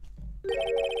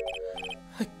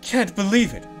 I can't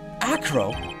believe it!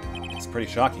 Acro? It's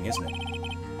pretty shocking, isn't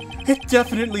it? It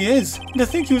definitely is. And I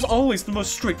think he was always the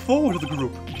most straightforward of the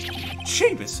group.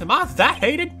 Jeebus, am I that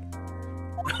hated?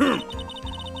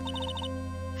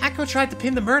 Acro tried to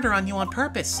pin the murder on you on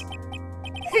purpose.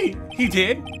 He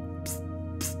did.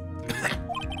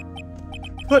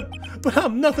 But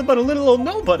I'm nothing but a little old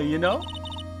nobody, you know?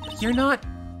 You're not,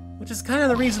 which is kind of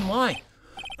the reason why.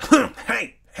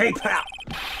 Hey, pal.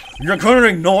 You're gonna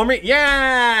ignore me?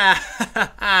 Yeah!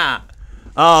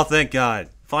 Oh, thank God.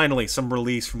 Finally, some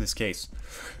release from this case.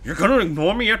 You're gonna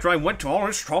ignore me after I went to all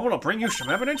this trouble to bring you some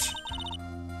evidence?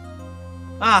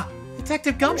 Ah,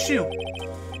 Detective Gumshoe.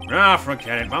 Ah,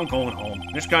 forget it. I'm going home.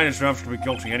 This guy deserves to be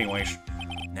guilty anyways.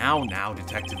 Now,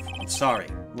 Detective. I'm sorry.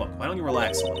 Look, why don't you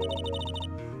relax a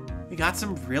little? We got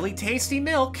some really tasty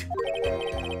milk.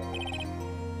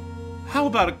 How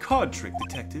about a card trick,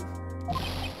 Detective?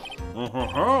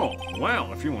 Oh,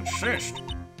 well, if you insist.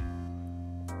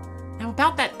 Now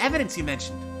about that evidence you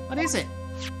mentioned. What is it?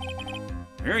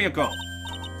 Here you go.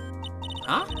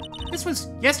 Huh? This was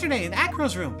yesterday in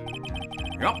Acro's room.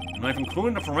 Yep, and I've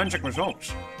included the forensic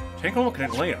results. Take a look at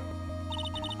it later.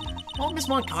 Won't Miss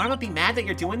Von Karma be mad that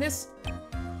you're doing this?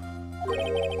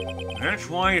 That's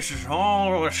why this is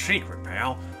all a secret,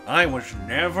 pal. I was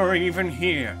never even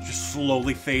here. Just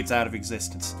slowly fades out of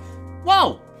existence.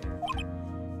 Whoa!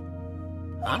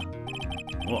 Huh?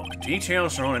 Look,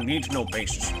 details are on a need-to-know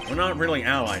basis. We're not really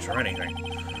allies or anything.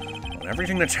 But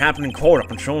everything that's happened in court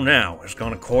up until now has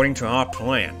gone according to our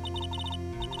plan.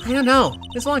 I don't know.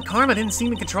 Miss Von Karma didn't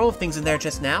seem in control of things in there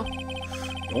just now.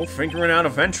 You'll figure it out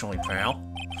eventually, pal.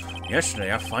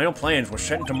 Yesterday, our final plans were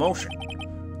set into motion.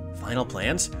 Final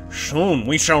plans? Soon,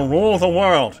 we shall rule the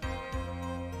world.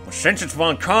 But since it's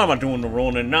Von Karma doing the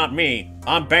ruling and not me,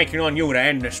 I'm banking on you to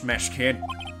end this mess, kid.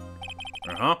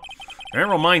 Uh-huh. That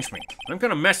reminds me, I've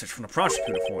got a message from the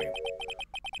prosecutor for you.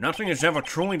 Nothing is ever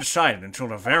truly decided until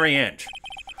the very end.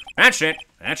 That's it.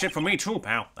 That's it for me too,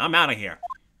 pal. I'm out of here.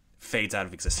 Fades out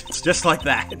of existence, just like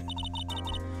that.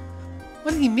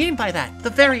 What did he mean by that? The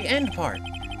very end part?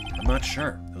 I'm not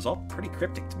sure. It was all pretty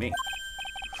cryptic to me.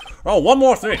 Oh, one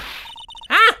more thing.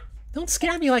 Ah! Don't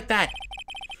scare me like that.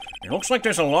 It looks like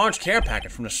there's a large care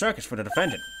packet from the circus for the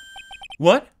defendant.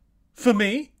 What? For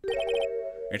me?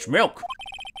 It's milk.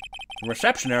 The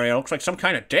reception area looks like some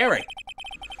kind of dairy.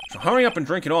 So hurry up and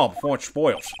drink it all before it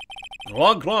spoils.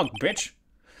 Glug glug, bitch.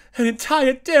 An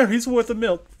entire dairy's worth of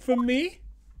milk for me?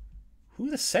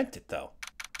 Who sent it, though?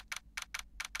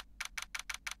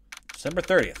 December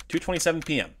 30th, 2:27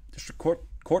 p.m. District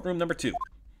Courtroom number 2.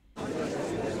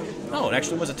 Oh, it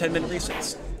actually was a 10-minute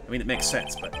recess. I mean, it makes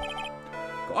sense, but...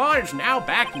 Court is now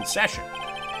back in session.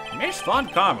 Miss Von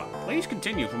Karma, please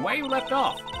continue from where you left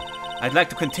off. I'd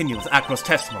like to continue with Acro's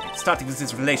testimony, starting with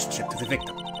his relationship to the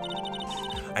victim.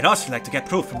 I'd also like to get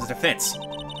proof from the defense.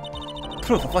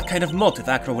 Proof of what kind of motive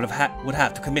Acro would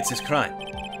have to commit this crime.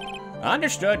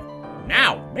 Understood.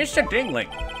 Now, Mr. Dingling.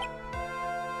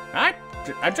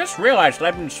 I just realized that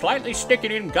I've been slightly sticking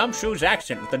in Gumshoe's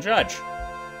accent with the judge.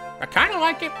 I kind of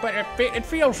like it, but it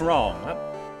feels wrong.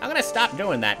 I'm gonna stop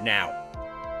doing that now.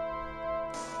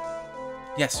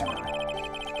 Yes, Your Honor.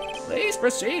 Please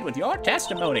proceed with your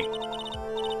testimony.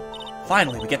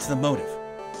 Finally, we get to the motive.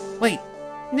 Wait,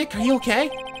 Nick, are you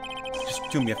okay? Just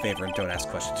do me a favor and don't ask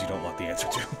questions you don't want the answer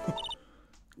to.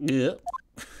 Yeah.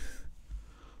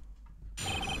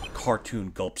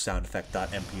 Cartoon gulp sound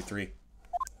effect.mp3.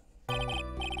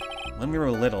 When we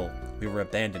were little, we were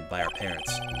abandoned by our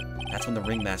parents. That's when the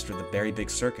ringmaster of the Berry Big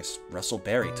Circus, Russell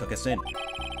Berry, took us in.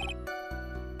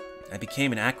 I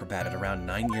became an acrobat at around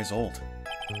 9 years old.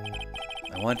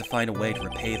 I wanted to find a way to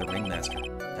repay the ringmaster.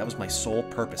 That was my sole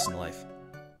purpose in life.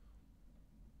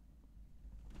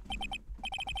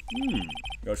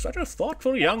 You're such a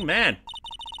thoughtful young man.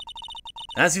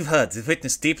 As you've heard, the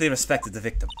witness deeply respected the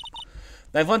victim.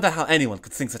 I wonder how anyone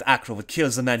could think that Acro would kill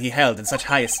the man he held in such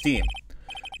high esteem.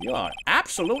 You are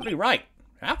absolutely right.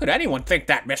 How could anyone think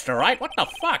that, Mr. Wright? What the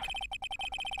fuck?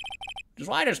 Which is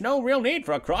why there's no real need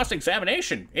for a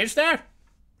cross-examination, is there?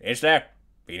 Is there?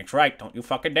 Phoenix Wright, don't you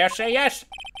fucking dare say yes.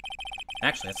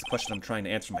 Actually, that's the question I'm trying to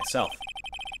answer myself.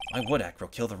 Why would Acro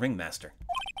kill the ringmaster?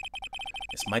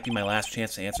 This might be my last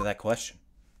chance to answer that question.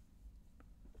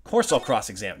 Of course I'll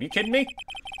cross-examine. You kidding me?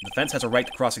 The defense has a right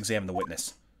to cross-examine the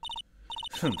witness.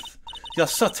 Humph. You're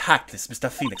so tactless, Mr.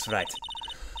 Phoenix Wright.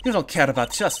 You don't care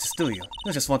about justice, do you?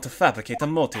 You just want to fabricate a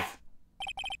motive.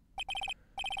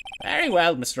 Very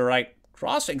well, Mr. Wright.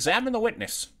 Cross-examine the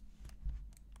witness.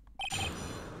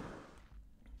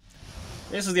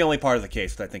 This is the only part of the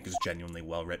case that I think is genuinely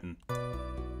well written.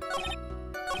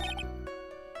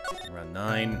 Around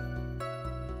 9.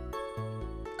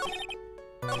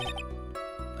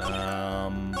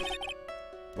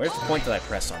 Where's the point that I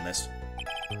press on this?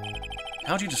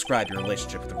 How would you describe your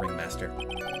relationship with the ringmaster?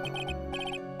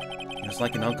 It was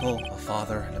like an uncle, a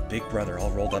father, and a big brother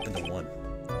all rolled up into one.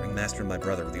 The ringmaster and my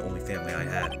brother were the only family I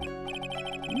had.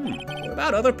 What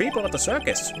about other people at the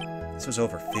circus? This was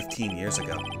over 15 years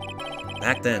ago.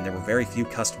 Back then, there were very few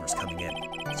customers coming in,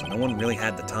 so no one really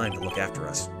had the time to look after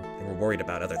us. They were worried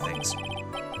about other things.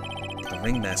 But the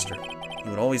ringmaster, he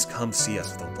would always come see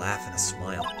us with a laugh and a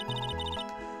smile.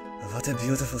 What a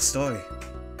beautiful story.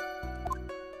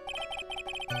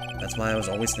 That's why I was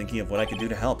always thinking of what I could do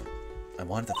to help. I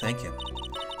wanted to thank him.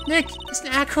 Nick, isn't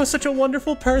Acro such a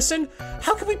wonderful person?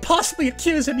 How could we possibly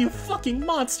accuse him, you fucking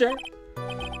monster?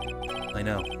 I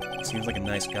know. He seems like a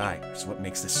nice guy, which is what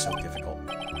makes this so difficult.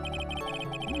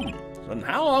 So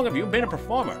how long have you been a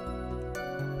performer?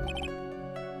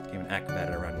 Became an acrobat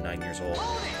at around 9 years old.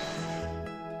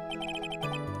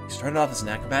 He started off as an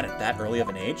acrobat at that early of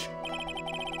an age?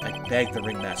 I begged the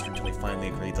ringmaster until he finally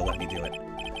agreed to let me do it.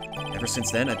 Ever since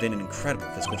then, I've been in incredible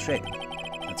physical shape.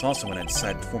 That's also when I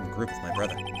decided to form a group with my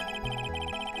brother.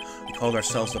 We called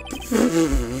ourselves the...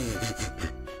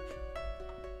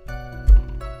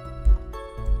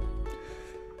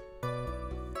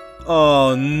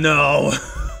 Oh no!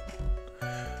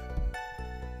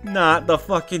 Not the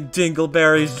fucking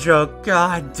Dingleberries joke,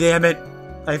 god damn it!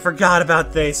 I forgot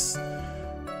about this.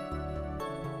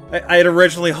 I had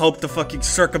originally hoped to fucking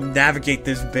circumnavigate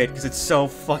this bit because it's so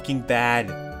fucking bad.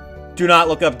 Do not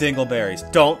look up Dingleberries.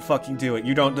 Don't fucking do it.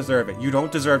 You don't deserve it. You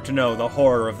don't deserve to know the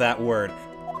horror of that word.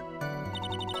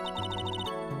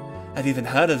 I've even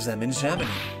heard of them in Germany.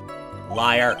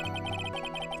 Liar.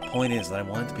 The point is that I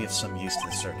wanted to be of some use to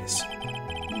the circus.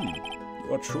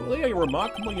 You are truly a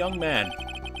remarkable young man.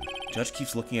 The judge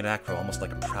keeps looking at Acro almost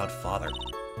like a proud father.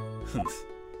 Humph.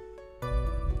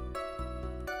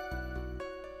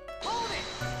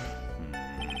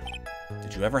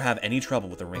 Did you ever have any trouble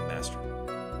with the ringmaster?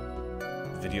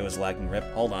 The video is lagging rip.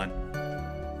 Hold on.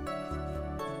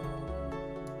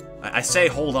 I say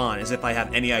hold on as if I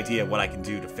have any idea what I can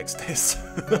do to fix this.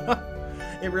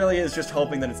 It really is just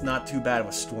hoping that it's not too bad of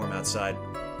a storm outside.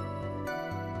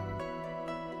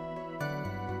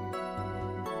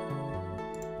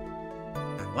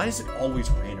 Why does it always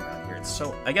rain around here? It's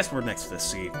so... I guess we're next to the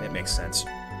sea. It makes sense.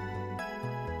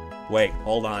 Wait,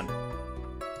 hold on.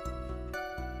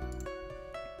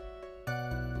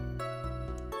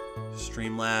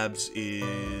 Streamlabs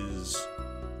is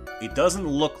It doesn't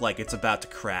look like it's about to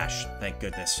crash, thank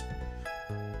goodness.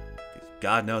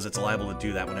 God knows it's liable to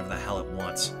do that whenever the hell it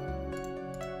wants.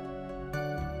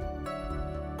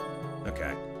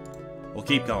 Okay. We'll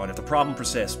keep going. If the problem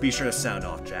persists, be sure to sound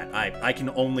off, chat. I can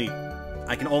only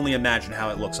imagine how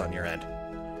it looks on your end.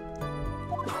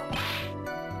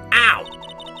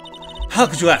 Ow! How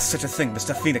could you ask such a thing,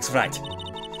 Mr. Phoenix Wright?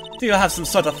 Do you have some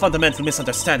sort of fundamental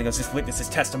misunderstanding of this witness's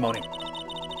testimony?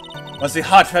 Was the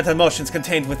heartfelt emotions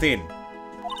contained within?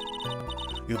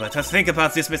 You better think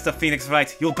about this, Mr. Phoenix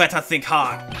Wright. You better think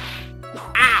hard.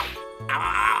 Ow! Ow,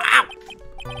 ow, ow!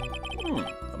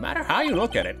 No matter how you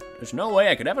look at it, there's no way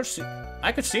I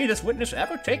could see this witness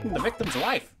ever taking the victim's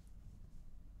life.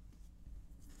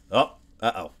 Oh,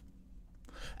 uh-oh.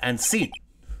 And see.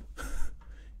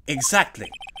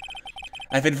 Exactly.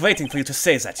 I've been waiting for you to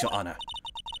say that, Your Honor.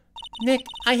 Nick,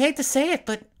 I hate to say it,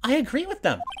 but I agree with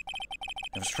them.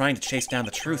 I was trying to chase down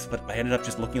the truth, but I ended up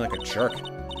just looking like a jerk.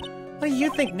 What do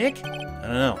you think, Nick? I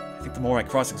don't know. I think the more I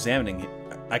cross-examine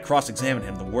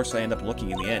him, the worse I end up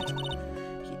looking in the end.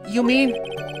 You mean?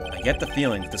 I get the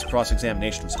feeling that this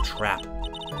cross-examination was a trap.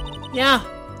 Yeah,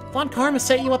 Von Karma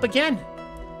set you up again.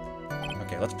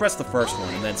 Okay, let's press the first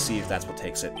one and then see if that's what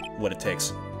it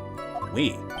takes.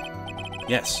 We?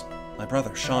 Yes, my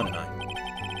brother, Sean, and I.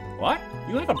 What?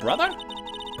 You have a brother?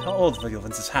 How old were you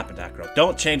when this happened, Acro?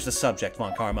 Don't change the subject,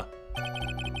 Von Karma.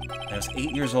 I was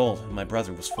 8 years old, and my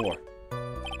brother was 4.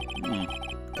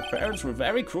 Your parents were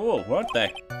very cruel, weren't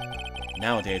they?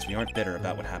 Nowadays, we aren't bitter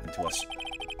about what happened to us.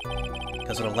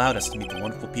 Because it allowed us to meet the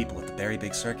wonderful people at the Very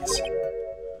Big Circus.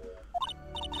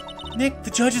 Nick,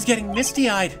 the judge is getting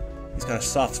misty-eyed. He's got a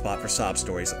soft spot for sob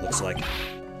stories, it looks like.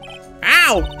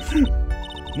 Ow!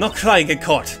 No crying in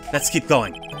court. Let's keep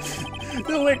going.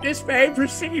 The witness may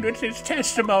proceed with his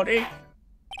testimony.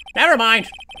 Never mind.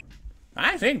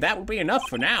 I think that will be enough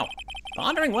for now.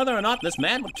 Pondering whether or not this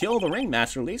man would kill the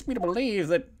ringmaster leads me to believe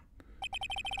that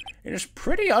it is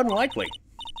pretty unlikely.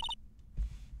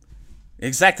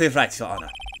 Exactly right, Your Honor.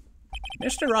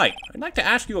 Mr. Wright, I'd like to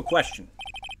ask you a question.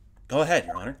 Go ahead,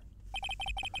 Your Honor.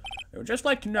 I would just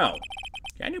like to know,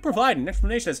 can you provide an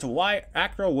explanation as to why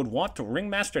Acro would want the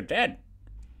ringmaster dead?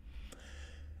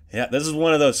 Yeah, this is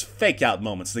one of those fake-out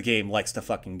moments the game likes to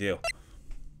fucking do.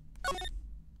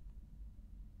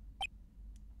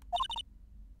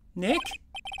 Nick?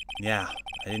 Yeah,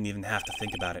 I didn't even have to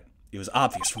think about it. It was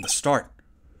obvious from the start.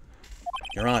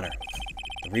 Your Honor,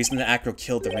 the reason that Acro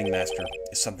killed the ringmaster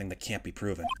is something that can't be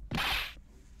proven.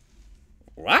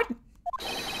 What?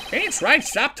 Phoenix Wright,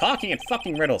 stop talking in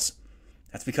fucking riddles.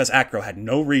 That's because Acro had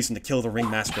no reason to kill the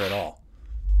ringmaster at all.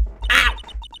 Ow!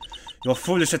 Your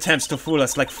foolish attempts to fool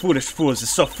us like foolish fools is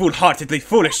so foolhardily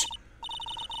foolish.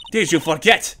 Did you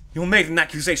forget? You made an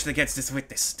accusation against this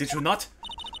witness, did you not?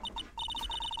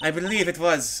 I believe it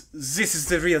was, this is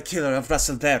the real killer of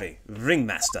Russell Berry,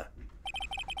 ringmaster.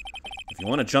 If you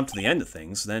want to jump to the end of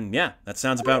things, then yeah, that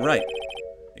sounds about right.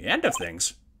 The end of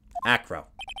things? Acro.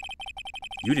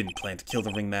 You didn't plan to kill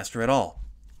the ringmaster at all,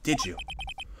 did you?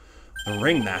 The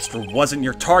ringmaster wasn't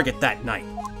your target that night.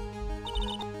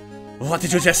 What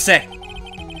did you just say?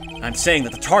 I'm saying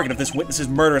that the target of this witness's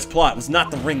murderous plot was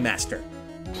not the ringmaster.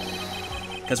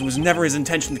 Because it was never his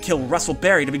intention to kill Russell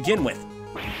Berry to begin with.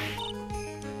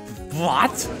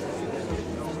 What?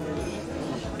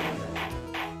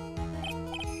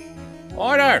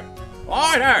 Order!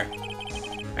 Order!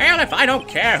 Bailiff, I don't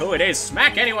care who it is.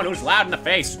 Smack anyone who's loud in the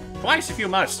face. Twice if you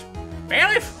must.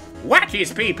 Bailiff, whack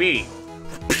his pee-pee.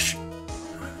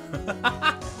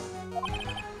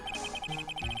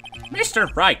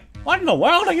 Mr. Wright, what in the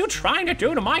world are you trying to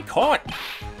do to my court?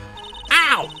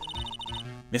 Ow!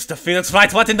 Mr. Phoenix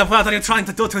Wright, what in the world are you trying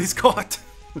to do to his court?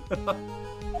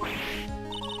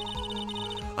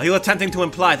 Are you attempting to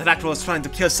imply that Acro was trying to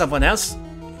kill someone else?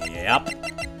 Yep.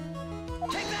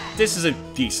 This is a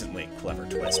decently clever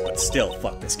twist, but still,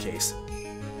 fuck this case.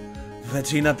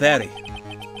 Regina Berry.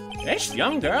 This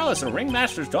young girl is the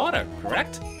ringmaster's daughter,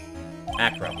 correct?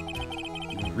 Acro,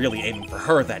 you were really aiming for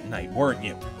her that night, weren't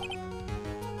you?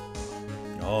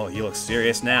 Oh, you look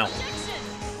serious now.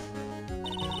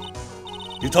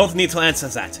 You don't need to answer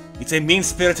that. It's a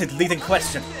mean-spirited leading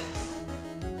question.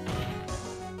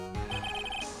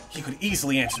 He could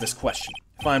easily answer this question.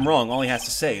 If I'm wrong, all he has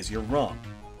to say is you're wrong.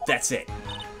 That's it.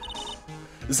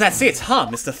 That's it, huh,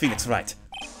 Mr. Phoenix Wright?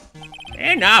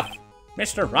 Enough!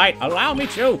 Mr. Wright, allow me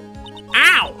to...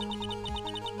 Ow!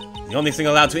 The only thing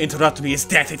allowed to interrupt me is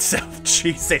death itself.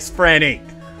 Jesus, Franny.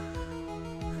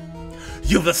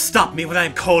 You will stop me when I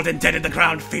am cold and dead in the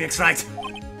ground, Phoenix Wright.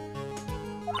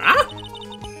 Huh?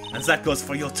 And that goes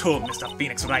for you too, Mr.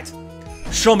 Phoenix Wright.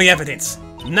 Show me evidence.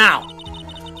 Now!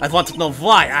 I want to know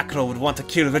why Acro would want to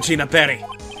kill Regina Berry.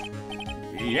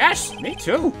 Yes, me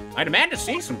too. I demand to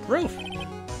see some proof.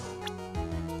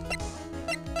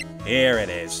 Here it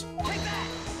is.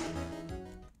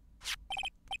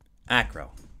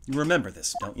 Acro, you remember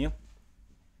this, don't you?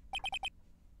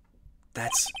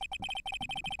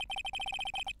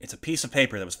 It's a piece of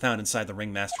paper that was found inside the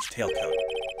ringmaster's tailcoat.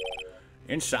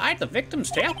 Inside the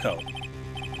victim's tailcoat.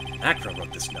 Acro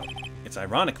wrote this note. It's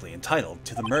ironically entitled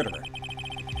To the Murderer.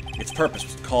 Its purpose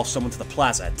was to call someone to the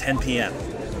plaza at 10 p.m.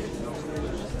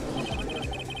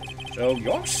 So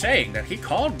you're saying that he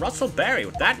called Russell Berry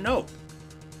with that note?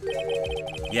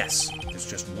 Yes, there's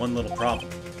just one little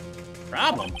problem.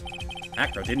 Problem?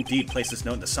 Acro did indeed place this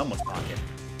note into someone's pocket.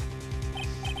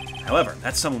 However,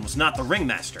 that someone was not the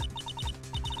ringmaster.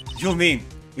 You mean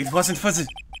it wasn't for the...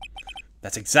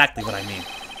 That's exactly what I mean.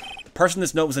 The person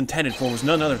this note was intended for was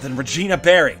none other than Regina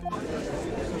Berry.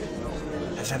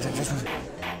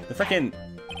 The frickin'...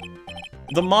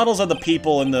 The models of the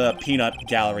people in the peanut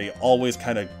gallery always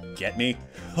kind of get me.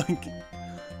 Like,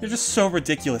 they're just so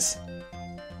ridiculous.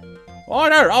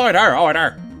 Order, order,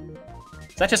 order.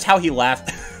 Is that just how he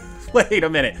laughed? Wait a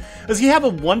minute. Does he have a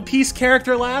One Piece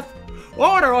character laugh?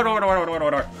 Order, order, order, order, order,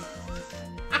 order.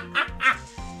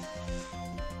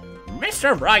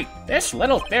 Mr. Wright, this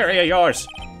little theory of yours.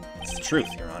 It's the truth,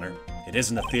 Your Honor. It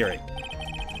isn't a theory.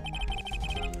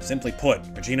 Simply put,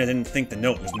 Regina didn't think the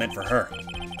note was meant for her.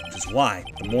 Which is why,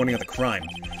 the morning of the crime,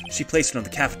 she placed it on the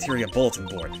cafeteria bulletin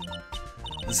board.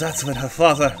 That's when her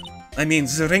father,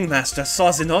 the ringmaster,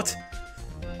 saw the note?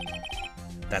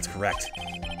 That's correct.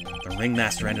 The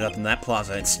ringmaster ended up in that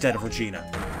plaza instead of Regina.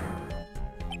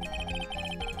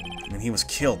 And he was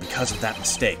killed because of that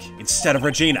mistake, instead of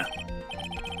Regina.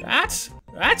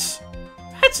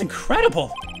 That's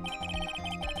incredible.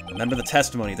 Remember the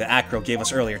testimony that Acro gave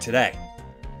us earlier today?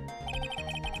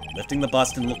 Lifting the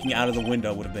bust and looking out of the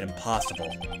window would have been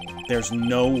impossible. There's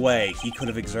no way he could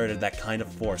have exerted that kind of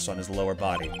force on his lower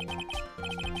body.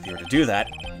 If he were to do that,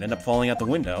 he'd end up falling out the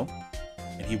window,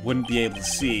 and he wouldn't be able to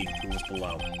see who was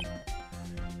below.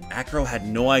 Acro had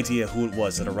no idea who it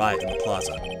was that arrived in the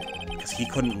plaza, because he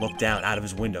couldn't look down out of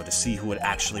his window to see who it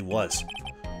actually was.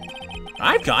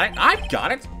 I've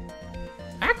got it.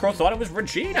 Acro thought it was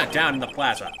Regina down in the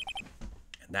plaza.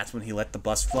 And that's when he let the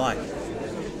bus fly.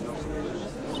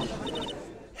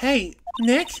 Hey,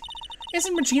 Nick?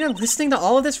 Isn't Regina listening to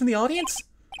all of this from the audience?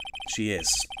 She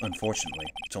is, unfortunately.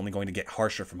 It's only going to get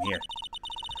harsher from here.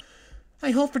 I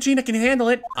hope Regina can handle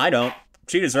it. I don't.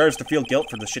 She deserves to feel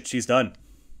guilt for the shit she's done.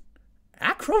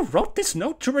 Acro wrote this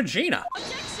note to Regina.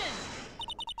 Objection!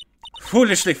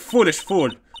 Foolishly foolish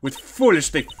fool, with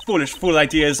foolishly foolish fool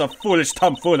ideas of foolish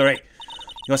tomfoolery.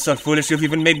 You're so foolish you've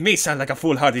even made me sound like a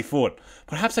foolhardy fool.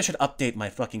 Perhaps I should update my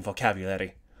fucking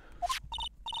vocabulary.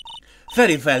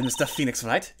 Very well, Mr. Phoenix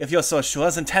Wright. If you're so sure,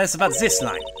 then tell us about this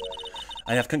line.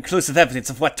 I have conclusive evidence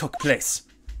of what took place.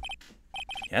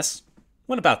 Yes?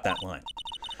 What about that line?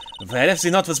 Well, if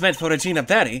the note was meant for Regina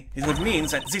Berry, it would mean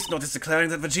that this note is declaring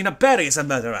that Regina Berry is a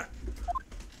murderer.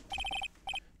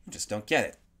 You just don't get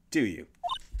it, do you?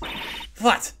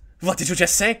 What? What did you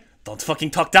just say? Don't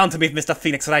fucking talk down to me, Mr.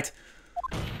 Phoenix Wright.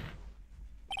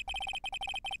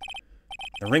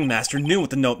 The ringmaster knew what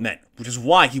the note meant, which is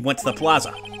why he went to the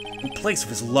plaza, in place of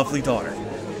his lovely daughter,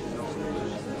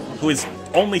 who is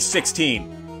only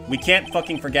 16. We can't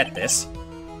fucking forget this.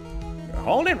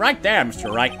 Hold it right there,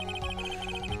 Mr. Wright.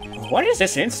 What is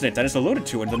this incident that is alluded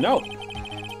to in the note?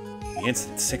 The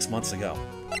incident 6 months ago.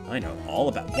 I know all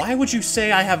about it. Why would you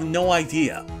say I have no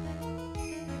idea?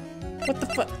 What the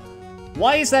fuck?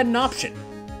 Why is that an option?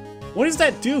 What does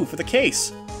that do for the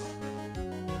case?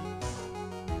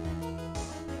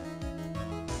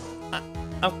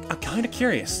 I'm kind of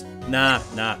curious. Nah,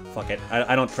 fuck it.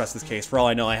 I don't trust this case. For all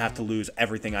I know, I have to lose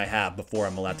everything I have before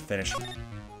I'm allowed to finish.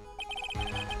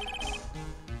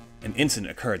 An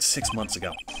incident occurred 6 months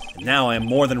ago, and now I am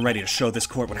more than ready to show this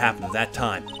court what happened at that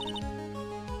time.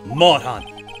 Moron!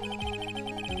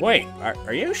 Wait,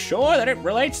 are you sure that it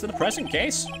relates to the present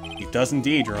case? It does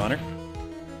indeed, Your Honor.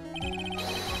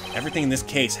 Everything in this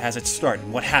case has its start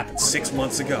in what happened 6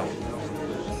 months ago.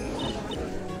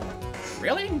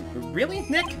 Really? Really,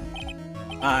 Nick?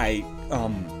 I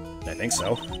think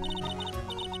so.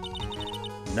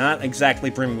 Not exactly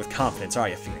brimming with confidence, are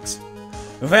you, Phoenix?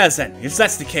 Well then, if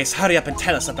that's the case, hurry up and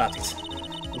tell us about it.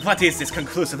 What is this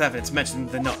conclusive evidence mentioned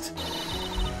in the note?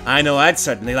 I know I'd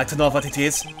certainly like to know what it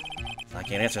is. If I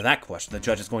can't answer that question, the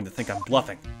judge is going to think I'm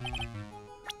bluffing.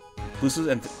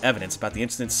 Conclusive evidence about the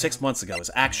incident 6 months ago is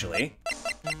actually...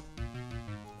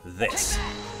 this.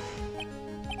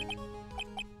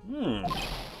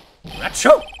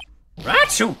 Achoo!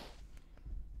 Achoo!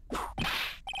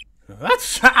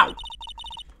 That's how!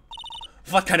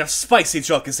 What kind of spicy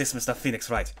joke is this, Mr. Phoenix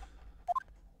Wright?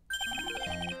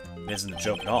 It isn't a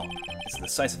joke at all. It's the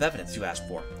decisive evidence you asked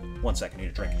for. 1 second, I need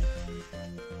a drink.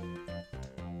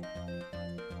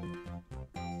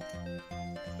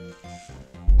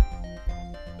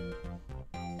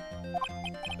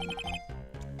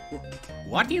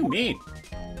 What do you mean?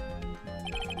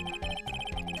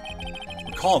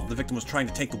 Recall that the victim was trying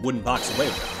to take the wooden box away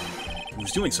with him. He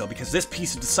was doing so because this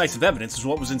piece of decisive evidence is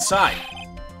what was inside.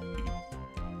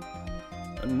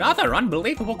 Another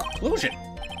unbelievable conclusion.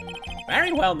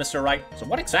 Very well, Mr. Wright. So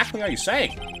what exactly are you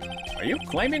saying? Are you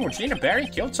claiming Regina Berry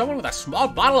killed someone with a small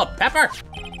bottle of pepper?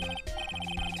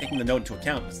 Taking the note into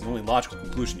account is the only logical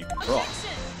conclusion you can draw.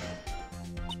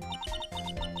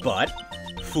 But,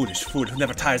 foolish fool who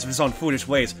never tires of his own foolish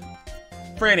ways.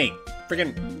 Franny,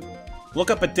 friggin' look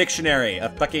up a dictionary, a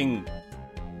fucking,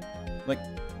 like,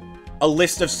 a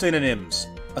list of synonyms,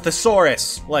 a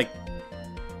thesaurus, like,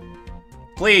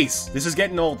 please, this is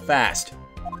getting old fast.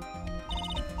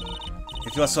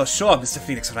 If you're so sure, Mr.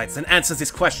 Phoenix Wright, then answer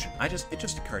this question. It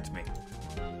just occurred to me.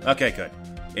 Okay, good.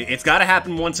 It's gotta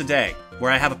happen once a day,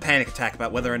 where I have a panic attack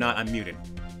about whether or not I'm muted.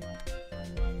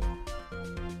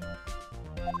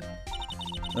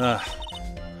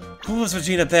 Who was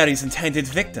Regina Berry's intended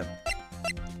victim?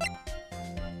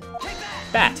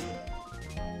 Bat.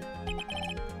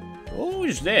 Who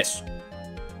is this?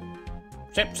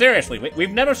 Seriously,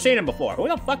 we've never seen him before. Who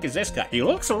the fuck is this guy? He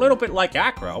looks a little bit like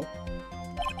Acro.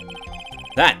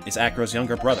 That is Acro's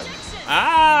younger brother.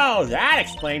 Oh, that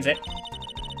explains it.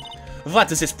 What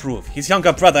does this prove? His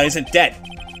younger brother isn't dead.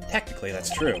 Technically, that's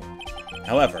true.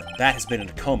 However, Bat has been in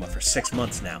a coma for 6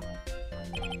 months now.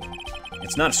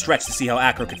 It's not a stretch to see how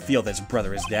Acro could feel that his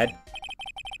brother is dead.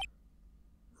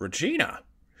 Regina?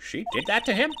 She did that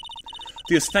to him?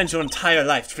 Do you spend your entire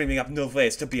life dreaming up new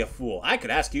ways to be a fool? I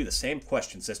could ask you the same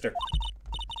question, sister.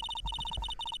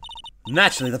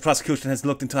 Naturally, the prosecution has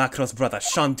looked into Acro's brother,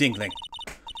 Sean Dingling.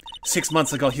 6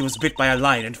 months ago, he was bit by a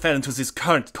lion and fell into his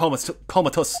current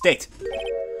comatose state.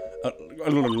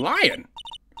 A lion?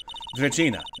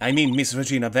 Regina, I mean Miss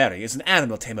Regina Berry, is an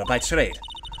animal tamer by trade.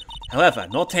 However,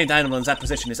 no tamed animal in that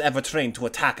position is ever trained to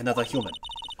attack another human.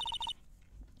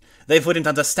 They wouldn't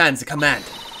understand the command.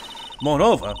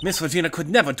 Moreover, Miss Regina could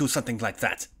never do something like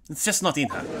that. It's just not in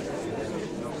her.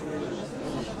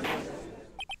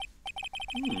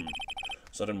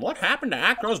 So then what happened to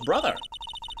Acro's brother?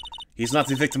 He's not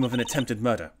the victim of an attempted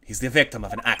murder. He's the victim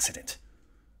of an accident.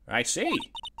 I see.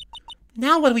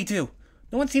 Now what do we do?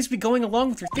 No one seems to be going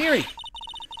along with your theory.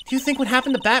 Do you think what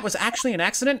happened to Bat was actually an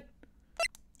accident?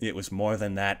 It was more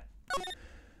than that.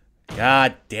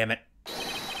 God damn it.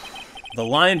 The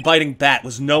lion biting Bat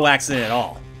was no accident at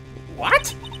all.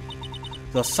 What?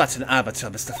 You're such an arbiter,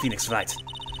 Mr. Phoenix Wright.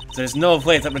 There is no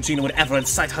way that Regina would ever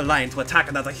incite her lion to attack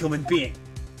another human being.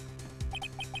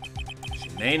 She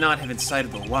may not have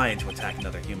incited the lion to attack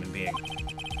another human being,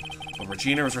 but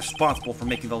Regina is responsible for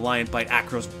making the lion bite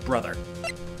Acro's brother.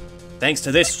 Thanks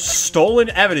to this stolen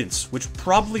evidence, which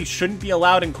probably shouldn't be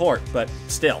allowed in court, but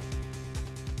still.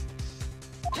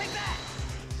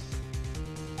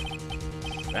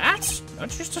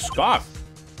 That's just a scarf.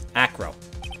 Acro.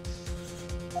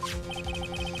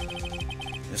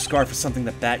 The scarf is something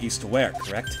that Bat used to wear,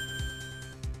 correct?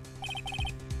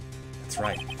 That's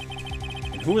right.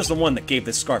 And who is the one that gave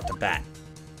this scarf to Bat?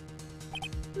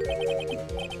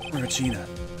 Regina.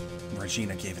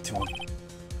 Regina gave it to him.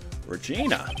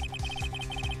 Regina?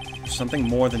 There's something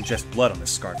more than just blood on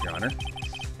this scarf, Your Honor.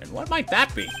 And what might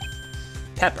that be?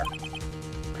 Pepper.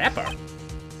 Pepper?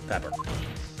 Pepper.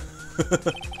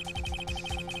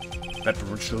 Pepper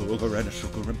and sugar and a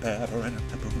sugar and pepper and a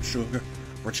pepper and sugar.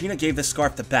 Regina gave this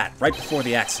scarf to Bat right before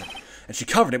the accident, and she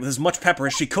covered it with as much pepper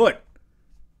as she could.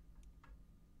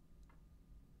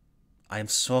 I am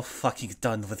so fucking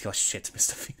done with your shit,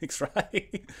 Mr. Phoenix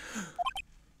Wright.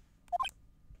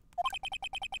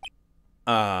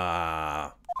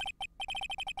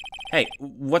 Hey,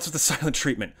 what's with the silent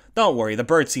treatment? Don't worry, the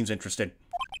bird seems interested.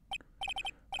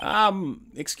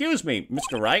 Excuse me,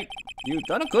 Mr. Wright. You've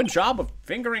done a good job of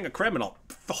fingering a criminal.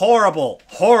 Horrible,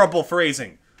 horrible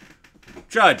phrasing.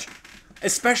 Judge,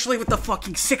 especially with the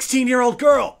fucking 16-year-old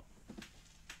girl.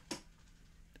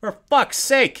 For fuck's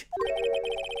sake.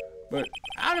 But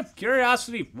out of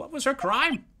curiosity, what was her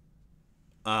crime?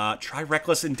 Try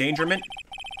reckless endangerment.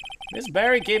 Miss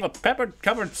Berry gave a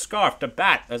pepper-covered scarf to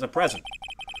Bat as a present.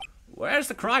 Where's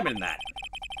the crime in that?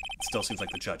 It still seems like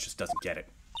the judge just doesn't get it.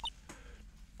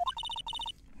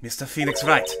 Mr. Phoenix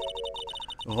Wright,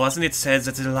 wasn't it said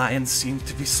that the lion seemed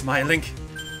to be smiling?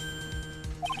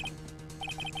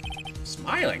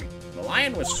 Smiling? The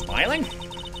lion was smiling?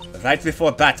 right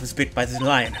before Bat was bit by the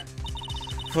lion.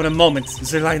 For a moment,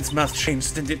 the lion's mouth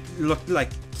changed and it looked like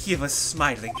he was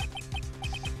smiling.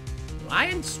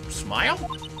 Lions smile?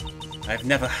 I've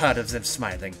never heard of them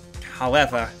smiling.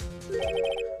 However,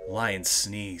 lions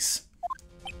sneeze.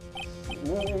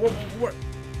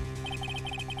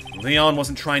 Leon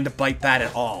wasn't trying to bite Bat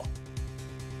at all.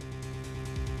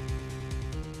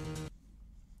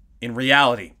 In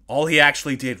reality, all he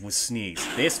actually did was sneeze.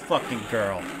 This fucking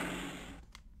girl.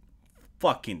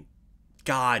 Fucking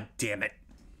god damn it.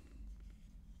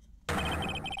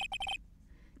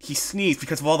 He sneezed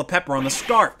because of all the pepper on the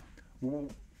scarf.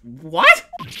 What?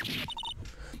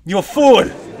 You a fool!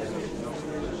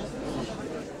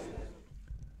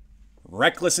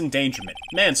 Reckless endangerment.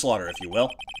 Manslaughter, if you will.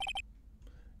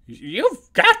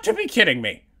 You've got to be kidding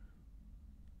me.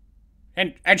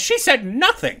 And she said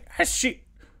nothing. Has she...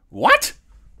 What?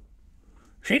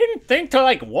 She didn't think to,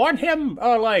 like, warn him,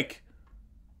 or, like...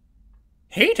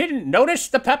 He didn't notice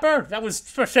the pepper that was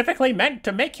specifically meant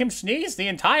to make him sneeze the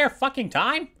entire fucking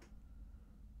time?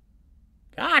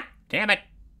 God damn it.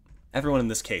 Everyone in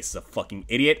this case is a fucking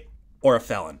idiot or a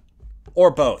felon.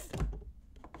 Or both.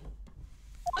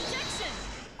 Objection!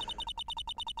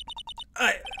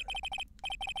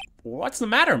 What's the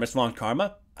matter, Miss Von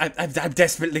Karma? I'm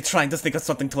desperately trying to think of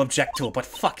something to object to, but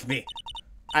fuck me.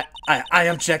 I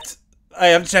object. I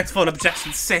object for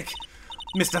objection's sake.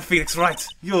 Mr. Phoenix Wright,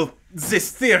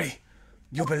 this theory,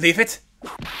 you believe it?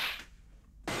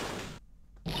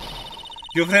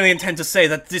 You really intend to say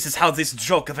that this is how this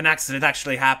joke of an accident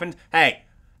actually happened? Hey!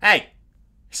 You're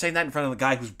saying that in front of the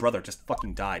guy whose brother just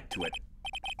fucking died to it.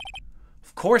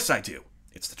 Of course I do.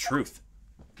 It's the truth.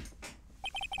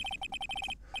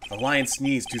 The lion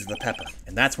sneezed due to the pepper,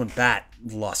 and that's when Bat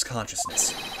lost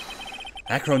consciousness.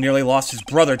 Acro nearly lost his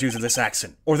brother due to this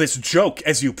accident, or this joke,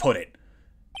 as you put it.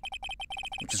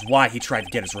 Which is why he tried to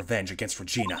get his revenge against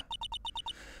Regina.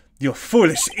 You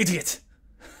foolish idiot!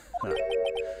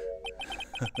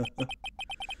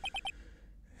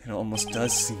 It almost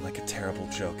does seem like a terrible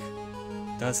joke,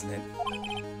 doesn't it?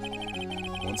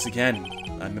 Once again,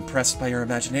 I'm impressed by your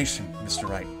imagination, Mr.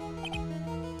 Wright.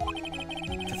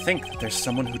 To think that there's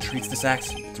someone who treats this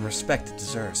accident with the respect it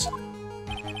deserves.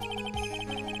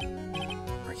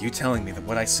 Are you telling me that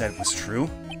what I said was true?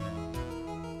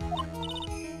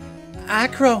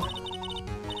 Acro!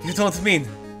 You don't mean...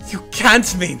 You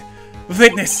can't mean...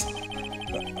 Witness!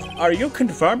 Are you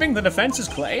confirming the defense's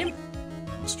claim?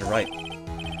 Mr. Wright,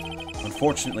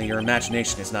 unfortunately your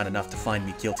imagination is not enough to find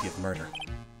me guilty of murder.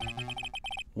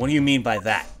 What do you mean by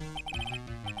that?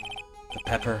 The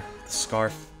pepper, the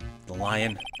scarf, the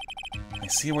lion... I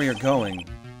see where you're going,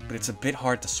 but it's a bit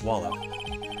hard to swallow.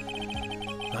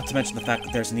 Not to mention the fact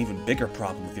that there's an even bigger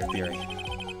problem with your theory.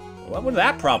 What would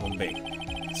that problem be?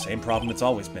 The same problem it's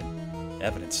always been.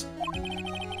 Evidence.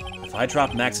 If I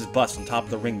drop Max's bust on top of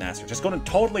the ringmaster, just going to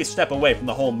totally step away from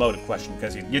the whole motive question,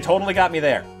 because you totally got me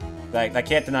there. I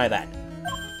can't deny that.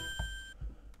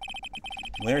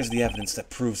 Where's the evidence that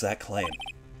proves that claim?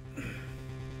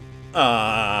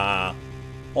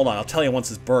 Hold on, I'll tell you once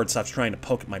this bird stops trying to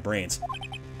poke at my brains.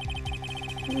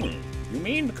 You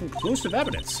mean conclusive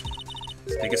evidence?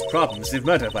 The biggest problem is the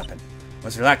murder weapon, or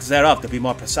the lack thereof, to be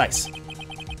more precise.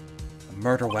 A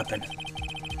murder weapon.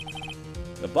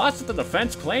 The bust that the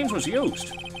defense claims was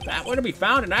used. That were to be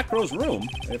found in Acro's room.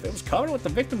 If it was covered with the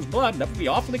victim's blood, that would be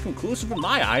awfully conclusive in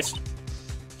my eyes.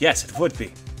 Yes, it would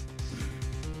be.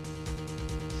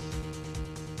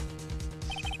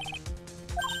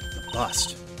 The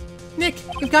bust. Nick,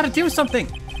 you've got to do something!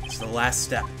 It's the last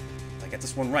step. If I get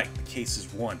this one right, the case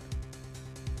is won.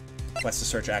 Quest to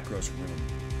search Acro's room.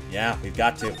 Yeah, we've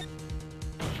got to.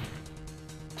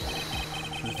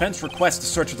 The defense requests to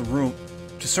search the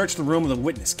room of the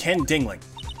witness, Ken Dingling.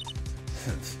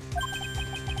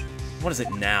 What is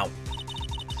it now?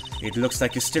 It looks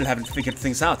like you still haven't figured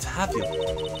things out, have you?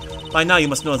 By now you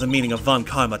must know the meaning of Von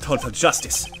Karma total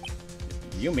justice.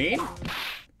 You mean?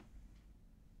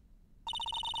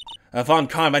 Von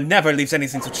Karma never leaves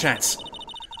anything to chance.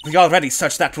 We already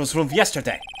searched Acro's room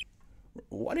yesterday.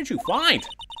 What did you find?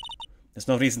 There's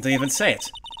no reason to even say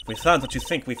it. If we found what you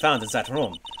think we found in that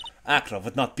room, Acro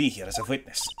would not be here as a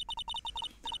witness.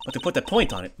 But to put a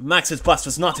point on it, Max's bust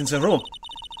was not in the room.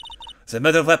 The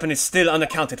murder weapon is still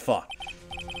unaccounted for.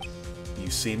 You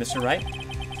see, Mr. Wright?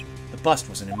 The bust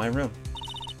wasn't in my room.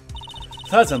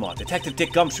 Furthermore, Detective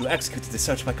Dick Gumshoe executed the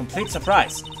search by complete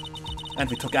surprise. And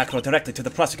we took Acro directly to the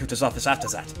prosecutor's office after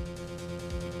that.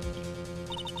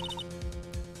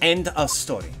 End of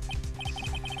story.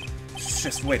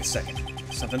 Just wait a second.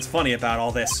 Something's funny about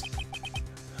all this.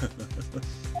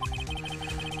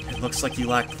 It looks like you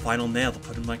lack the final nail to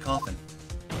put in my coffin.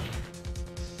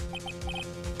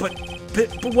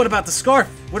 But what about the scarf?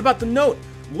 What about the note?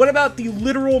 What about the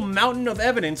literal mountain of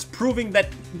evidence proving that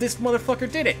this motherfucker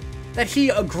did it? That he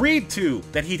agreed to,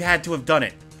 that he'd had to have done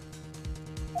it?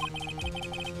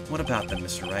 What about them,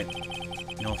 Mr. Wright?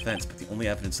 No offense, but the only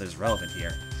evidence that is relevant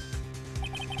here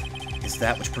is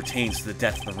that which pertains to the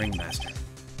death of the ringmaster.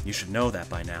 You should know that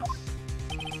by now.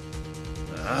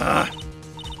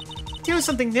 Do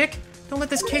something, Nick! Don't let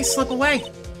this case slip away!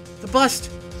 The bust!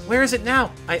 Where is it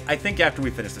now? I think after we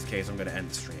finish this case, I'm gonna end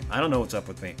the stream. I don't know what's up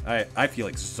with me. I feel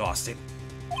exhausted.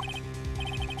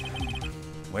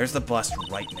 Where's the bust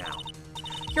right now?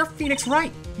 You're Phoenix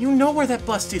Wright! You know where that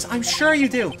bust is! I'm sure you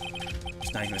do!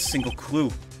 There's not even a single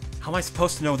clue. How am I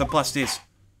supposed to know where the bust is?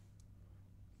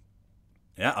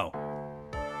 Uh-oh.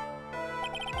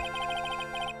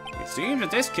 It seems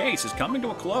that this case is coming to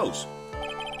a close.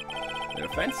 The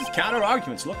defense's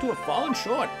counter-arguments look to have fallen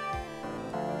short.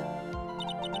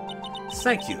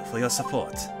 Thank you for your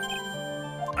support.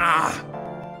 I'm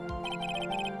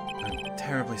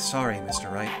terribly sorry,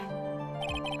 Mr. Wright.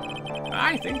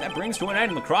 I think that brings to an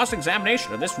end the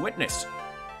cross-examination of this witness.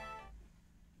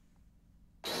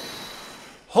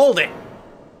 Hold it!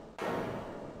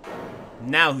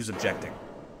 Now who's objecting?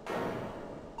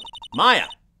 Maya!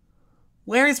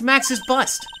 Where is Max's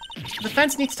bust? The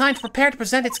defense needs time to prepare to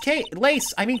present its case.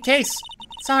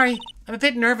 Sorry, I'm a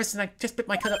bit nervous and I just bit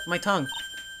my tongue.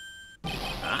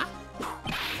 Huh?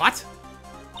 What?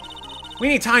 We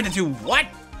need time to do what?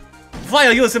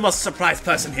 Viola, you're the most surprised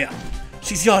person here.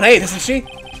 She's your aide, isn't she?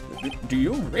 Do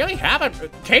you really have a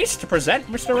case to present,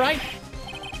 Mr. Wright?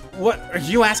 What, are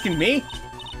you asking me?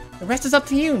 The rest is up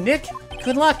to you, Nick.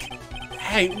 Good luck.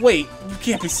 Hey, wait, you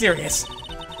can't be serious.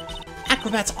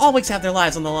 Acrobats always have their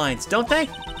lives on the lines, don't they?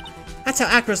 That's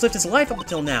how Acro's lived his life up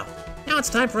until now. Now it's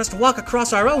time for us to walk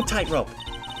across our own tightrope.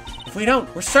 If we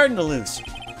don't, we're certain to lose.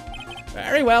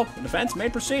 Very well, the defense may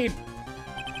proceed.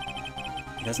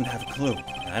 He doesn't have a clue,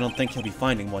 and I don't think he'll be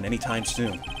finding one anytime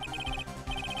soon.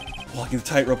 Walking the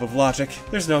tightrope of logic,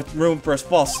 there's no room for a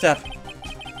false step.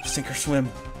 Sink or swim.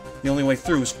 The only way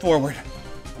through is forward.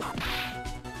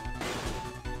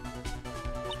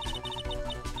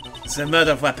 It's a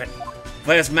murder weapon.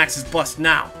 Where's Max's bust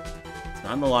now? It's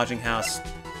not in the lodging house.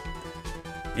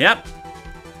 Yep.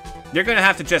 You're gonna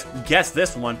have to just guess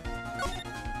this one.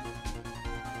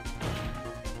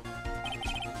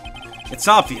 It's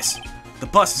obvious. The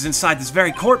bust is inside this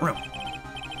very courtroom.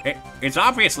 It's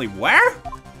obviously where?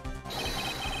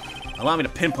 Allow me to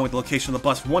pinpoint the location of the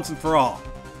bust once and for all.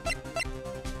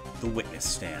 The witness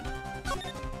stand.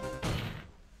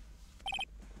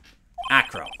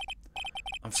 Acro.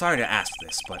 I'm sorry to ask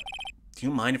this, but do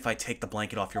you mind if I take the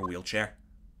blanket off your wheelchair?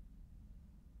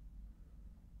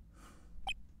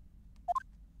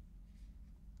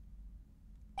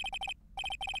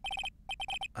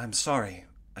 I'm sorry.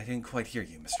 I didn't quite hear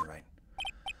you, Mr. Wright.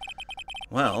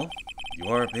 Well,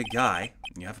 you're a big guy,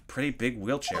 and you have a pretty big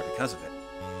wheelchair because of it.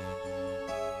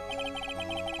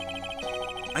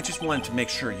 I just wanted to make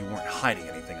sure you weren't hiding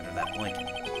anything under that blanket.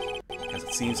 Because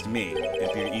it seems to me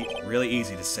it'd be really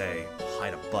easy to say,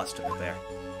 hide a bust under there.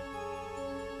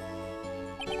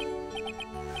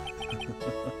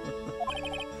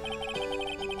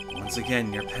 Once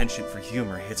again, your penchant for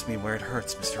humor hits me where it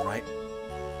hurts, Mr. Wright.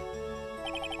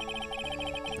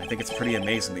 I think it's pretty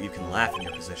amazing that you can laugh in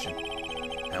your position.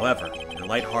 However, your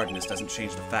lightheartedness doesn't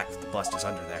change the fact that the bust is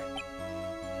under there.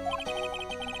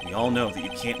 We all know that you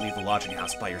can't leave the lodging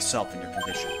house by yourself in your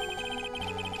condition.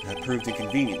 That proved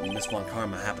inconvenient when Miss Von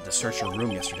Karma happened to search your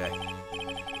room yesterday.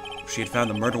 If she had found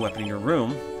the murder weapon in your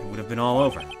room, it would have been all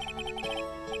over.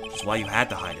 Which is why you had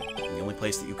to hide it, in the only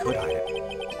place that you could hide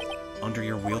it. Under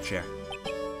your wheelchair.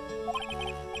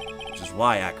 Which is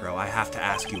why, Acro, I have to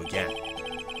ask you again.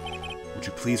 Would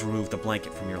you please remove the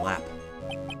blanket from your lap?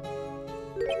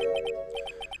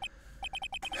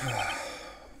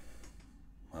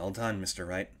 Well done, Mr.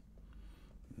 Wright.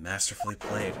 Masterfully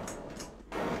played.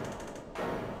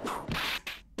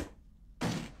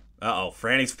 Uh-oh,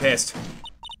 Franny's pissed.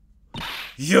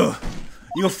 You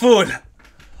fool!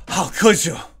 How could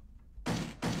you?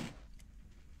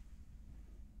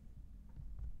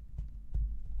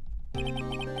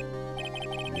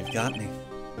 You've got me.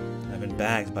 I've been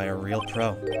bagged by a real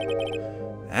pro.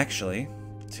 Actually,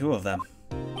 two of them.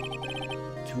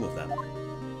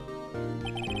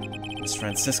 Miss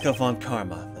Francisca Von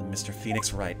Karma and Mr.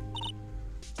 Phoenix Wright.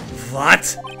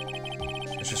 What?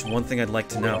 There's just one thing I'd like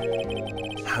to know.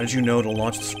 How did you know to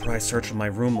launch the surprise search of my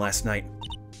room last night?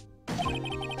 There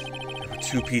were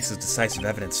two pieces of decisive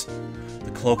evidence.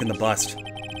 The cloak and the bust.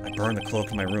 I burned the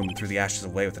cloak in my room and threw the ashes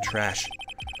away with the trash.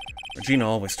 Regina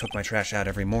always took my trash out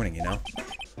every morning, you know?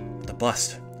 But the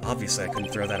bust, Obviously, I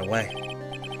couldn't throw that away.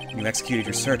 When you executed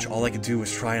your search, all I could do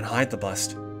was try and hide the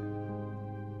bust.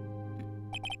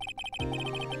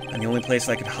 And the only place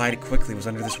I could hide it quickly was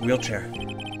under this wheelchair.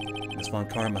 Miss Von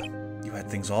Karma, you had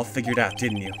things all figured out,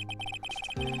 didn't you?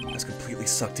 I was completely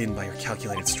sucked in by your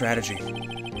calculated strategy.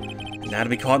 And now to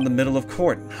be caught in the middle of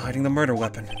court, hiding the murder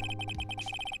weapon.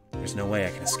 There's no way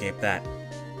I can escape that.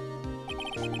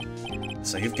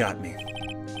 So you've got me.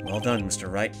 Well done,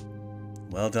 Mr. Wright.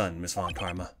 Well done, Miss Von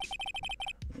Karma.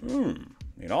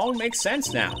 It all makes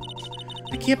sense now.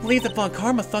 I can't believe that Von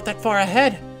Karma thought that far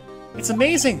ahead. It's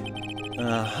amazing.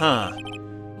 Uh-huh.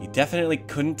 You definitely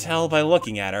couldn't tell by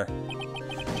looking at her.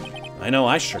 I know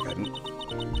I sure couldn't.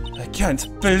 I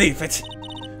can't believe it.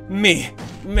 Me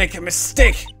make a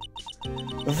mistake.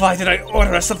 Why did I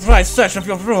order a surprise search of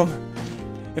your room?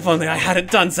 If only I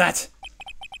hadn't done that.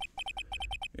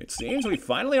 It seems we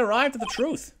finally arrived at the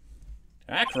truth.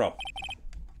 Acro,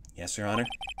 Yes, Your Honor?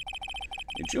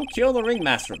 did you kill the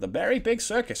ringmaster of the Berry Big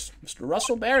Circus, Mr.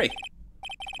 Russell Berry?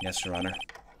 Yes, Your Honor.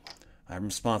 I'm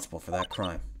responsible for that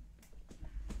crime.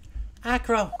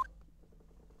 Acro.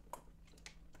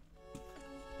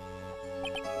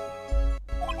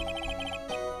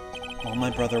 All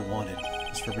my brother wanted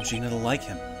was for Regina to like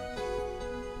him.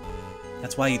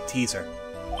 That's why he'd tease her.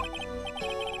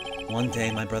 One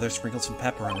day, my brother sprinkled some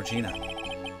pepper on Regina.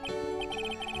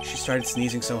 She started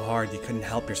sneezing so hard you couldn't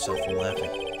help yourself from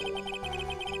laughing.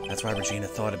 That's why Regina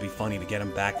thought it'd be funny to get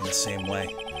him back in the same way.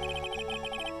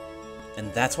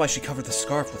 And that's why she covered the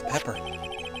scarf with pepper.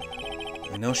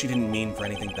 I know she didn't mean for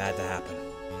anything bad to happen.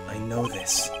 I know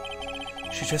this.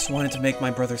 She just wanted to make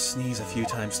my brother sneeze a few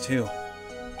times too.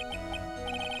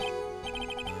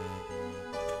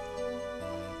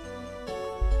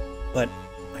 But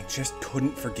I just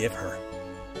couldn't forgive her.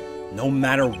 No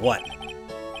matter what.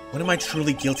 What am I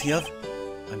truly guilty of?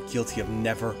 I'm guilty of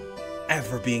never,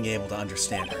 ever being able to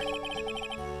understand her.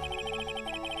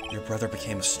 Your brother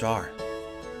became a star.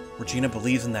 Regina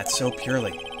believes in that so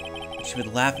purely. She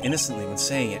would laugh innocently when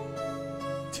saying it.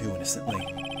 Too innocently.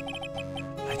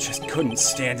 I just couldn't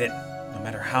stand it, no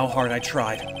matter how hard I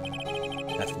tried.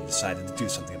 That's when we decided to do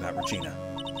something about Regina.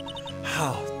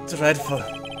 How dreadful.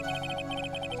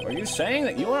 Are you saying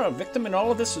that you are a victim in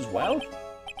all of this as well?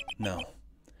 No,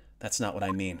 that's not what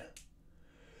I mean.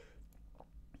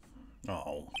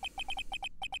 Oh.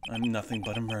 I'm nothing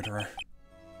but a murderer.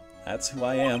 That's who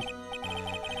I am.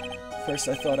 First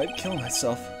I thought I'd kill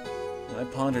myself. I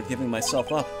pondered giving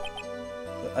myself up.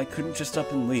 But I couldn't just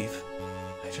up and leave.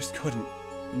 I just couldn't.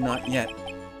 Not yet.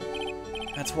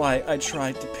 That's why I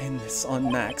tried to pin this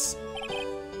on Max.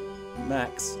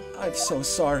 Max, I'm so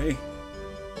sorry.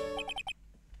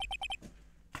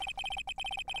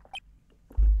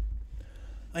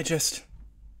 I just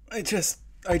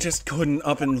couldn't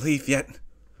up and leave yet.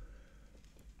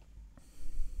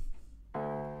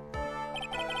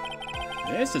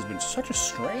 This has been such a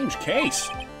strange case.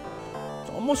 It's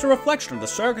almost a reflection of the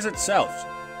circus itself.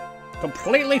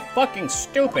 Completely fucking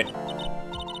stupid.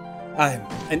 I'm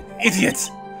an idiot.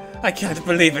 I can't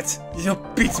believe it. You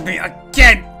beat me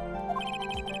again.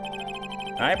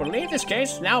 I believe this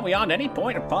case is now beyond any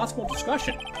point of possible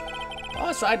discussion.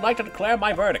 Thus, I'd like to declare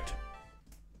my verdict.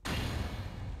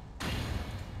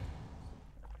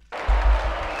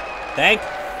 Thank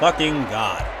fucking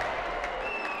God.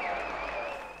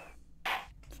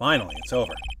 Finally, it's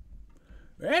over.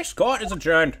 This court is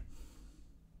adjourned.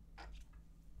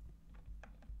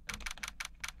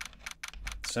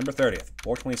 December 30th,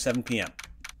 4:27 p.m.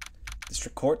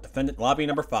 District Court, Defendant Lobby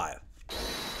Number 5.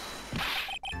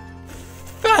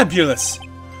 Fabulous!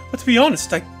 But to be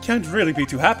honest, I can't really be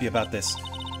too happy about this.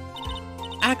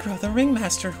 Acro, the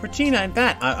ringmaster, Regina, and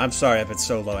that. I'm sorry I've been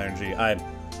so low energy. I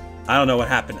don't know what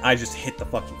happened. I just hit the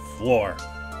fucking floor.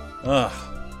 Ugh.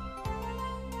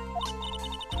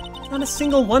 Not a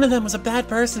single one of them was a bad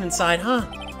person inside, huh?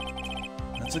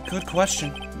 That's a good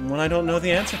question. One I don't know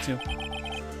the answer to.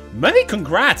 Many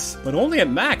congrats, but only at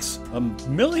max.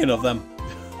 1,000,000 of them.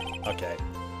 Okay.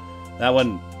 That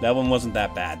one wasn't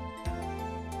that bad.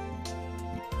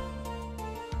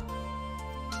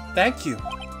 Thank you.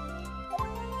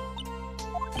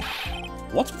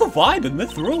 What's the vibe in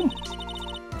this room?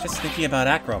 Just thinking about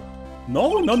Acro.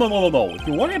 No. If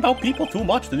you worry about people too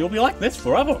much, then you'll be like this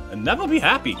forever and never be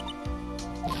happy.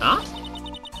 Huh?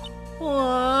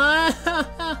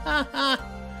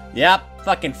 Yep,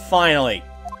 fucking finally.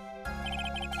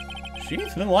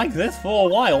 She's been like this for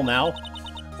a while now.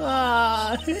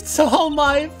 It's all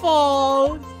my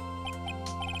fault.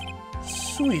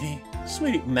 Sweetie.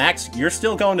 Max, you're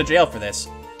still going to jail for this.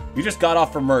 You just got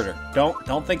off for murder.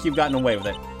 Don't think you've gotten away with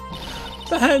it.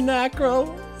 Ben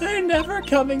Acro, they're never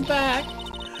coming back.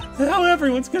 How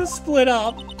everyone's gonna split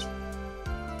up.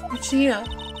 Regina,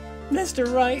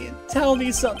 Mr. Wright, tell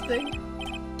me something.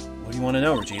 What do you want to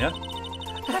know, Regina?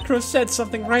 Acro said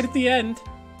something right at the end.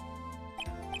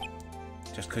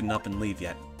 Just couldn't up and leave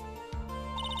yet.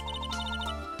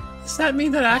 Does that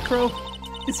mean that Acro...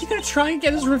 is he gonna try and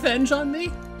get his revenge on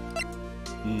me?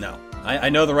 No. I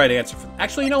know the right answer.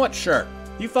 Actually, you know what? Sure.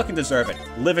 You fucking deserve it.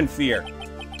 Live in fear.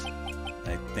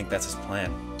 I think that's his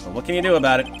plan. But what can you do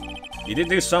about it? You did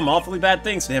do some awfully bad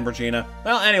things to him, Regina.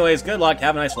 Well, anyways, good luck.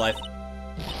 Have a nice life.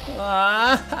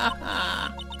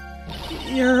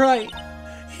 You're right.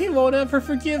 He won't ever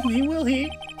forgive me, will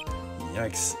he?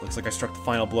 Yikes. Looks like I struck the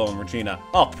final blow on Regina.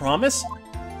 Oh, promise?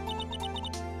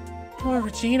 Poor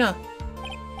Regina.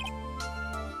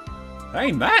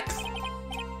 Hey, Max!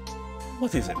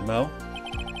 What is it, Mo?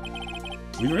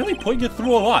 We really put you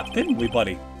through a lot, didn't we,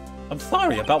 buddy? I'm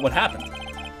sorry about what happened.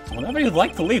 So whenever you'd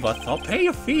like to leave us, I'll pay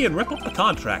your fee and rip up the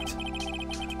contract.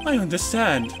 I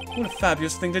understand. What a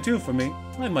fabulous thing to do for me.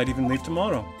 I might even leave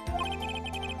tomorrow.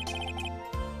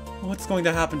 What's going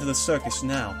to happen to the circus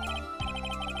now?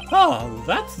 Ah,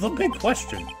 that's the big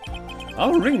question.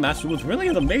 Our ringmaster was really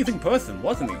an amazing person,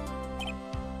 wasn't he?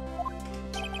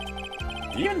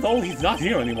 Even though he's not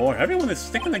here anymore, everyone is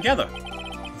sticking together.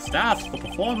 The staff, the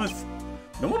performers,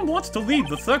 no one wants to leave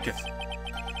the circus.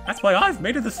 That's why I've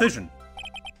made a decision.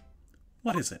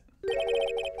 What is it?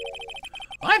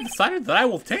 I've decided that I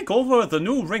will take over as the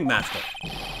new ringmaster.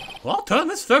 I'll turn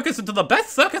this circus into the best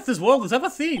circus this world has ever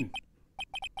seen.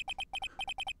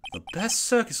 The best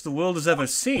circus the world has ever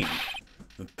seen?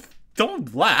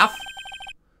 Don't laugh.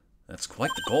 That's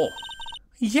quite the goal.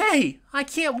 Yay! I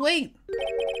can't wait!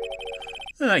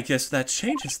 I guess that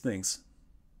changes things.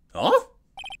 Huh?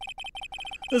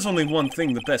 There's only one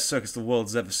thing the best circus the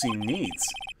world's ever seen needs.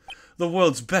 The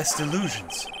world's best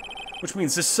illusions. Which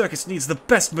means this circus needs the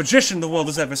best magician the world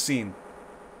has ever seen.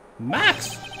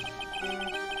 Max!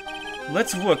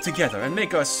 Let's work together and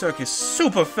make our circus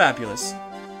super fabulous.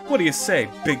 What do you say,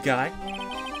 big guy?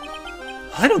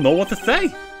 I don't know what to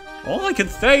say. All I can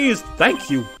say is thank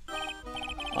you.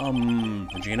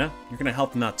 Regina, you're gonna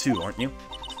help them out too, aren't you?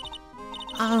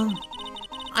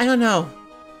 I don't know.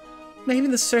 Maybe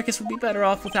the circus would be better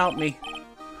off without me.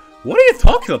 What are you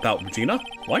talking about, Regina?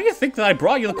 Why do you think that I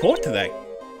brought you to court today?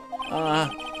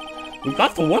 We've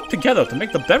got to work together to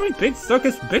make the very big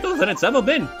circus bigger than it's ever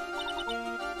been.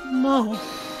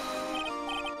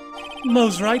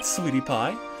 Mo's right, sweetie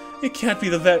pie. It can't be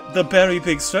the very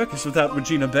big circus without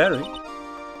Regina Berry.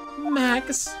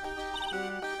 Max.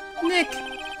 Nick.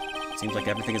 Seems like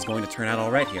everything is going to turn out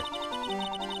alright here.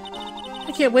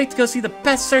 I can't wait to go see the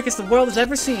best circus the world has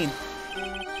ever seen.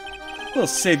 We'll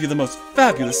save you the most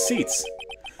fabulous seats.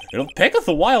 It'll take us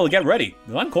a while to get ready,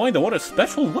 and I'm going to order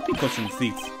special whoopee cushion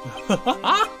seats.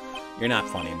 You're not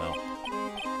funny, Mo.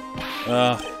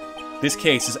 This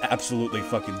case has absolutely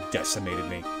fucking decimated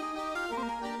me.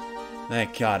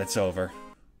 Thank God it's over.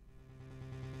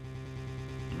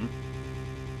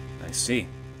 I see.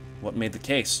 What made the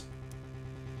case?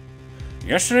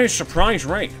 Yesterday's surprise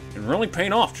raid. It really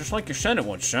paid off, just like you said it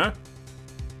would, sir.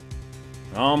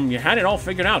 You had it all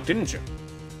figured out, didn't you?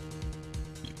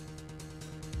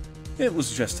 It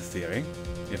was just a theory.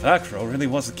 If Acro really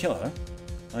was the killer,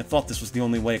 I thought this was the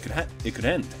only way it could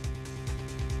end.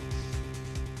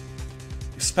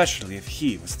 Especially if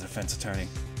he was the defense attorney.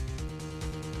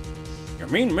 You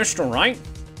mean Mr. Wright?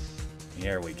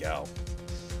 Here we go.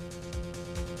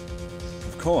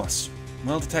 Of course.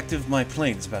 Well, Detective, my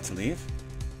plane is about to leave.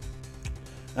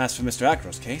 As for Mr.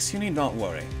 Acro's case, you need not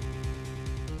worry.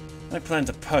 I plan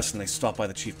to personally stop by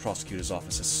the Chief Prosecutor's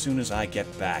office as soon as I get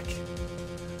back.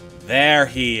 There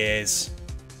he is.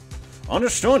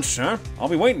 Understood, sir. I'll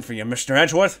be waiting for you, Mr.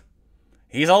 Edgeworth.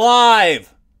 He's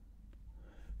alive!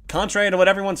 Contrary to what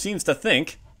everyone seems to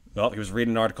think. Oh, he was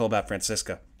reading an article about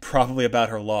Francisca. Probably about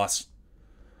her loss.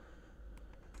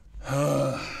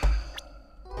 Alright,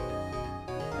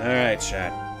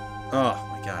 chat. Oh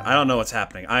my god, I don't know what's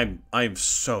happening. I'm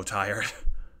so tired.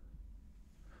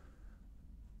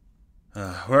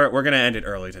 We're gonna end it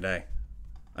early today.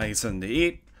 I need something to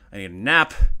eat. I need a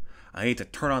nap. I need to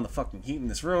turn on the fucking heat in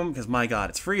this room because my god,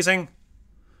 it's freezing.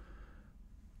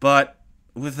 But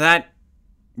with that,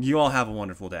 you all have a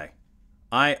wonderful day.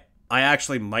 I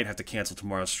actually might have to cancel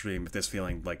tomorrow's stream if this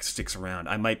feeling like sticks around.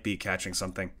 I might be catching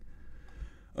something.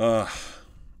 You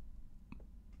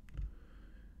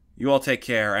all take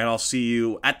care, and I'll see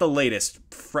you at the latest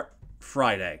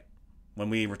Friday when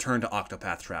we return to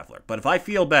Octopath Traveler. But if I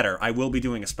feel better, I will be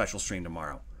doing a special stream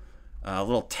tomorrow. A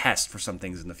little test for some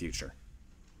things in the future.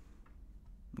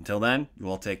 Until then, you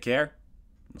all take care.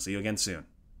 I'll see you again soon.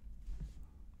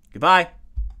 Goodbye.